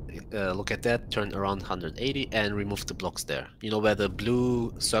look at that. Turn around 180 and remove the blocks there. You know where the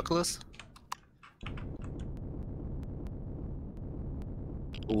blue circle is?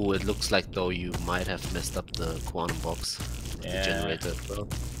 Oh, it looks like though you might have messed up the quantum box. Yeah. The generator as well.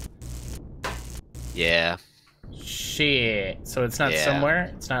 Yeah. Shit. So it's not Yeah.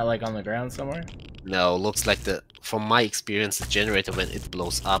 somewhere? It's not like on the ground somewhere? No, looks like from my experience, the generator when it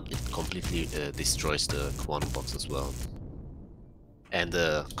blows up, it completely destroys the quantum box as well. And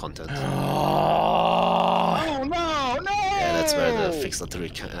the content. Oh, no, no! Yeah, that's where the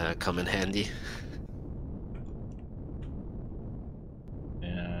fixatory come in handy.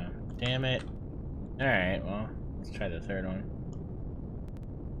 Yeah. Damn it. Alright, well, let's try the third one.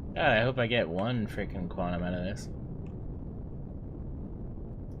 God, I hope I get one freaking quantum out of this.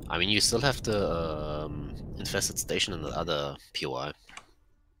 I mean, you still have the infested station and the other POI.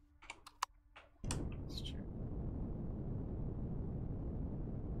 That's true.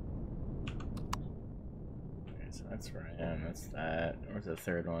 Okay, so that's where I am. That's that. Where's the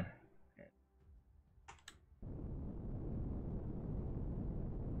third one?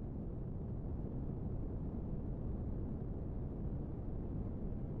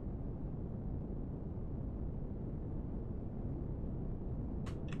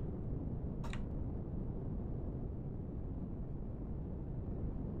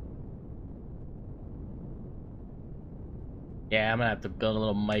 Yeah, I'm gonna have to build a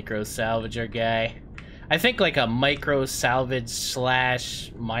little micro salvager guy. I think like a micro salvage /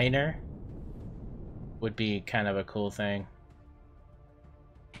 miner would be kind of a cool thing.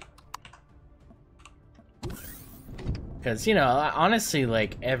 Because, you know, honestly,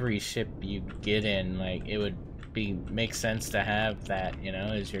 like every ship you get in, like it would make sense to have that, you know,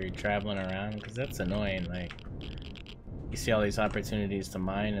 as you're traveling around. Because that's annoying. Like, you see all these opportunities to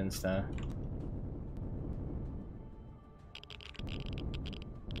mine and stuff.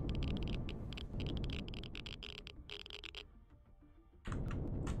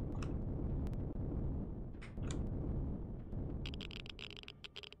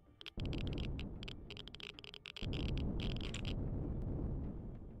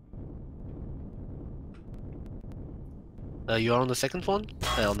 You are on the second one?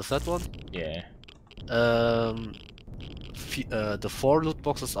 On the third one? Yeah. The 4 loot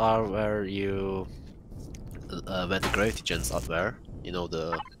boxes are where you... where the gravity gens are where. You know,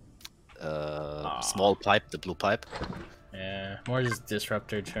 the small pipe, the blue pipe. Yeah, more just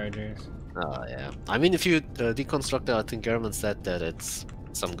disruptor chargers. Yeah. I mean, if you deconstruct it, I think German said that it's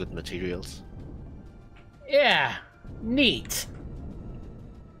some good materials. Yeah, neat.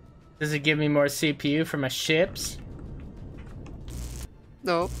 Does it give me more CPU for my ships?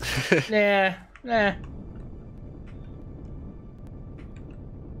 No. Nah, nah.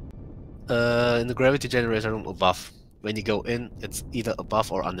 In the gravity generator room above, when you go in, it's either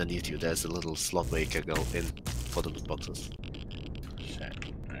above or underneath you. There's a little slot where you can go in for the loot boxes. Shit.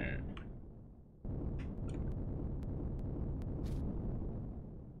 Alright.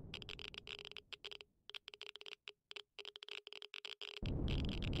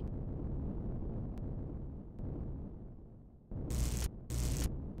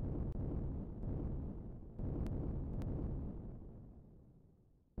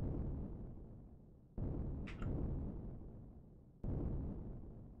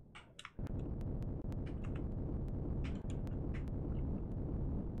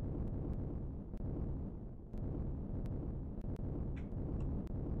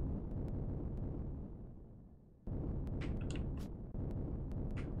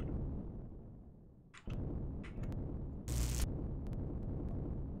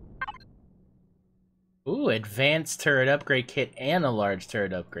 Ooh, advanced turret upgrade kit and a large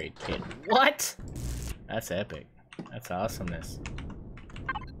turret upgrade kit. What? That's epic. That's awesomeness.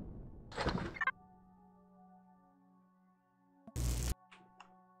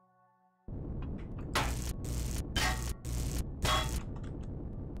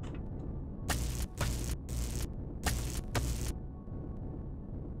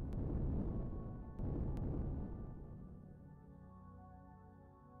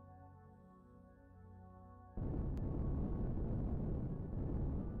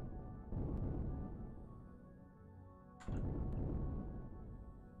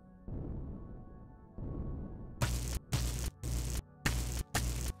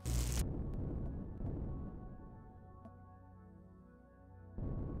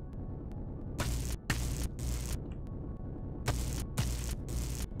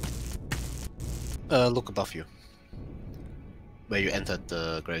 Look above you, where you entered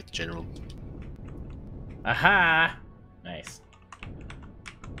the great general. Aha! Nice.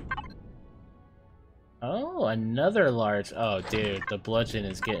 Oh, another large. Oh, dude, the bludgeon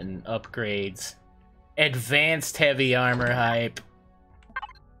is getting upgrades. Advanced heavy armor hype.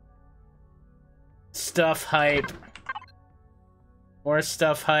 Stuff hype. More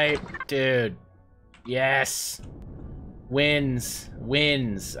stuff hype. Dude. Yes. Wins.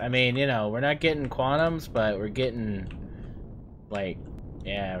 Wins. I mean, you know, we're not getting quantums, but we're getting, like,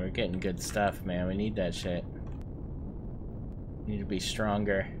 yeah, we're getting good stuff, man. We need that shit. We need to be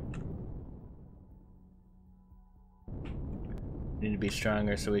stronger. We need to be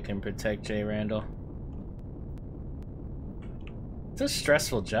stronger so we can protect JRandall. It's a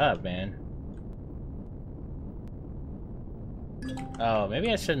stressful job, man. Oh,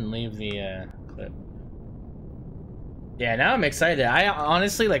 maybe I shouldn't leave the clip. Yeah, now I'm excited. I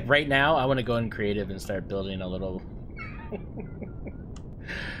honestly, like, right now, I want to go in creative and start building a little...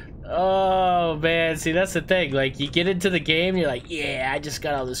 Oh, man. See, that's the thing. Like, you get into the game, you're like, yeah, I just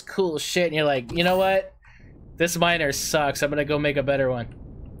got all this cool shit. And you're like, you know what? This miner sucks. I'm going to go make a better one.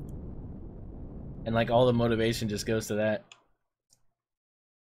 And, like, all the motivation just goes to that.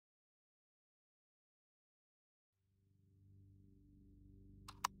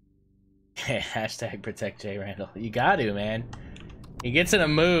 Hashtag protect JRandall. You got to, man. He gets in a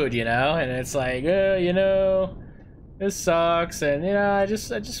mood, you know, and it's like, you know, this sucks, and you know, I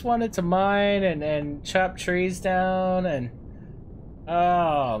just wanted to mine and chop trees down, and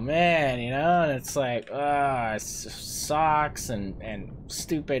oh man, you know, and it's like, oh, it sucks, and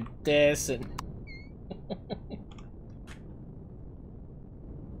stupid this, and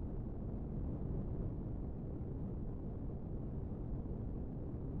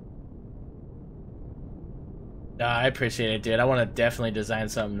no, I appreciate it, dude. I want to definitely design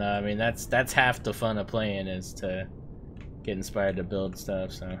something though. I mean, that's half the fun of playing is to get inspired to build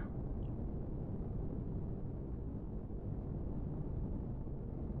stuff, so.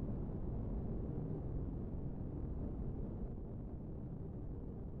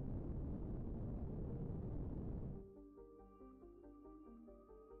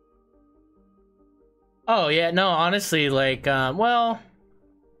 Oh yeah, no, honestly, like, well,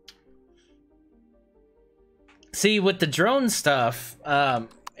 see, with the drone stuff,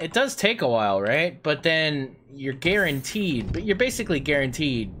 it does take a while, right? But then you're guaranteed, but you're basically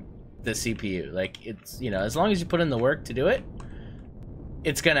guaranteed the CPU. Like, it's, you know, as long as you put in the work to do it,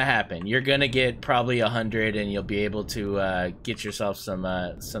 it's gonna happen. You're gonna get probably 100 and you'll be able to get yourself some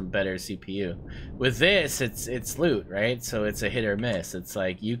better CPU. With this, it's loot, right? So it's a hit or miss. It's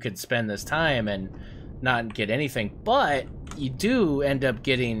like you could spend this time and not get anything, but you do end up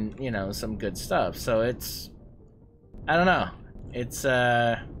getting, you know, some good stuff. So it's, I don't know. It's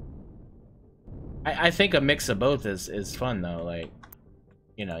I think a mix of both is fun though. Like,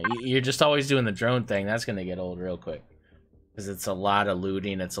 you know, you're just always doing the drone thing. That's gonna get old real quick because it's a lot of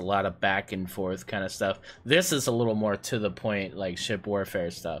looting. It's a lot of back and forth kind of stuff. This is a little more to the point, like ship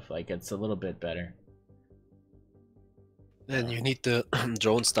warfare stuff. Like it's a little bit better. And you need the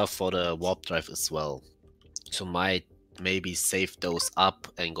drone stuff for the warp drive as well. So might maybe save those up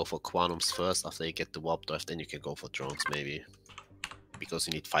and go for quantums first after you get the warp drive. Then you can go for drones maybe, because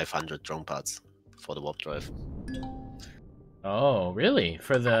you need 500 drone parts for the warp drive. Oh, really?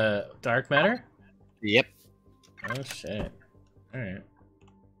 For the dark matter? Yep. Oh shit. All right.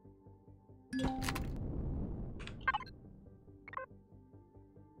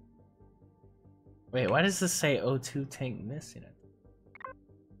 Wait, why does this say O2 tank missing it?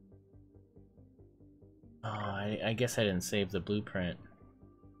 Oh, I guess I didn't save the blueprint.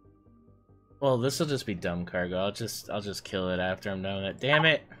 Well, this will just be dumb cargo. I'll just kill it after I'm done with it. Damn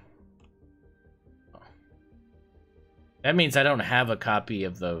it! That means I don't have a copy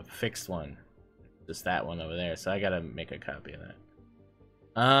of the fixed one. Just that one over there. So I gotta make a copy of that.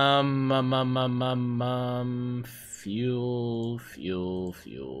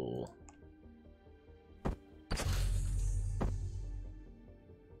 Fuel.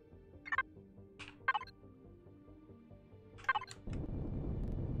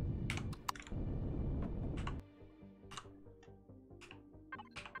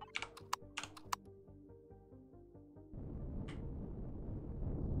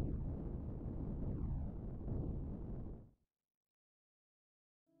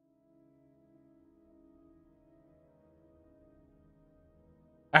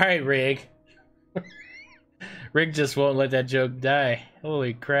 Alright, Rig. Rig just won't let that joke die.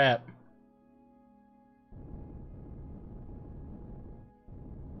 Holy crap.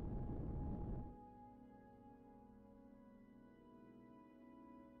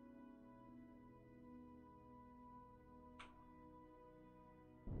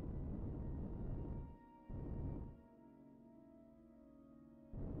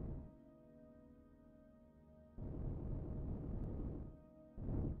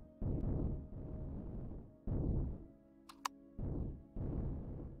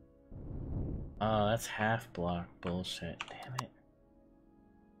 Oh, that's half block bullshit. Damn it.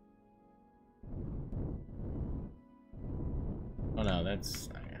 Oh no, that's...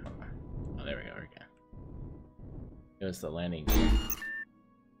 Okay, hold on. Oh, there we go. It was the landing gear.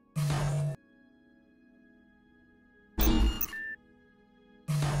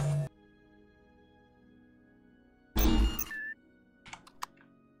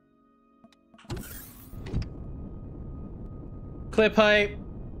 Clip hype.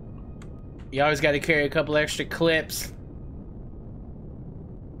 You always got to carry a couple extra clips.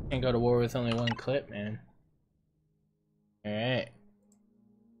 Can't go to war with only one clip, man. Alright.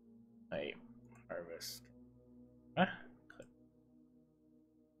 Wait. Harvest. Huh?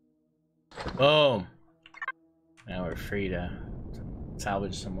 Boom. Now we're free to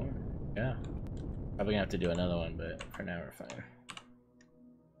salvage some more. Yeah. Probably gonna have to do another one, but for now we're fine.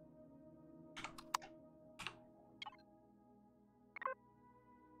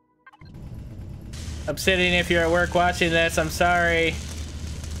 Obsidian, if you're at work watching this, I'm sorry.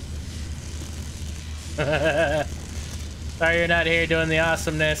 Sorry you're not here doing the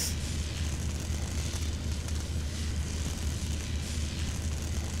awesomeness.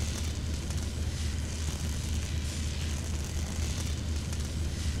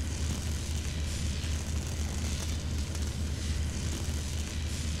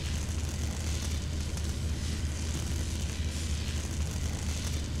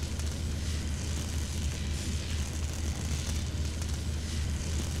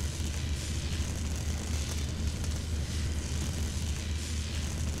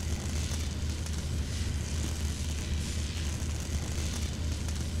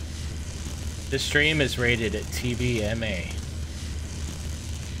 This stream is rated at TVMA.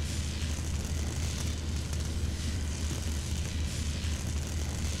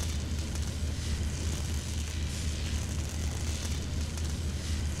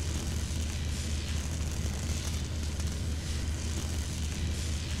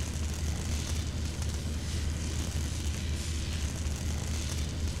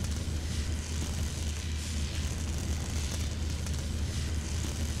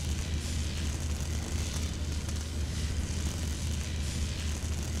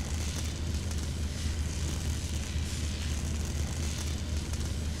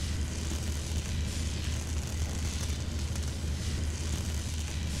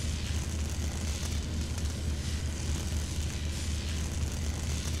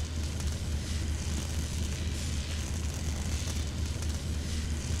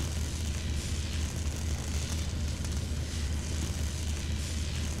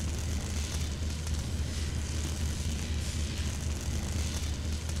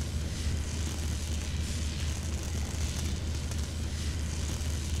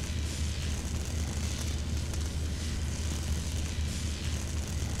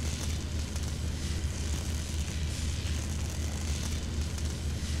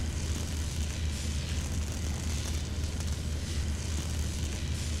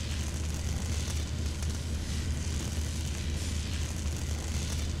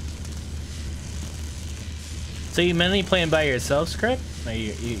 So you mainly playing by yourself, Script? Are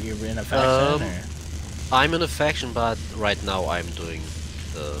you're in a faction, or? I'm in a faction, but right now I'm doing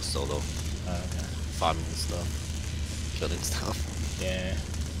solo. Oh, okay. Farming stuff. Killing stuff. Yeah.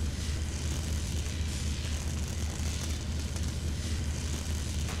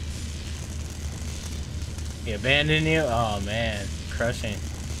 He abandoned you? Oh man, crushing.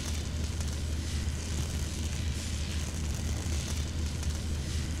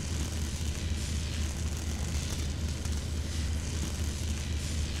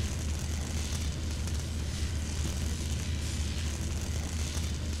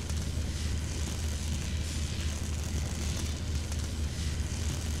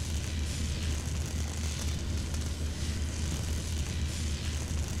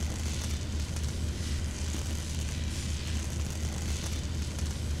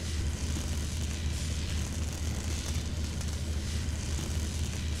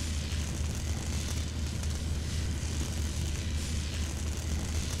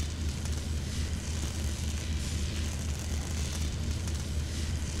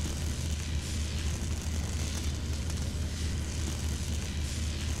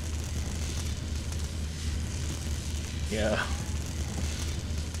 Yeah.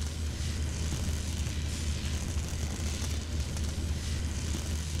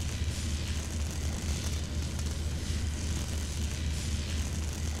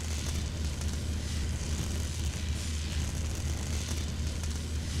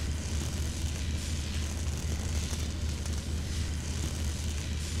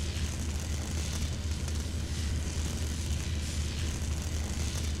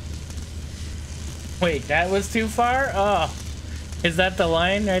 Wait, that was too far? Oh. Is that the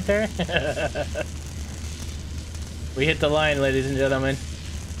line right there? We hit the line, ladies and gentlemen.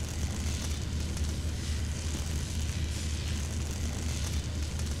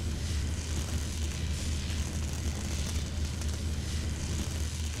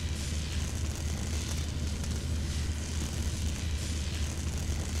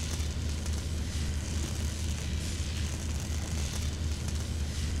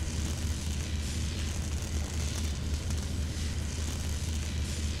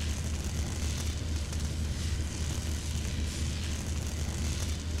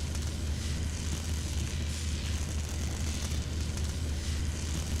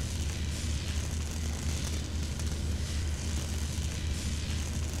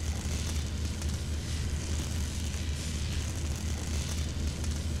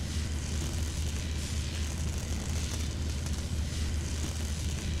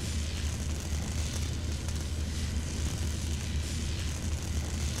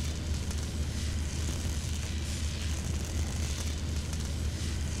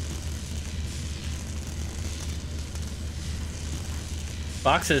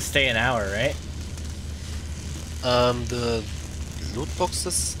 Boxes stay an hour, right? The loot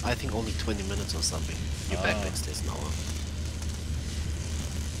boxes, I think only 20 minutes or something. Your backpack stays an hour.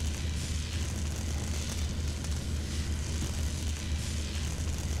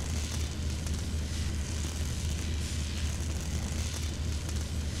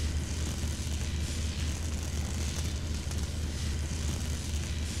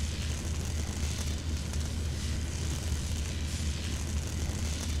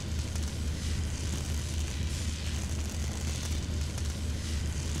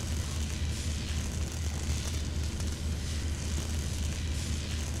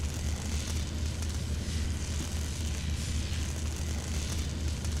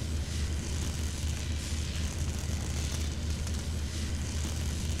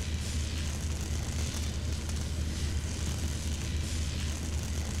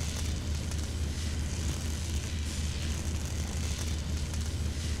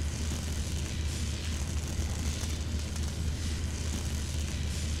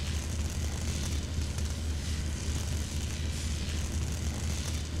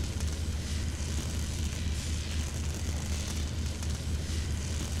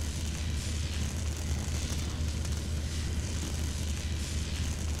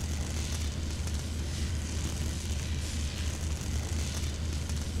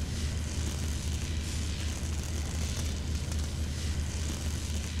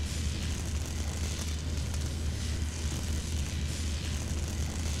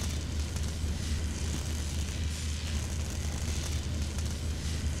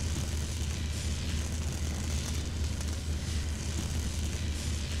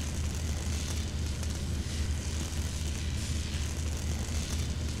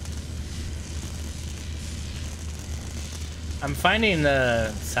 I'm finding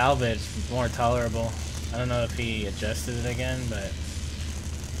the salvage more tolerable. I don't know if he adjusted it again, but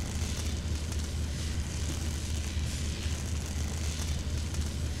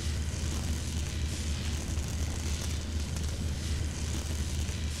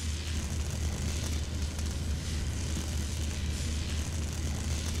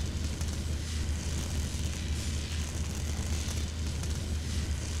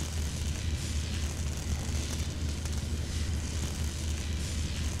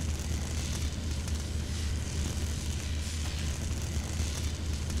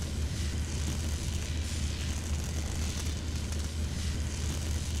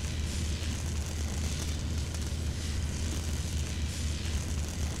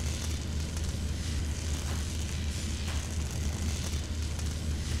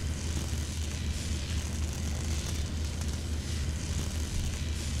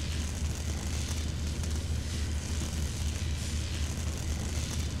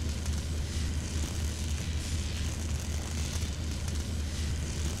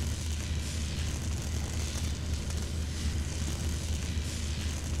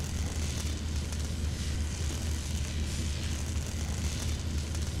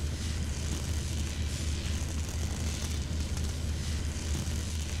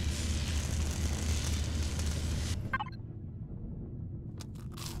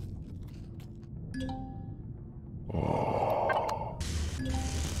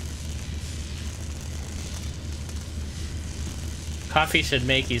Coffee should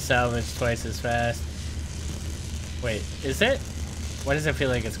make you salvage twice as fast. Wait, is it? Why does it feel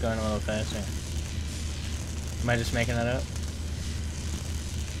like it's going a little faster? Am I just making that up?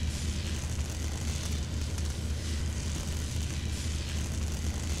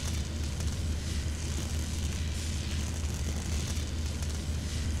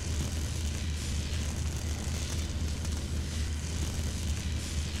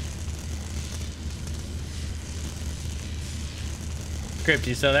 Script,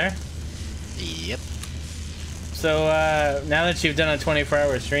 you still there? Yep. So, now that you've done a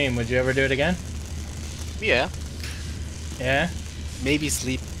 24-hour stream, would you ever do it again? Yeah. Yeah? Maybe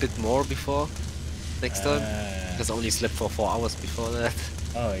sleep a bit more before next time. Because I only slept for 4 hours before that.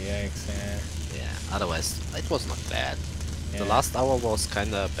 Oh, yikes, yeah. Yeah, otherwise, it was not bad. Yeah. The last hour was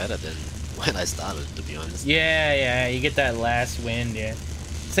kinda better than when I started, to be honest. Yeah, yeah, you get that last wind, yeah.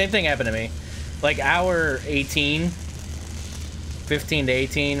 Same thing happened to me. Like, hour 18, 15 to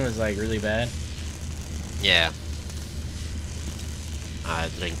 18 was, like, really bad. Yeah. I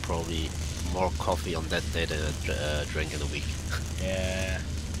drank probably more coffee on that day than I drank in a week. Yeah.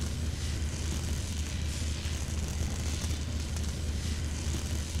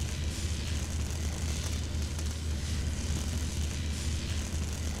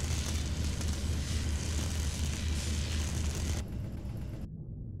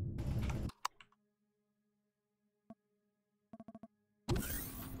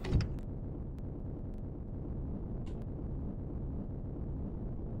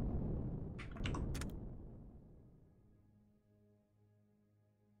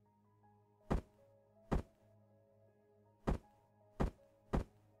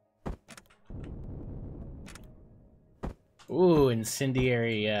 Ooh,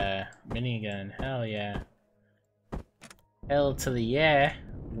 incendiary minigun. Hell yeah. Hell to the yeah.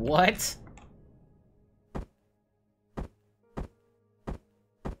 What?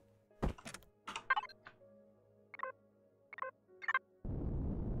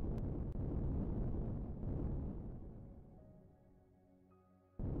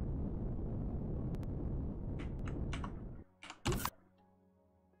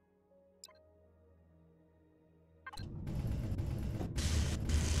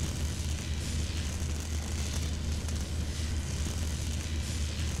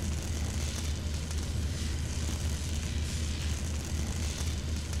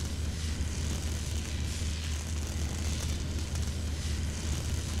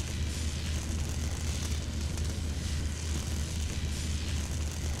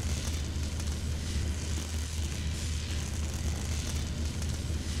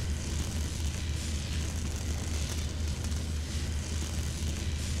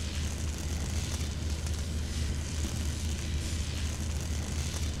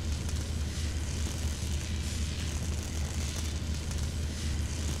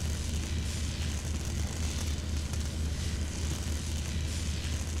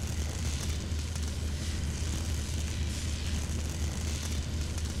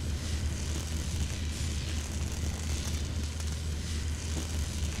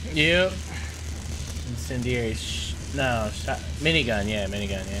 Yep. Incendiary minigun, yeah,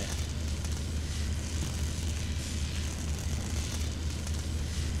 minigun, yeah.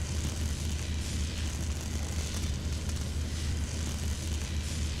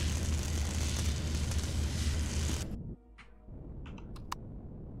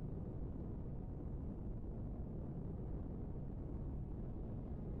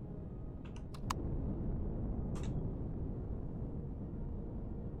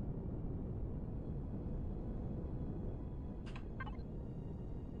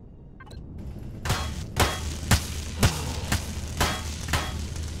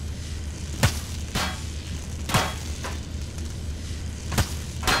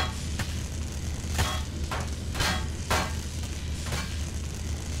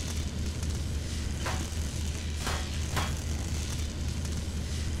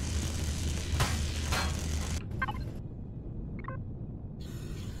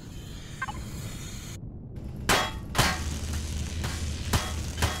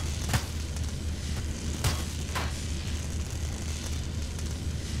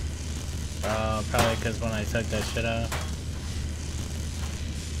 Oh, probably because when I took that shit out.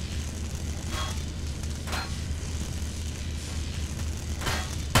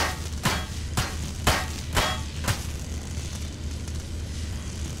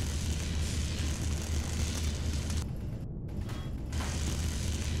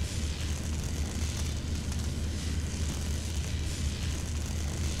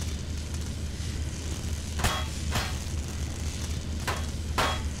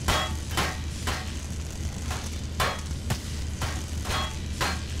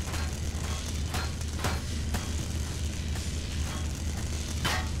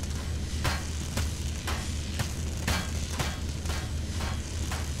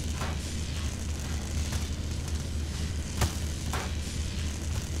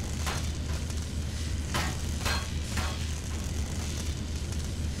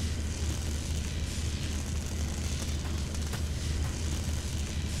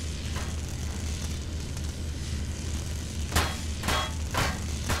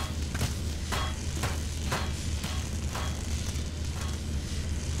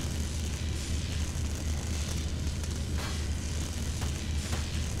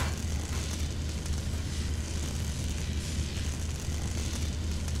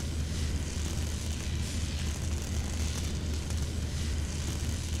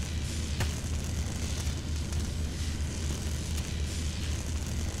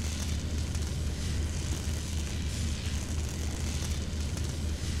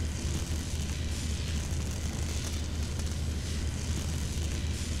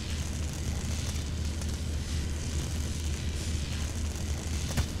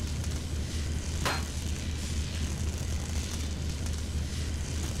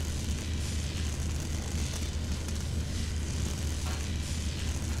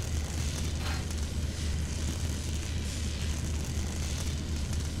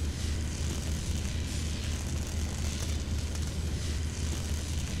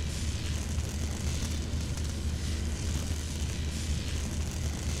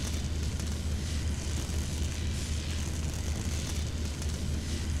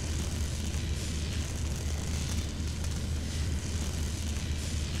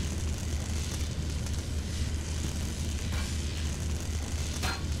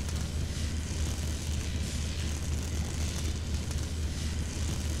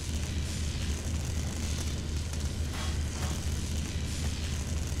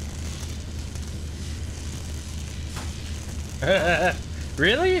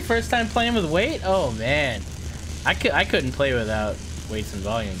 Really? First time playing with weight? Oh man, I couldn't play without weights and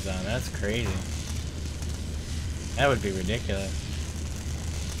volumes on. That's crazy. That would be ridiculous.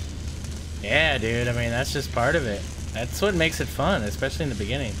 Yeah, dude. I mean, that's just part of it. That's what makes it fun, especially in the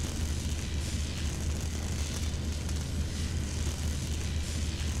beginning.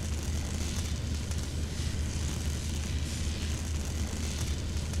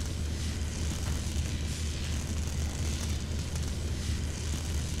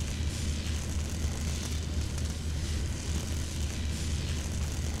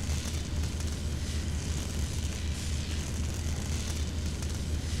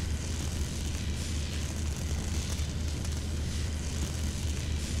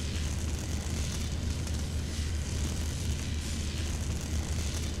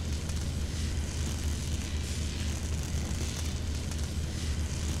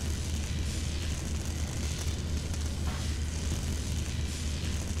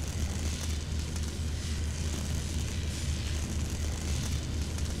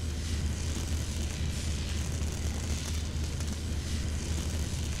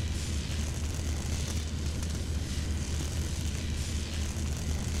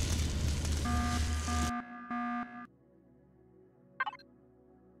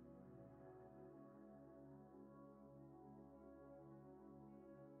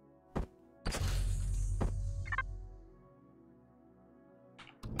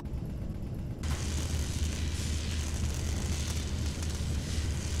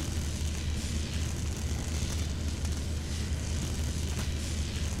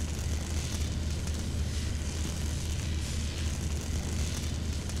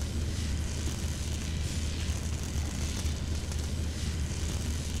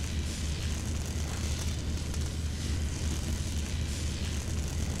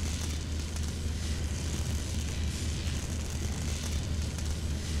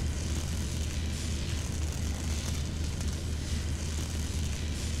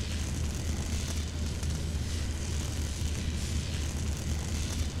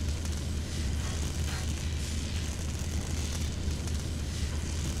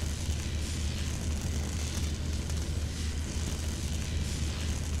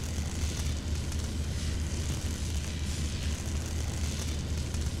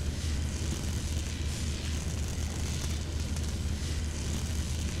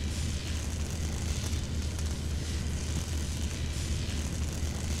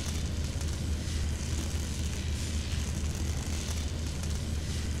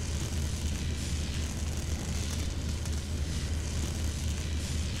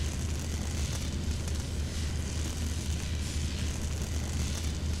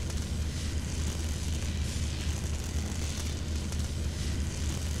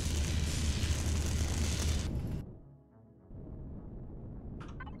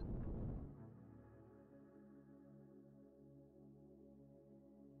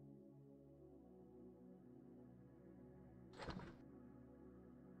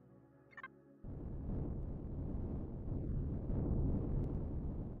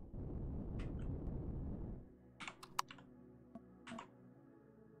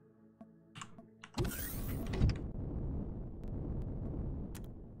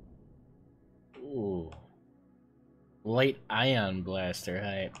 Ooh. Light ion blaster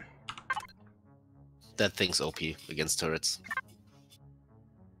hype. That thing's OP against turrets.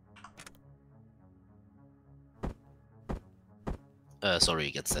 Sorry,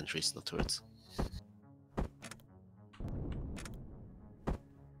 against sentries, not turrets.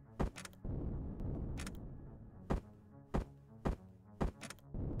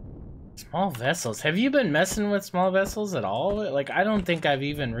 Small vessels. Have you been messing with small vessels at all? Like, I don't think I've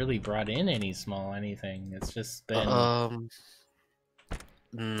even really brought in any small anything. It's just been...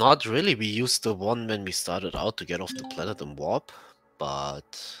 Not really. We used the one when we started out to get off the planet and warp,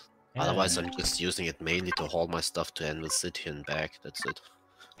 but Yeah. otherwise I'm just using it mainly to haul my stuff to Anvil City and back. That's it.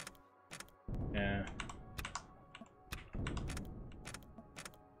 Yeah.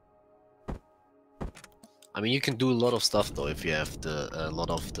 I mean, you can do a lot of stuff though if you have a lot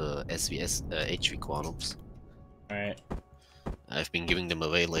of the SVS HV quantums. Right. I've been giving them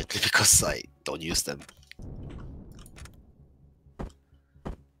away lately because I don't use them.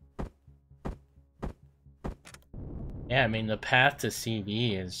 Yeah, I mean, the path to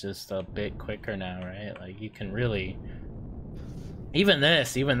CV is just a bit quicker now, right? Like, you can really... Even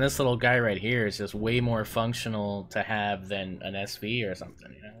this little guy right here is just way more functional to have than an SV or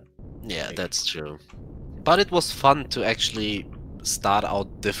something, you know? Yeah, Like... that's true. But it was fun to actually start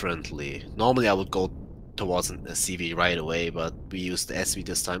out differently. Normally I would go towards a CV right away, but we used the SV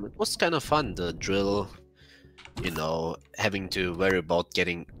this time. It was kind of fun. The drill you know, having to worry about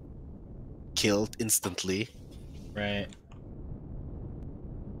getting killed instantly. Right.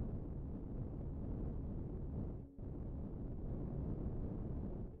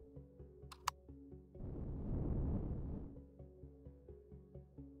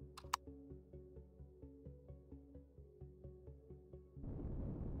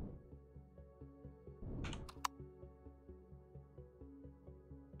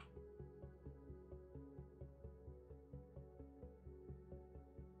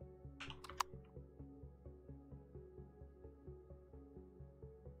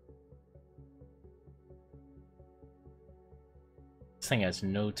 This thing has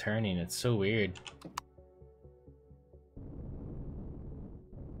no turning. It's so weird.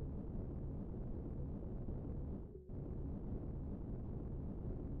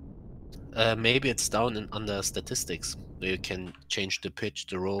 Maybe it's down in under statistics, where you can change the pitch,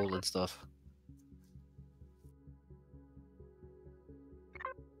 the roll, and stuff.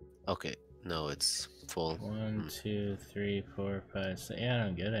 Okay, no, it's full. 1, 2, 3, 4, 5, 6. Yeah, I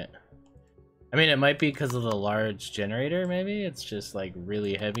don't get it. I mean, it might be because of the large generator, maybe? It's just, like,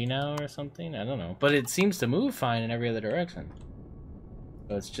 really heavy now or something? I don't know. But it seems to move fine in every other direction.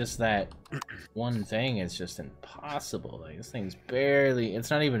 So it's just that one thing is just impossible. Like, this thing's barely... It's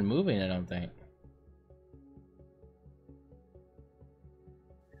not even moving, I don't think.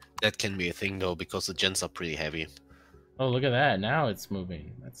 That can be a thing, though, because the gens are pretty heavy. Oh, look at that. Now it's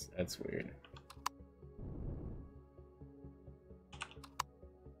moving. That's weird.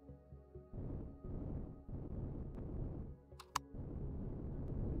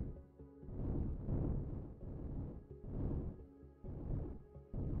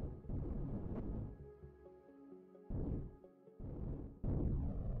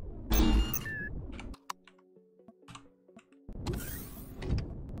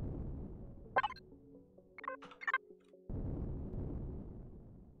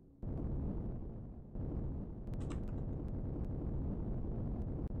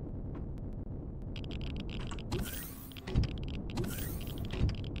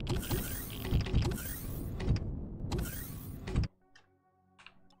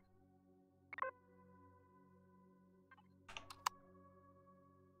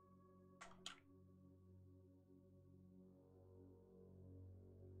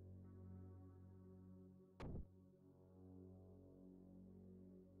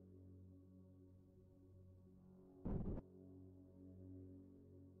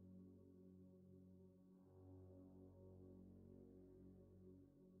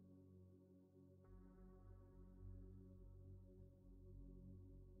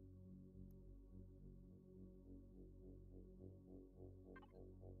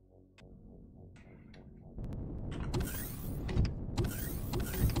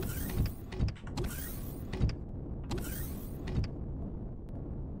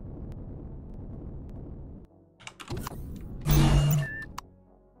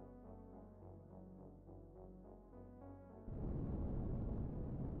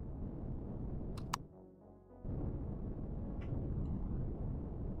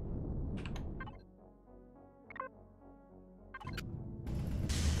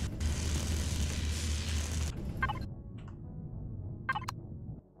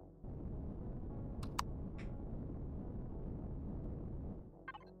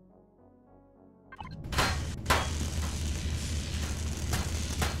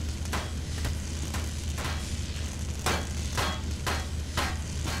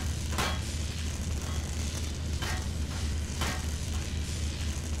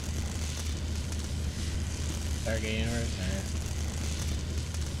 Target universe, nice.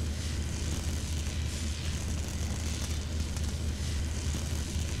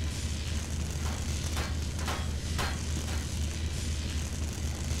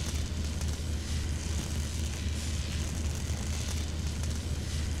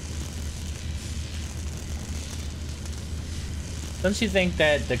 Don't you think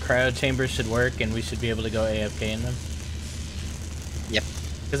that the cryo chambers should work and we should be able to go AFK in them? Yep.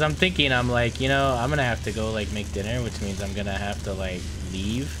 Because I'm thinking, I'm like, you know, I'm gonna have to go like make dinner, which means I'm gonna have to like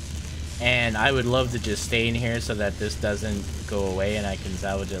leave. And I would love to just stay in here so that this doesn't go away and I can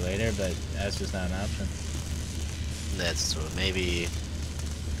salvage it later, but that's just not an option. That's true. Maybe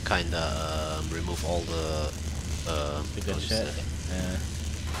kinda remove all the good shit. Yeah.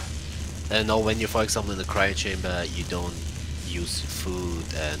 And no, when you, for example, in the cryo chamber, you don't use food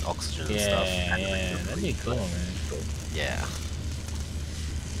and oxygen and stuff. Yeah, that'd be cool, man. Yeah.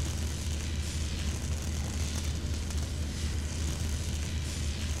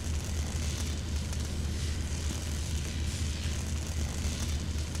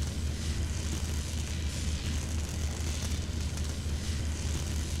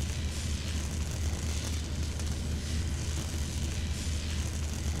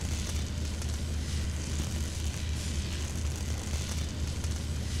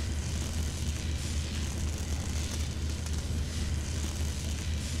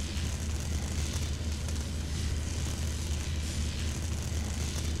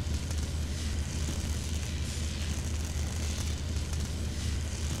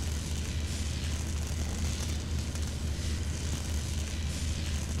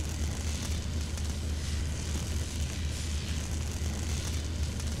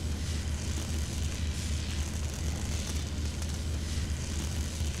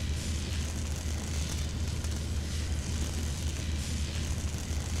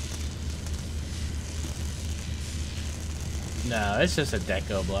 No, it's just a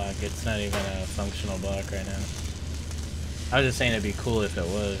deco block. It's not even a functional block right now. I was just saying it'd be cool if it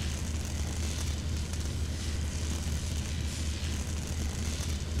was.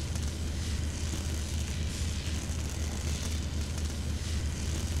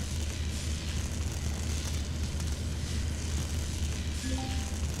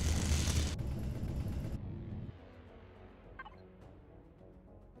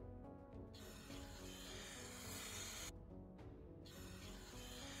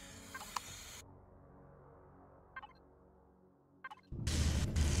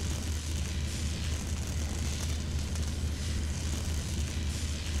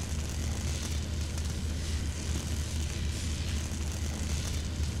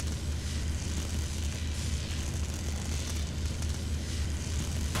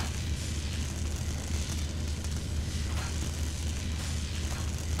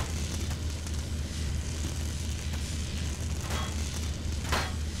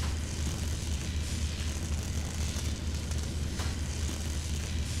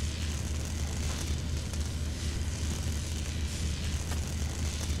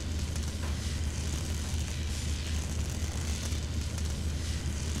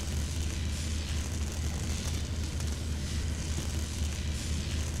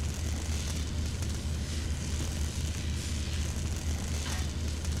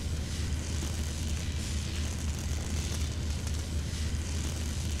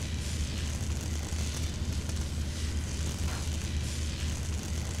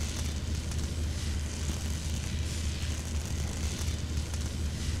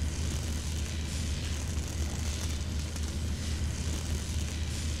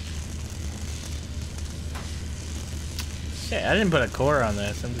 Shit, I didn't put a core on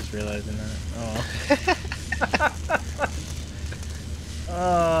this. I'm just realizing that. Oh.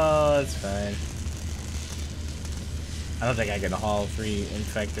 Oh, that's fine. I don't think I can haul 3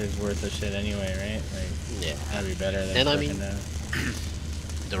 infectors worth of shit anyway, right? Like, Yeah. that'd be better than And I fucking mean,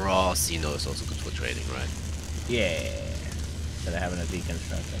 the raw Xeno is also good for trading, right? yeah. Instead of having a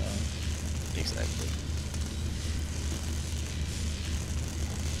deconstruct at all. Exactly.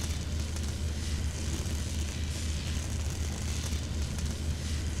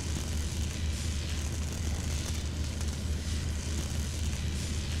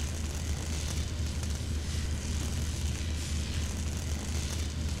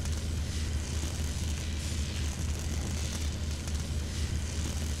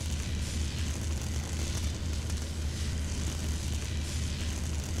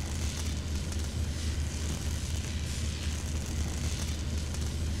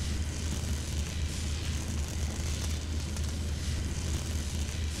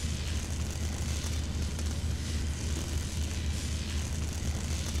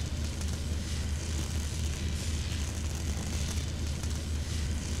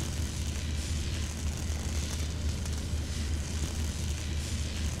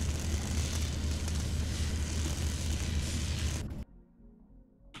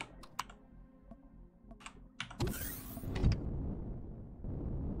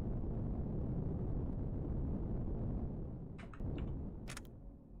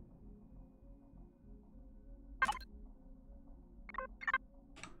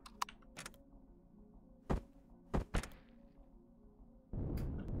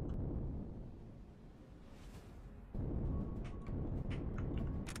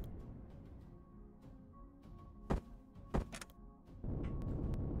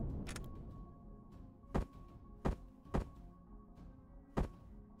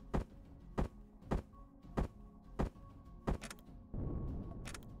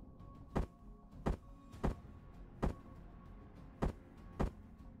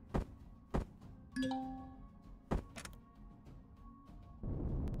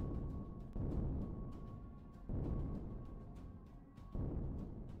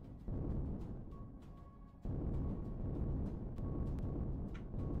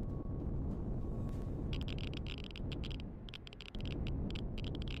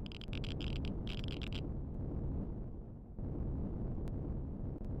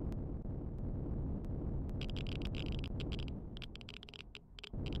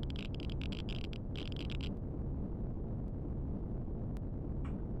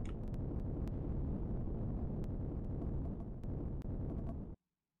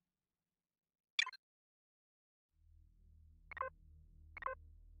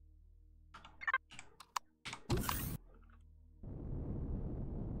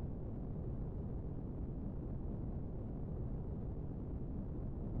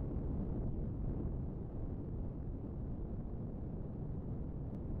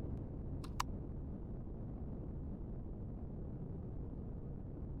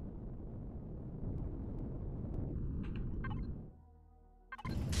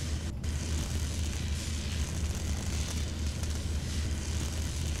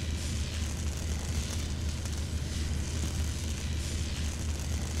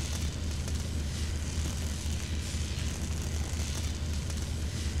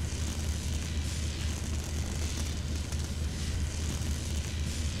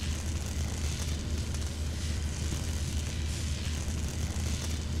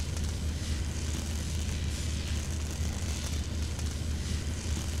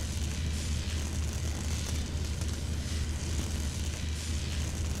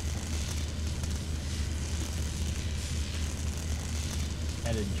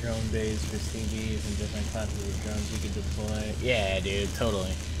 Added drone bays for CVs and different classes of drones you could deploy. Yeah, dude,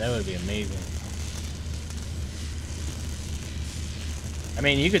 totally. That would be amazing. I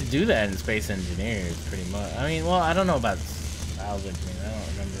mean, you could do that in Space Engineers, pretty much. I mean, well, I don't know about salvaging. I don't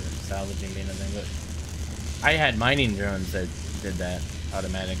remember salvaging being a thing, but I had mining drones that did that,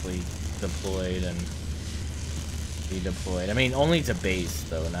 automatically deployed and redeployed. I mean, only to base,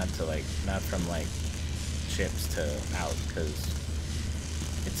 though, not from, like, ships to out, because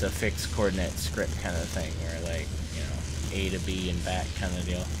it's a fixed coordinate script kind of thing, where, like, you know, A to B and back kind of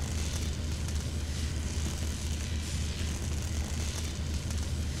deal.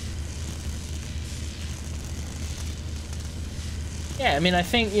 Yeah, I mean, I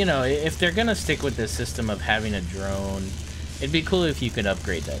think, you know, if they're gonna stick with this system of having a drone, it'd be cool if you could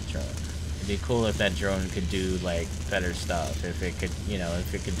upgrade that drone. It'd be cool if that drone could do, like, better stuff. If it could, you know,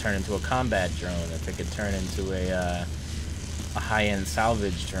 if it could turn into a combat drone, if it could turn into a high-end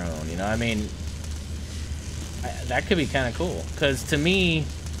salvage drone, you know? I mean, that could be kind of cool. Because to me,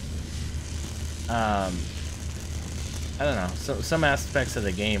 I don't know, some aspects of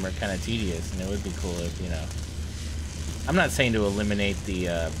the game are kind of tedious, and it would be cool if, you know, I'm not saying to eliminate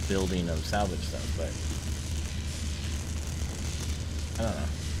the building of salvage stuff, but I don't know.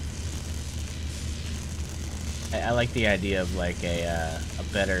 I like the idea of like a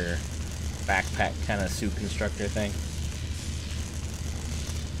better backpack kind of suit constructor thing.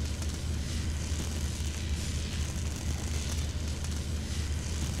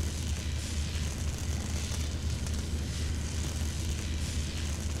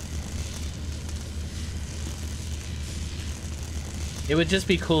 It would just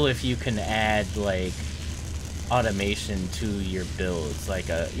be cool if you can add like automation to your builds, like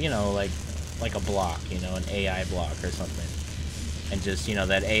a, you know, like a block, you know, an AI block or something. And just, you know,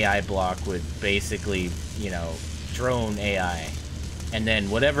 that AI block would basically, you know, drone AI. And then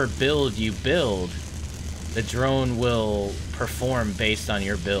whatever build you build, the drone will perform based on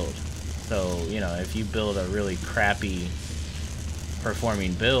your build. So, you know, if you build a really crappy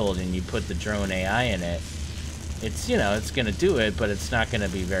performing build and you put the drone AI in it, it's, you know, it's gonna do it, but it's not gonna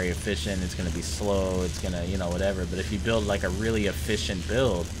be very efficient. It's gonna be slow. It's gonna, you know, whatever. But if you build like a really efficient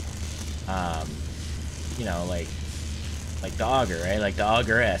build, you know, like the Augur, right? Like the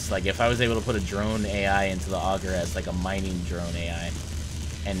Augur S. Like if I was able to put a drone AI into the Augur S, like a mining drone AI,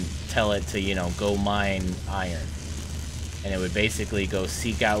 and tell it to, you know, go mine iron, and it would basically go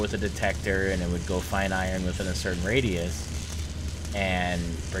seek out with a detector, and it would go find iron within a certain radius, and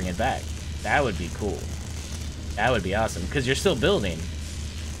bring it back. That would be cool. That would be awesome, because you're still building,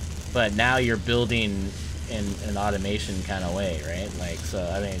 but now you're building in an automation kind of way, right? Like, so,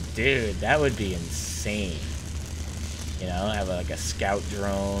 I mean, dude, that would be insane. You know, have like a scout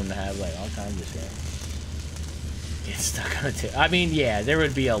drone, have like all kinds of shit. Get stuck on it. I mean, yeah, there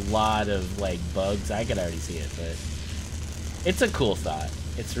would be a lot of like bugs. I could already see it, but it's a cool thought.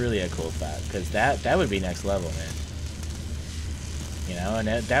 It's really a cool thought, because that would be next level, man. You know,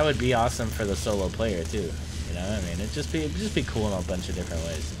 and that would be awesome for the solo player too. You know, I mean, it'd just be cool in a bunch of different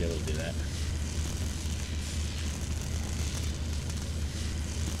ways to be able to do that.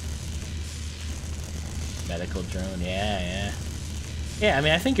 Medical drone, yeah. Yeah, I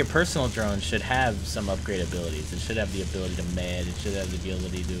mean, I think your personal drone should have some upgrade abilities. It should have the ability to med. It should have the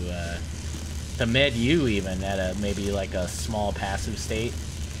ability to med you even at a maybe like a small passive state.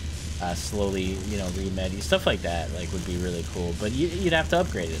 Slowly, you know, remed you. Stuff like that, like, would be really cool. But you'd have to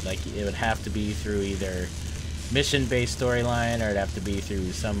upgrade it. Like, it would have to be through either mission-based storyline, or it'd have to be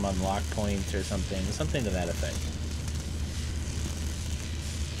through some unlock points or something to that effect.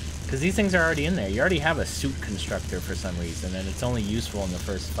 Because these things are already in there. You already have a suit constructor for some reason, and it's only useful in the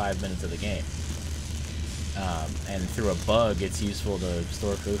first 5 minutes of the game. And through a bug, it's useful to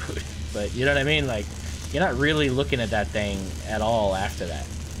store food. But you know what I mean? Like, you're not really looking at that thing at all after that,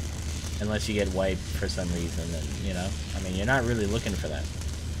 unless you get wiped for some reason. And, you know, I mean, you're not really looking for that.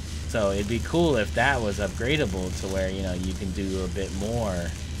 So it'd be cool if that was upgradable to where, you know, you can do a bit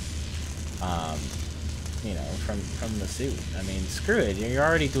more, you know, from the suit. I mean, screw it. You're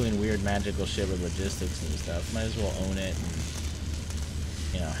already doing weird magical shit with logistics and stuff. Might as well own it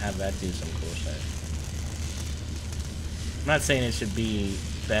and, you know, have that do some cool shit. I'm not saying it should be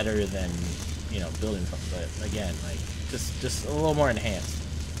better than, you know, building something, but again, like, just a little more enhanced.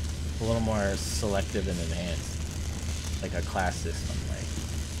 A little more selective and enhanced. Like a class system, like.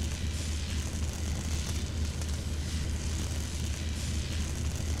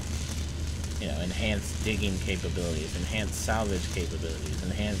 You know, enhanced digging capabilities, enhanced salvage capabilities,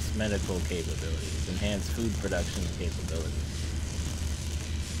 enhanced medical capabilities, enhanced food production capabilities.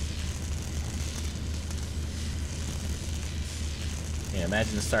 Yeah,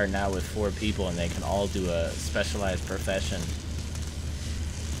 imagine starting out with 4 people and they can all do a specialized profession.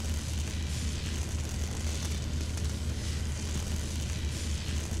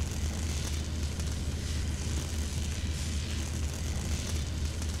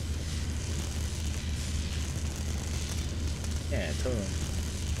 Yeah, totally.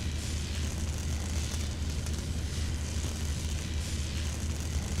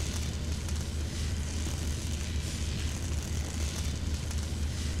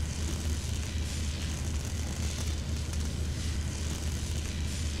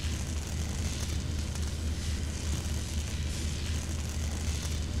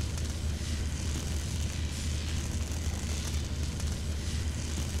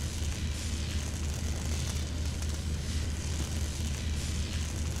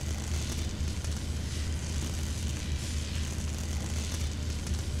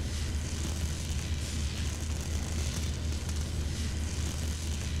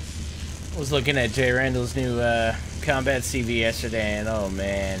 Was looking at JRandall's new combat CV yesterday, and oh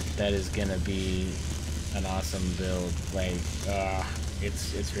man, that is gonna be an awesome build. Like,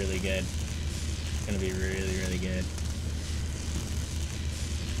 it's really good. It's gonna be really, really good.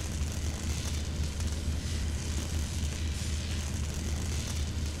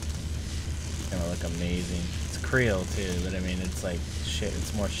 It's gonna look amazing. It's Creel too, but I mean, it's like shit.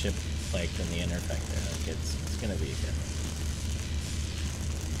 It's more ship-like than the Interfector. Like, it's gonna be a good one.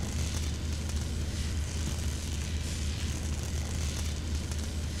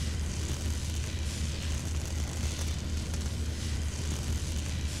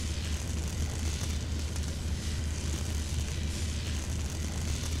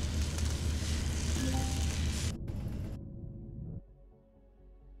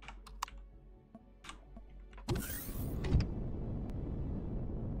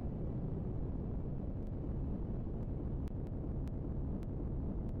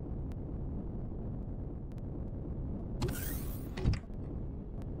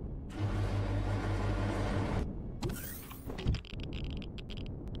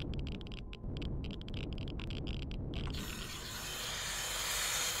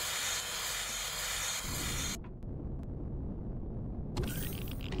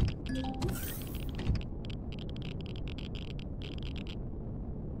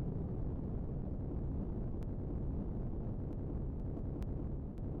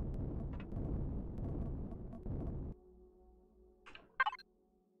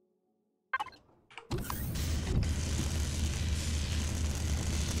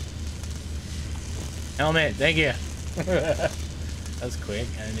 Helmet, thank you. That was quick.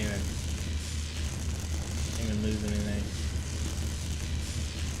 I didn't even lose anything.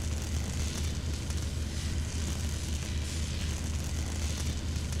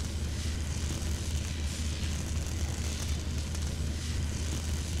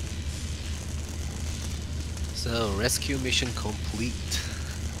 So, rescue mission complete.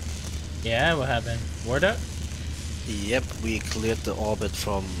 Yeah, what happened? Ward up? Yep, we cleared the orbit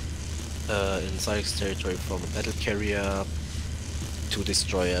from in Cyrix territory from a battle carrier, 2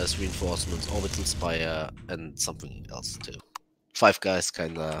 destroyers, reinforcements, orbital spire, and something else too. 5 guys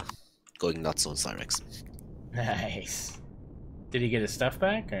kinda going nuts on Cyrix. Nice. Did he get his stuff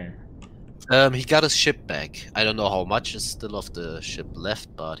back, or? He got his ship back. I don't know how much is still of the ship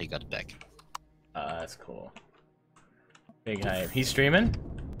left, but he got it back. That's cool. Big hype. He's streaming?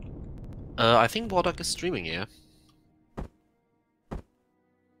 I think Wardock is streaming, yeah.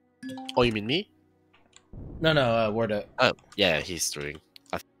 Oh, you mean me? No, Ward up. Oh, yeah, he's streaming.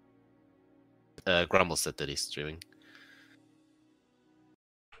 Grumble said that he's streaming.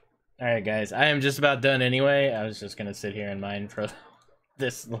 Alright, guys. I am just about done anyway. I was just gonna sit here and mine for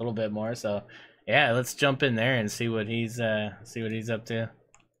this a little bit more, so yeah, let's jump in there and see what he's up to.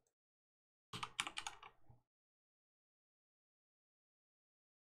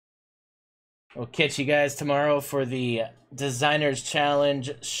 We'll catch you guys tomorrow for the Designers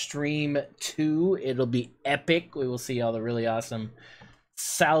Challenge Stream 2. It'll be epic. We will see all the really awesome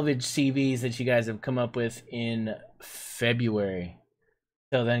salvage CVs that you guys have come up with in February.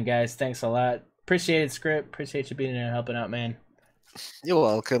 Till then, guys, thanks a lot. Appreciate it, Script. Appreciate you being here and helping out, man. You're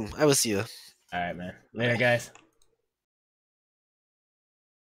welcome. I will see you. Alright, man. Later, guys.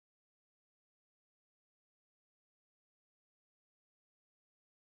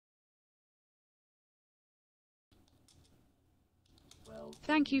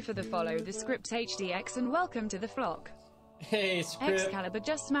 Thank you for the follow, the Script HDX, and welcome to the flock. Hey, Script. Excalibur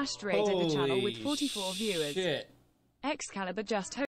just smashed raid at the channel with 44 viewers. Shit. Excalibur just